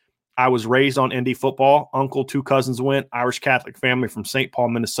 62. I was raised on ND football. Uncle, two cousins went. Irish Catholic family from St. Paul,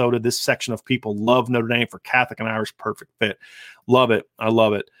 Minnesota. This section of people love Notre Dame for Catholic and Irish. Perfect fit. Love it. I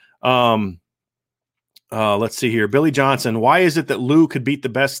love it. Let's see here. Billy Johnson, why is it that Lou could beat the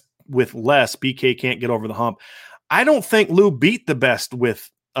best with less? BK can't get over the hump. I don't think Lou beat the best with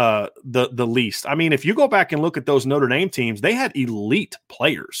the least. I mean, if you go back and look at those Notre Dame teams, they had elite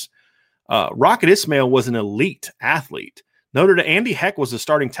players. Rocket Ismail was an elite athlete. Andy Heck was the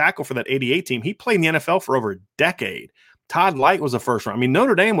starting tackle for that 88 team. He played in the NFL for over a decade. Todd Light was a first round. I mean,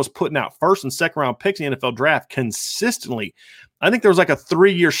 Notre Dame was putting out first and second round picks in the NFL draft consistently. I think there was like a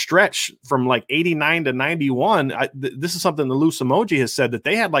 3-year stretch from like 89 to 91. This is something that Lou Samoji has said, that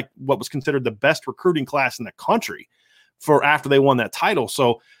they had like what was considered the best recruiting class in the country for after they won that title.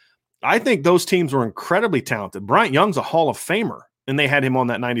 So I think those teams were incredibly talented. Bryant Young's a Hall of Famer, and they had him on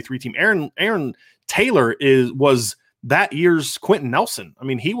that 93 team. Aaron Taylor was that year's Quentin Nelson. I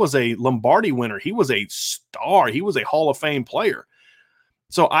mean, he was a Lombardi winner. He was a star. He was a Hall of Fame player.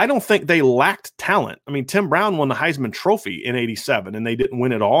 So I don't think they lacked talent. I mean, Tim Brown won the Heisman Trophy in 87, and they didn't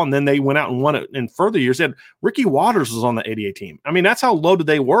win it all. And then they went out and won it in further years. They had Ricky Waters was on the 88 team. I mean, that's how loaded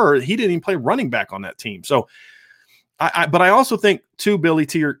they were. He didn't even play running back on that team. So, but I also think too, Billy,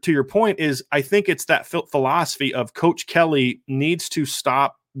 to your point is, I think it's that philosophy of Coach Kelly needs to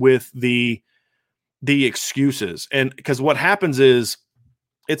stop with the excuses. And because what happens is,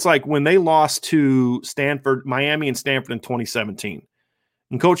 it's like when they lost to Miami and Stanford in 2017.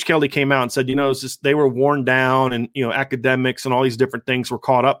 And Coach Kelly came out and said, it's just, they were worn down, and, academics and all these different things were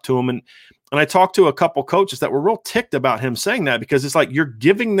caught up to them. And I talked to a couple coaches that were real ticked about him saying that, because it's like, you're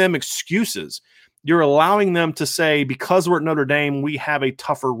giving them excuses. You're allowing them to say, because we're at Notre Dame, we have a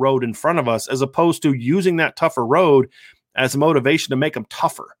tougher road in front of us, as opposed to using that tougher road as a motivation to make them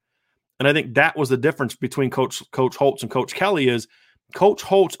tougher. And I think that was the difference between Coach Holtz and Coach Kelly. Is Coach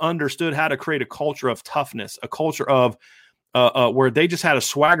Holtz understood how to create a culture of toughness, a culture of where they just had a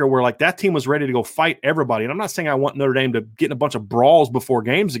swagger where like that team was ready to go fight everybody. And I'm not saying I want Notre Dame to get in a bunch of brawls before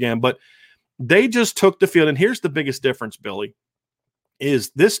games again, but they just took the field. And here's the biggest difference, Billy,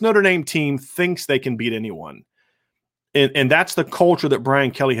 is this Notre Dame team thinks they can beat anyone. And that's the culture that Brian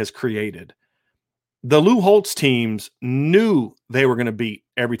Kelly has created. The Lou Holtz teams knew they were going to beat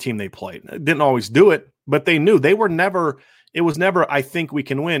every team they played. Didn't always do it, but they knew. It was never, I think we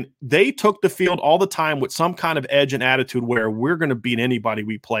can win. They took the field all the time with some kind of edge and attitude where we're going to beat anybody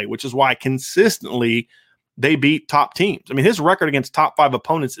we play, which is why consistently they beat top teams. I mean, his record against top 5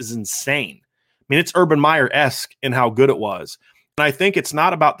 opponents is insane. I mean, it's Urban Meyer-esque in how good it was. And I think it's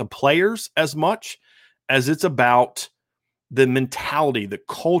not about the players as much as it's about the mentality, the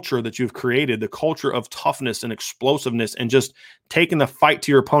culture that you've created, the culture of toughness and explosiveness, and just taking the fight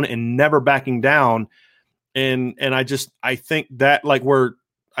to your opponent and never backing down. And I think that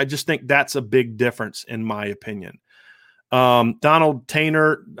I just think that's a big difference in my opinion. Donald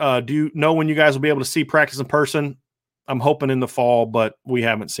Tainer, do you know when you guys will be able to see practice in person? I'm hoping in the fall, but we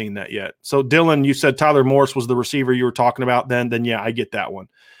haven't seen that yet. So Dylan, you said Tyler Morris was the receiver you were talking about then yeah, I get that one.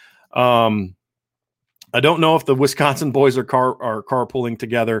 I don't know if the Wisconsin boys are carpooling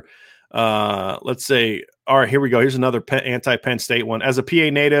together. Let's say, All right, here we go. Here's another anti-Penn State one. As a PA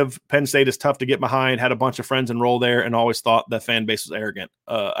native, Penn State is tough to get behind. Had a bunch of friends enroll there and always thought the fan base was arrogant.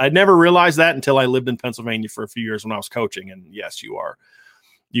 I never realized that until I lived in Pennsylvania for a few years when I was coaching. And yes, you are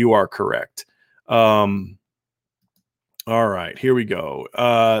correct. All right, here we go.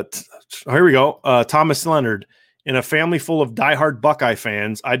 Thomas Leonard. In a family full of diehard Buckeye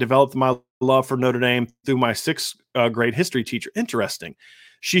fans, I developed my love for Notre Dame through my sixth grade history teacher. Interesting.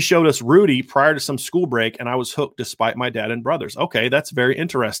 She showed us Rudy prior to some school break, and I was hooked despite my dad and brothers. Okay, that's very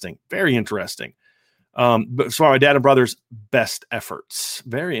interesting. Very interesting. But so my dad and brothers' best efforts.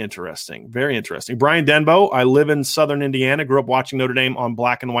 Very interesting. Very interesting. Brian Denbo. I live in Southern Indiana. Grew up watching Notre Dame on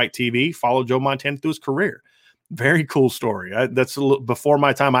black and white TV. Followed Joe Montana through his career. Very cool story. That's a little before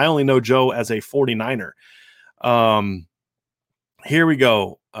my time. I only know Joe as a 49er. Here we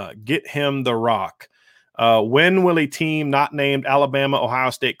go. Get him the rock. When will a team not named Alabama,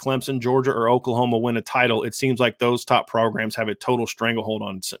 Ohio State, Clemson, Georgia, or Oklahoma win a title? It seems like those top programs have a total stranglehold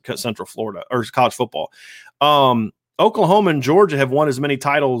on Central Florida or college football. Oklahoma and Georgia have won as many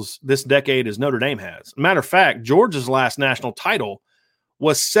titles this decade as Notre Dame has. Matter of fact, Georgia's last national title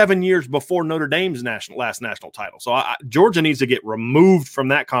was 7 years before Notre Dame's last national title. So Georgia needs to get removed from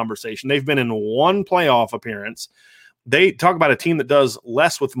that conversation. They've been in one playoff appearance. They talk about a team that does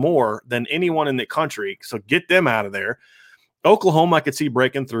less with more than anyone in the country. So get them out of there. Oklahoma, I could see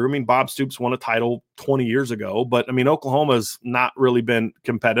breaking through. I mean, Bob Stoops won a title 20 years ago, but I mean, Oklahoma's not really been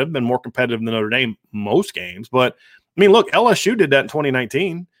competitive, been more competitive than Notre Dame most games. But I mean, look, LSU did that in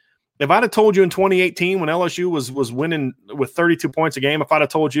 2019. If I'd have told you in 2018 when LSU was winning with 32 points a game, if I'd have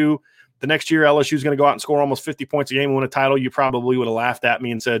told you the next year LSU is going to go out and score almost 50 points a game and win a title, you probably would have laughed at me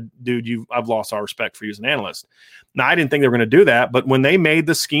and said, dude, I've lost all respect for you as an analyst. Now, I didn't think they were going to do that, but when they made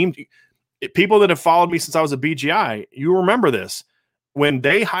the scheme, people that have followed me since I was a BGI, you remember this. When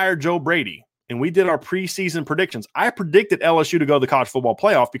they hired Joe Brady and we did our preseason predictions, I predicted LSU to go to the college football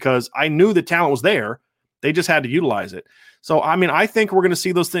playoff because I knew the talent was there. They just had to utilize it. So, I mean, I think we're going to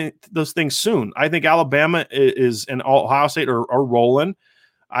see those things soon. I think Alabama is and Ohio State are rolling.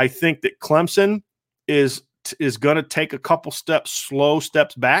 I think that Clemson is going to take a couple slow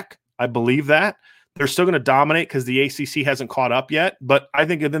steps back. I believe that. They're still going to dominate because the ACC hasn't caught up yet. But I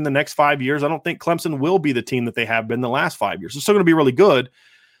think within the next 5 years, I don't think Clemson will be the team that they have been the last 5 years. They're still going to be really good,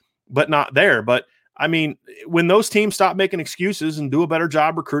 but not there. But, I mean, when those teams stop making excuses and do a better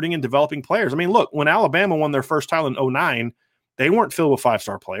job recruiting and developing players. I mean, look, when Alabama won their first title in 2009, they weren't filled with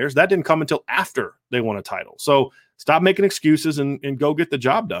five-star players. That didn't come until after they won a title. So stop making excuses and go get the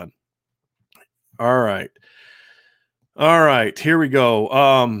job done. All right. Here we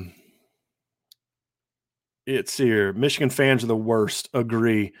go. It's here. Michigan fans are the worst.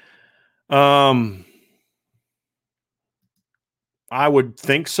 Agree. I would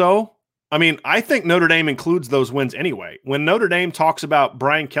think so. I mean, I think Notre Dame includes those wins anyway. When Notre Dame talks about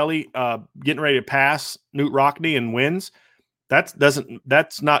Brian Kelly getting ready to pass Knute Rockne and wins,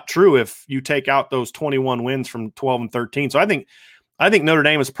 that's not true if you take out those 21 wins from 12 and 13. So I think Notre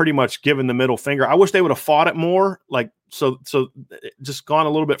Dame is pretty much given the middle finger. I wish they would have fought it more, so just gone a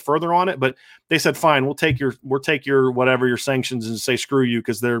little bit further on it. But they said, fine, we'll take your whatever your sanctions and say screw you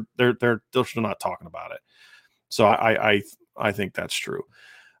because they're still not talking about it. So I think that's true.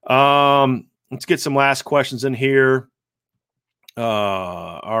 Let's get some last questions in here.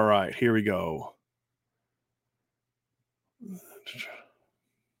 All right, here we go.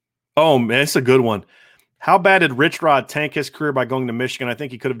 Oh man, it's a good one. How bad did Rich Rod tank his career by going to Michigan? I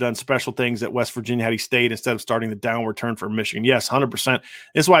think he could have done special things at West Virginia had he stayed instead of starting the downward turn for Michigan. Yes, 100%.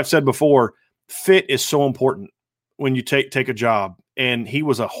 This is why I've said before, fit is so important when you take a job. And he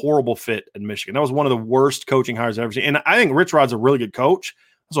was a horrible fit at Michigan. That was one of the worst coaching hires I've ever seen. And I think Rich Rod's a really good coach.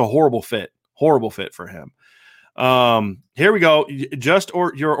 It was a horrible fit for him. Here we go.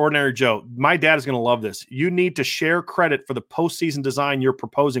 Your ordinary Joe. My dad is going to love this. You need to share credit for the postseason design you're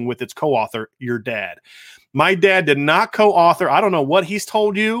proposing with its co-author, your dad. My dad did not co-author. I don't know what he's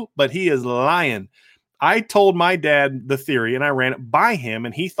told you, but he is lying. I told my dad the theory and I ran it by him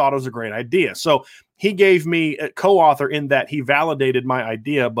and he thought it was a great idea. So he gave me a co-author in that he validated my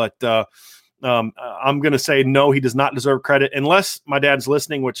idea, but I'm going to say no, he does not deserve credit unless my dad's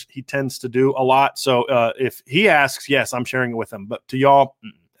listening, which he tends to do a lot. So if he asks, yes, I'm sharing it with him. But to y'all,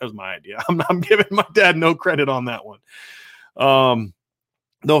 that was my idea. I'm giving my dad no credit on that one.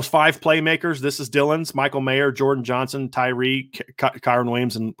 Those five playmakers, this is Dylan's, Michael Mayer, Jordan Johnson, Tyree, Kyron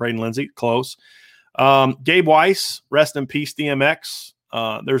Williams, and Braden Lindsey. Close. Gabe Weiss, rest in peace, DMX.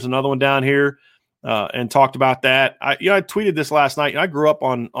 There's another one down here. And talked about that. I tweeted this last night. I grew up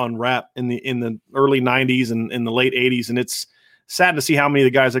on rap in the early 90s and in the late 80s, and it's sad to see how many of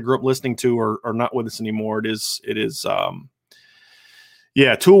the guys I grew up listening to are not with us anymore. It is.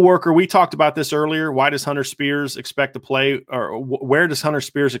 Tool worker. We talked about this earlier. Why does Hunter Spears expect to play, or where does Hunter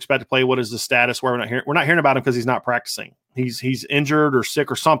Spears expect to play? What is the status? Where we're not hearing about him because he's not practicing. He's injured or sick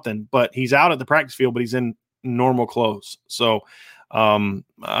or something, but he's out at the practice field, but he's in normal clothes. So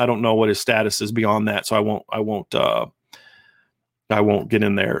I don't know what his status is beyond that. So I won't get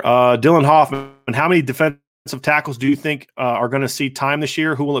in there. Dylan Hoffman, how many defensive tackles do you think are going to see time this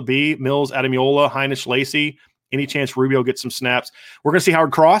year? Who will it be? Mills, Adamiola, Heinisch, Lacey? Any chance Rubio gets some snaps? We're going to see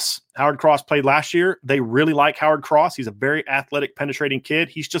Howard Cross. Howard Cross played last year. They really like Howard Cross. He's a very athletic, penetrating kid.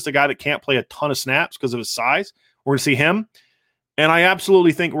 He's just a guy that can't play a ton of snaps because of his size. We're going to see him. And I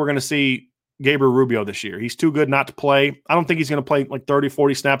absolutely think we're going to see Gabriel Rubio this year. He's too good not to play. I don't think he's going to play like 30,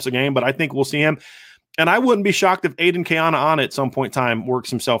 40 snaps a game, but I think we'll see him. And I wouldn't be shocked if Aiden Keana at some point in time works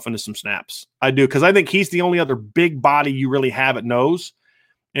himself into some snaps. I do, because I think he's the only other big body you really have at nose.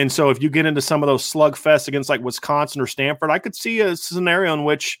 And so if you get into some of those slugfests against like Wisconsin or Stanford, I could see a scenario in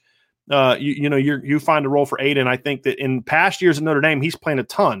which you find a role for Aiden. I think that in past years in Notre Dame, he's playing a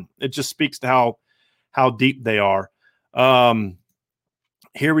ton. It just speaks to how deep they are.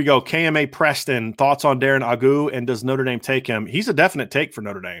 Here we go. KMA Preston, thoughts on Darren Agu, and does Notre Dame take him? He's a definite take for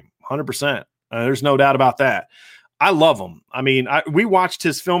Notre Dame, 100%. There's no doubt about that. I love him. I mean, we watched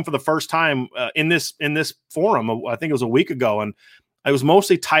his film for the first time in this forum. I think it was a week ago, and it was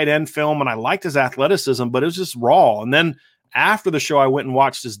mostly tight end film, and I liked his athleticism, but it was just raw. And then after the show, I went and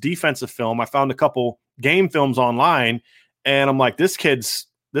watched his defensive film. I found a couple game films online, and I'm like, this kid's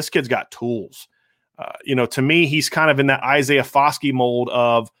got tools. To me, he's kind of in that Isaiah Foskey mold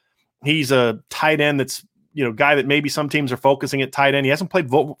of he's a tight end that's, guy that maybe some teams are focusing at tight end. He hasn't played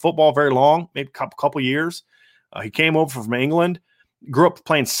football very long, maybe a couple years. He came over from England, grew up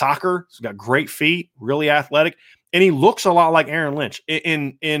playing soccer. He's got great feet, really athletic. And he looks a lot like Aaron Lynch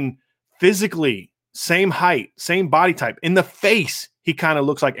in physically, same height, same body type. In the face, he kind of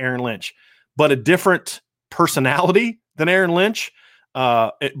looks like Aaron Lynch, but a different personality than Aaron Lynch,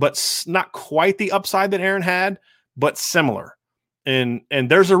 but not quite the upside that Aaron had, but similar. And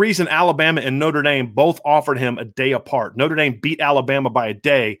there's a reason Alabama and Notre Dame both offered him a day apart. Notre Dame beat Alabama by a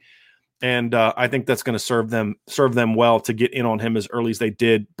day. And I think that's going to serve them well to get in on him as early as they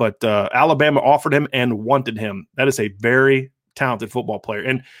did. But Alabama offered him and wanted him. That is a very talented football player.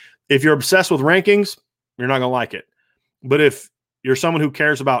 And if you're obsessed with rankings, you're not going to like it. But if you're someone who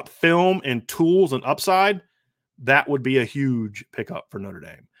cares about film and tools and upside, that would be a huge pickup for Notre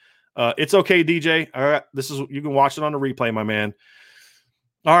Dame. It's okay, DJ. All right, you can watch it on the replay, my man.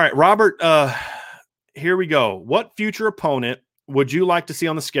 All right, Robert. Here we go. What future opponent would you like to see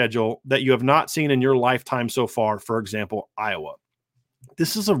on the schedule that you have not seen in your lifetime so far? For example, Iowa.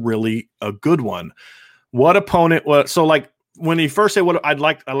 This is a good one. What opponent? So like when you first say I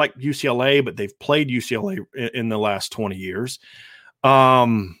like UCLA, but they've played UCLA in the last 20 years.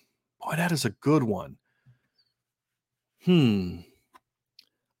 Boy, that is a good one.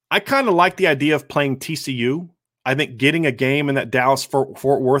 I kind of like the idea of playing TCU. I think getting a game in that Dallas-Fort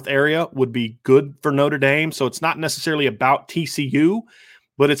Worth area would be good for Notre Dame. So it's not necessarily about TCU,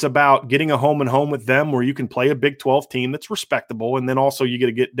 but it's about getting a home and home with them where you can play a Big 12 team that's respectable. And then also you get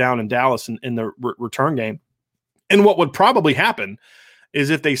to get down in Dallas in the return game. And what would probably happen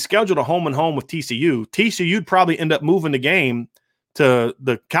is if they scheduled a home and home with TCU'd probably end up moving the game to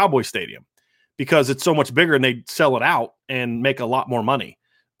the Cowboy Stadium because it's so much bigger and they'd sell it out and make a lot more money.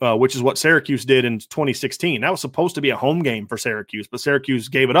 Which is what Syracuse did in 2016. That was supposed to be a home game for Syracuse, but Syracuse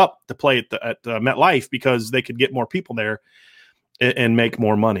gave it up to play at MetLife because they could get more people there and make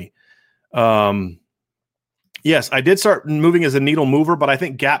more money. Yes, I did start moving as a needle mover, but I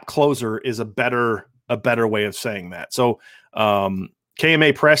think gap closer is a better way of saying that. So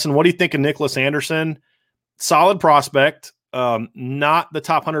KMA Preston, what do you think of Nicholas Anderson? Solid prospect, not the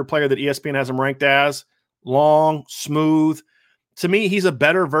top 100 player that ESPN has him ranked as. Long, smooth. To me, he's a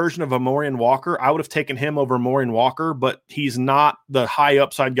better version of Amorian Walker. I would have taken him over Amorian Walker, but he's not the high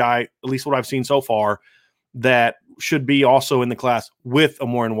upside guy, at least what I've seen so far, that should be also in the class with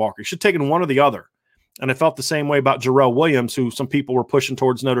Amorian Walker. He should have taken one or the other. And I felt the same way about Jarrell Williams, who some people were pushing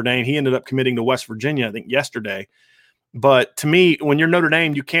towards Notre Dame. He ended up committing to West Virginia, I think, yesterday. But to me, when you're Notre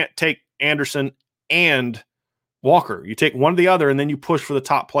Dame, you can't take Anderson and Walker. You take one or the other, and then you push for the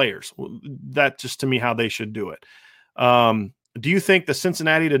top players. That's just, to me, how they should do it. Do you think the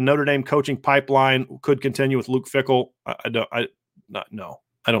Cincinnati to Notre Dame coaching pipeline could continue with Luke Fickell? No,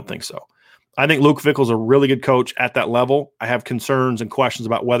 I don't think so. I think Luke Fickell's a really good coach at that level. I have concerns and questions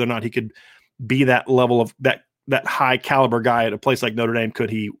about whether or not he could be that level of that high caliber guy at a place like Notre Dame. Could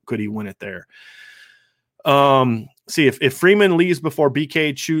he win it there? see if Freeman leaves before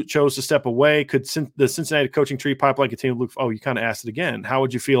BK chose to step away, could the Cincinnati coaching tree pipeline continue to look? Oh, you kind of asked it again. How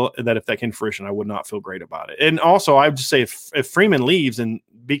would you feel that if that came to fruition? I would not feel great about it. And also, I would just say if Freeman leaves and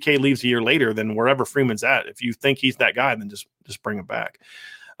BK leaves a year later, then wherever Freeman's at, if you think he's that guy, then just bring him back.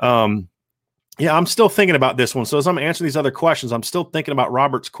 Yeah, I'm still thinking about this one. So as I'm answering these other questions, I'm still thinking about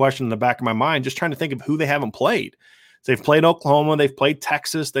Robert's question in the back of my mind, just trying to think of who they haven't played. So they've played Oklahoma, they've played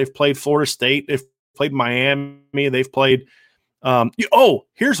Texas, they've played Florida State, they've played Miami, they've played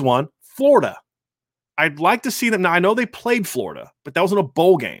here's one, Florida. I'd like to see them. Now I know they played Florida, but that was in a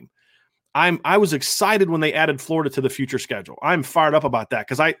bowl game. I was excited when they added Florida to the future schedule. I'm fired up about that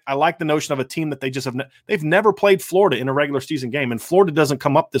because I like the notion of a team that they just they've never played Florida in a regular season game, and Florida doesn't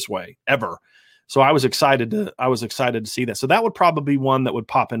come up this way ever. So I was excited to see that. So that would probably be one that would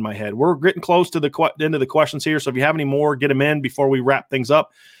pop in my head. We're getting close to the end of the questions here. So if you have any more, get them in before we wrap things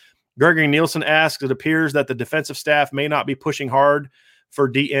up. Gregory Nielsen asks, it appears that the defensive staff may not be pushing hard for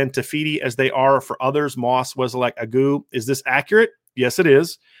DN Tafiti as they are for others. Moss, Wesolak, Agu. Is this accurate? Yes, it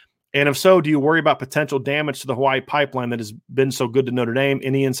is. And if so, do you worry about potential damage to the Hawaii pipeline that has been so good to Notre Dame?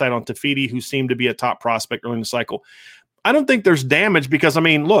 Any insight on Tafiti, who seemed to be a top prospect early in the cycle? I don't think there's damage because, I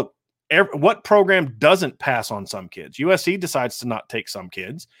mean, look, what program doesn't pass on some kids? USC decides to not take some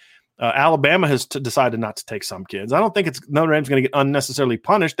kids. Alabama has decided not to take some kids. I don't think Notre Dame's going to get unnecessarily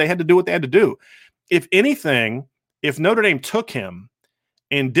punished. They had to do what they had to do. If anything, if Notre Dame took him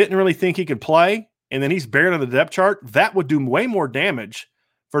and didn't really think he could play, and then he's buried on the depth chart, that would do way more damage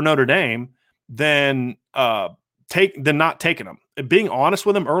for Notre Dame than not taking him. And being honest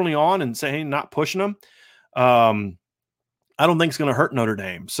with him early on and saying not pushing him, I don't think it's going to hurt Notre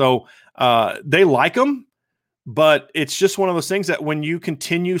Dame. So they like him, but it's just one of those things that when you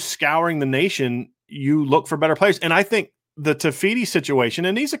continue scouring the nation, you look for better players. And I think the Tafiti situation,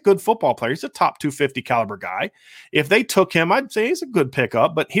 and he's a good football player. He's a top 250 caliber guy. If they took him, I'd say he's a good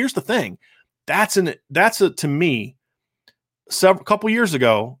pickup. But here's the thing. To me, a couple years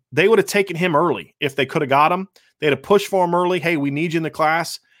ago, they would have taken him early if they could have got him. They had to push for him early. Hey, we need you in the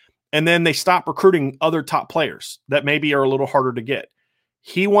class. And then they stopped recruiting other top players that maybe are a little harder to get.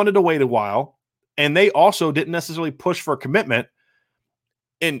 He wanted to wait a while, and they also didn't necessarily push for a commitment,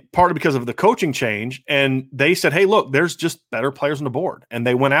 in part because of the coaching change. And they said, hey, look, there's just better players on the board. And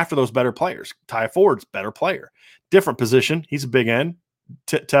they went after those better players. Ty Ford's better player. Different position. He's a big end.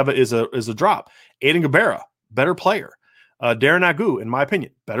 Teva is a drop. Aiden Gabera, better player. Darren Agu, in my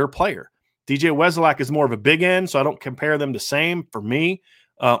opinion, better player. DJ Wesolak is more of a big end, so I don't compare them the same for me.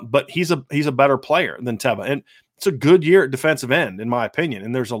 But he's a better player than Teva. And it's a good year at defensive end, in my opinion.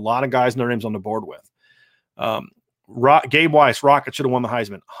 And there's a lot of guys Notre Dame's on the board with. Gabe Weiss, Rocket should have won the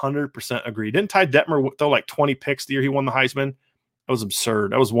Heisman. 100% agree. Didn't Ty Detmer throw like 20 picks the year he won the Heisman? That was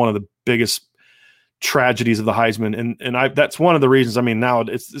absurd. That was one of the biggest tragedies of the Heisman. And that's one of the reasons. I mean, now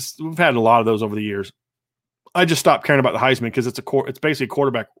we've had a lot of those over the years. I just stopped caring about the Heisman because it's basically a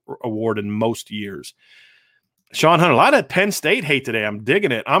quarterback award in most years. Sean Hunter, a lot of Penn State hate today. I'm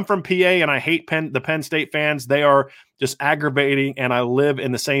digging it. I'm from PA, and I hate the Penn State fans. They are just aggravating, and I live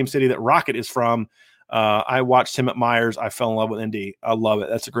in the same city that Rocket is from. I watched him at Myers. I fell in love with Indy. I love it.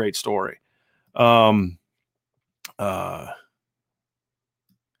 That's a great story. Here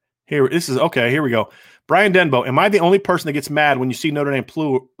we go. Brian Denbo, am I the only person that gets mad when you see Notre Dame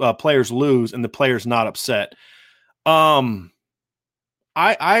players lose and the players not upset? I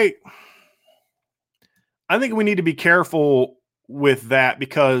think we need to be careful with that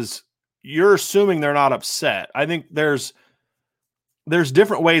because you're assuming they're not upset. I think there's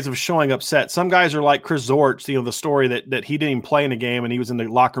different ways of showing upset. Some guys are like Chris Zorich, the story that he didn't even play in a game and he was in the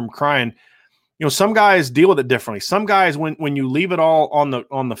locker room crying. Some guys deal with it differently. Some guys, when you leave it all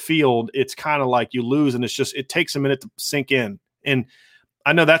on the field, it's kind of like you lose, and it takes a minute to sink in. And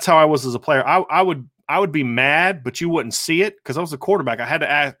I know that's how I was as a player. I would be mad, but you wouldn't see it because I was a quarterback. I had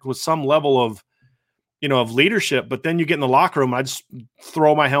to act with some level of leadership. But then you get in the locker room, I just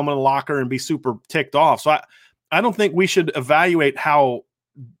throw my helmet in the locker and be super ticked off. So I don't think we should evaluate how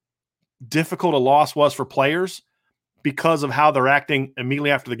difficult a loss was for players because of how they're acting immediately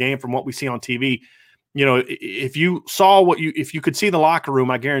after the game from what we see on TV. If you saw if you could see the locker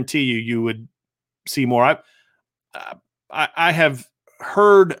room, I guarantee you would see more. I have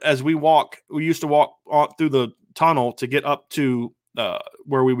heard as we used to walk through the tunnel to get up to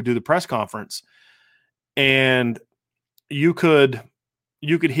where we would do the press conference, and you could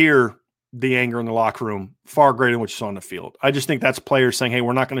hear the anger in the locker room far greater than what you saw on the field. I just think that's players saying, hey,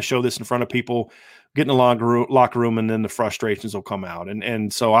 we're not going to show this in front of people, get in the locker room, and then the frustrations will come out.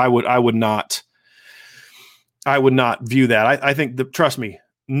 And so I would not view that. I think trust me,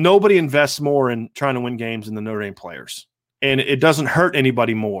 nobody invests more in trying to win games than the Notre Dame players. And it doesn't hurt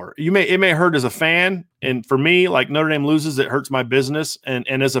anybody more. It may hurt as a fan. And for me, like Notre Dame loses, it hurts my business. And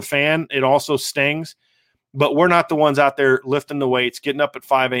as a fan, it also stings. But we're not the ones out there lifting the weights, getting up at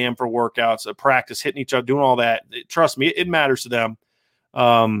 5 a.m. for workouts, at practice, hitting each other, doing all that. Trust me, it matters to them.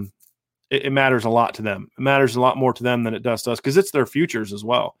 It matters a lot to them. It matters a lot more to them than it does to us because it's their futures as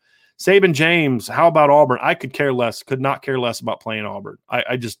well. Saban James, how about Auburn? I could not care less about playing Auburn.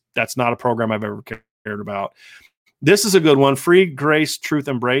 I just, that's not a program I've ever cared about. This is a good one. Free, grace, truth,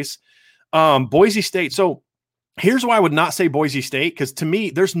 embrace. Boise State. So here's why I would not say Boise State, because to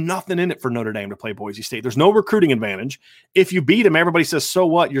me, there's nothing in it for Notre Dame to play Boise State. There's no recruiting advantage. If you beat them, everybody says, so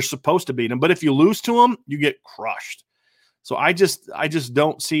what? You're supposed to beat them. But if you lose to them, you get crushed. So I just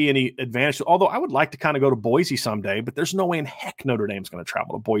don't see any advantage. Although I would like to kind of go to Boise someday, but there's no way in heck Notre Dame's going to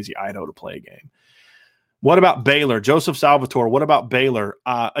travel to Boise, Idaho to play a game. What about Baylor? Joseph Salvatore, what about Baylor?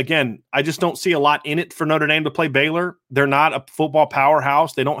 Again, I just don't see a lot in it for Notre Dame to play Baylor. They're not a football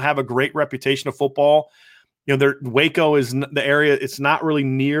powerhouse. They don't have a great reputation of football. You know, Waco is the area. It's not really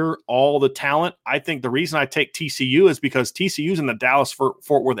near all the talent. I think the reason I take TCU is because TCU's in the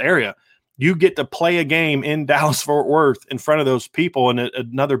Dallas-Fort Worth area. You get to play a game in Dallas-Fort Worth in front of those people and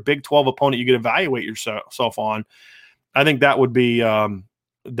another Big 12 opponent you could evaluate yourself on. I think that would be to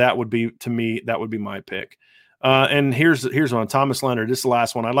me, that would be my pick. And here's one, Thomas Leonard. This is the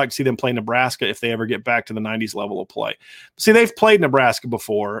last one. I'd like to see them play Nebraska if they ever get back to the 90s level of play. See, they've played Nebraska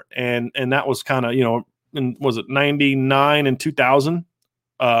before, and that was kind of, was it 99 and 2000?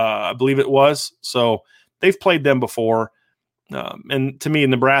 I believe it was. So they've played them before. And to me,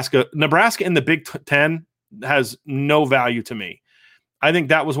 Nebraska in the Big Ten has no value to me. I think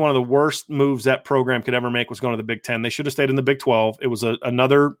that was one of the worst moves that program could ever make, was going to the Big Ten. They should have stayed in the Big 12. It was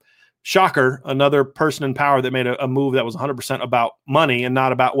another shocker, another person in power that made a move that was 100% about money and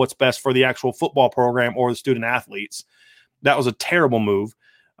not about what's best for the actual football program or the student athletes. That was a terrible move.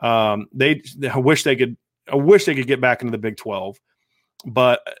 I wish they could get back into the Big 12,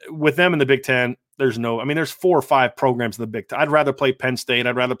 but with them in the Big Ten, there's 4 or 5 programs in the Big Ten. I'd rather play Penn State.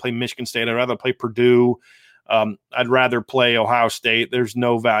 I'd rather play Michigan State. I'd rather play Purdue. I'd rather play Ohio State. There's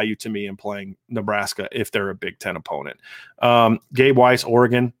no value to me in playing Nebraska if they're a Big Ten opponent. Gabe Weiss,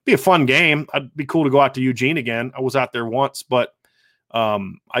 Oregon, be a fun game. I'd be cool to go out to Eugene again. I was out there once, but I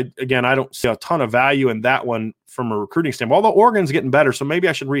don't see a ton of value in that one from a recruiting standpoint. Although Oregon's getting better, so maybe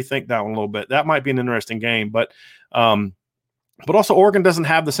I should rethink that one a little bit. That might be an interesting game, but also Oregon doesn't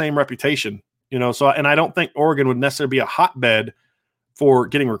have the same reputation, So, and I don't think Oregon would necessarily be a hotbed for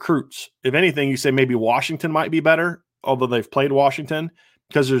getting recruits. If anything, you say maybe Washington might be better, although they've played Washington,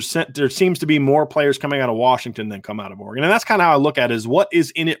 because there seems to be more players coming out of Washington than come out of Oregon. And that's kind of how I look at it, is what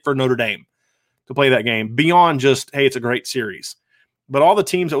is in it for Notre Dame to play that game beyond just, hey, it's a great series. But all the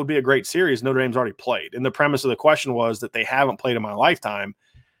teams that would be a great series, Notre Dame's already played. And the premise of the question was that they haven't played in my lifetime.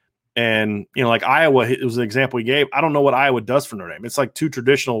 And, like Iowa, it was an example we gave. I don't know what Iowa does for Notre Dame. It's like 2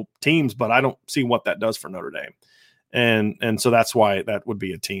 traditional teams, but I don't see what that does for Notre Dame. And so that's why that would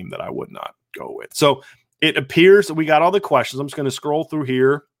be a team that I would not go with. So it appears that we got all the questions. I'm just going to scroll through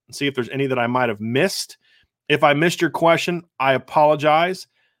here and see if there's any that I might have missed. If I missed your question, I apologize.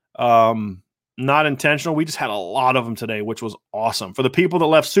 Not intentional. We just had a lot of them today, which was awesome. For the people that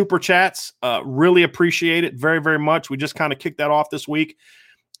left super chats, really appreciate it very, very much. We just kind of kicked that off this week.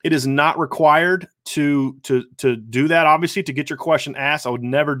 It is not required to do that, obviously, to get your question asked. I would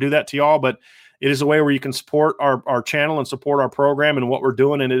never do that to y'all, but it is a way where you can support our channel and support our program and what we're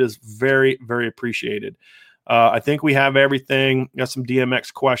doing, and it is very, very appreciated. I think we have everything. Got some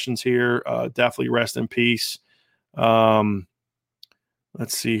DMX questions here. Definitely rest in peace.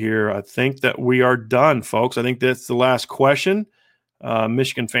 Let's see here. I think that we are done, folks. I think that's the last question.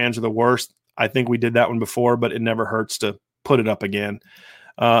 Michigan fans are the worst. I think we did that one before, but it never hurts to put it up again.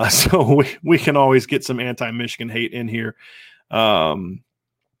 So we can always get some anti-Michigan hate in here.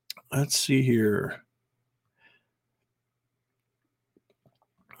 Let's see here.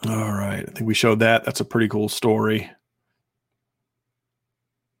 All right. I think we showed that. That's a pretty cool story.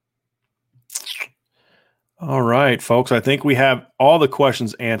 All right, folks. I think we have all the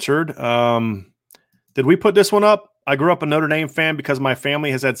questions answered. Did we put this one up? I grew up a Notre Dame fan because my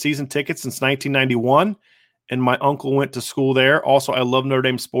family has had season tickets since 1991, and my uncle went to school there. Also, I love Notre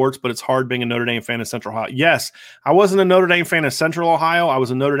Dame sports, but it's hard being a Notre Dame fan in Central Ohio. Yes, I wasn't a Notre Dame fan in Central Ohio. I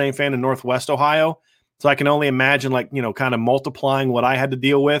was a Notre Dame fan in Northwest Ohio. So I can only imagine, kind of multiplying what I had to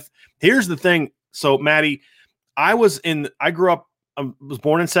deal with. Here's the thing. So, Maddie, I was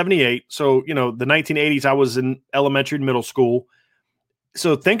born in 78. So, the 1980s, I was in elementary and middle school.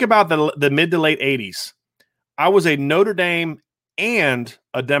 So think about the mid to late 80s. I was a Notre Dame and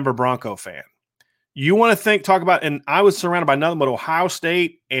a Denver Bronco fan. You want to talk about, and I was surrounded by nothing but Ohio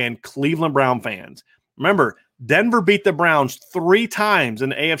State and Cleveland Brown fans. Remember, Denver beat the Browns 3 times in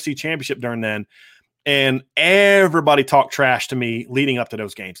the AFC Championship during then, and everybody talked trash to me leading up to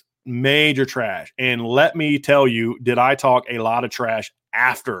those games. Major trash. And let me tell you, did I talk a lot of trash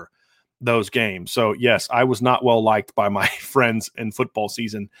after those games? So, yes, I was not well liked by my friends in football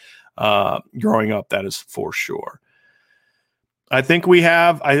season growing up. That is for sure. I think we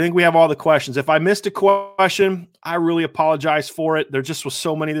have all the questions. If I missed a question, I really apologize for it. There just was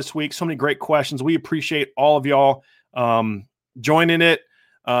so many this week, so many great questions. We appreciate all of y'all joining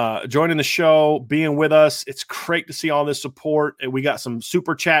the show, being with us. It's great to see all this support. And we got some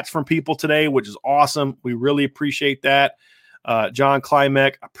super chats from people today, which is awesome. We really appreciate that. John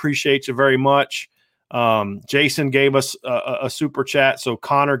Klimek, appreciate you very much. Jason gave us a super chat. So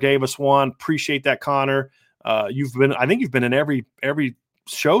Connor gave us one. Appreciate that, Connor. I think you've been in every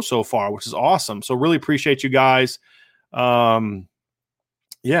show so far, which is awesome. So really appreciate you guys. So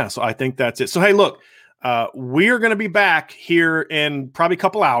I think that's it. So, hey, look, we're going to be back here in probably a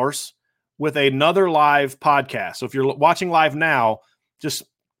couple hours with another live podcast. So if you're watching live now, just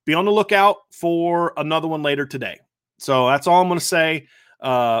be on the lookout for another one later today. So that's all I'm going to say.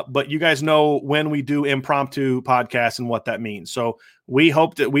 But you guys know when we do impromptu podcasts and what that means. So we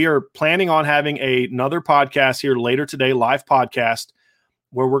hope that we are planning on having another podcast here later today, live podcast,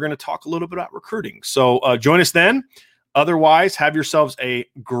 where we're going to talk a little bit about recruiting. So join us then. Otherwise, have yourselves a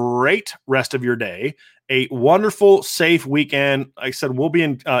great rest of your day, a wonderful, safe weekend. Like I said, we'll be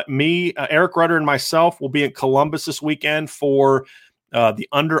in Eric Rudder and myself will be in Columbus this weekend for the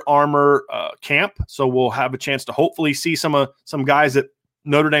Under Armour camp. So we'll have a chance to hopefully see some guys that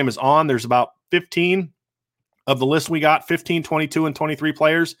Notre Dame is on. There's about 15 of the list we got, 15, 22, and 23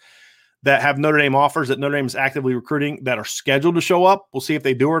 players that have Notre Dame offers that Notre Dame is actively recruiting that are scheduled to show up. We'll see if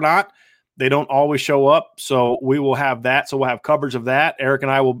they do or not. They don't always show up, so we will have that. So we'll have coverage of that. Eric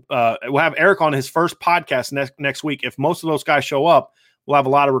and I will we'll have Eric on his first podcast next week. If most of those guys show up, we'll have a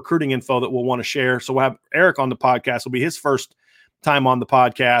lot of recruiting info that we'll want to share. So we'll have Eric on the podcast. It'll be his first time on the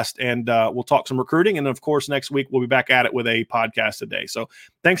podcast, and we'll talk some recruiting. And of course, next week we'll be back at it with a podcast today. So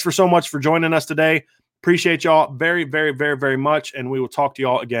thanks so much for joining us today. Appreciate y'all very, very, very, very much. And we will talk to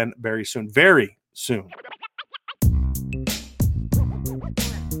y'all again very soon. Very soon.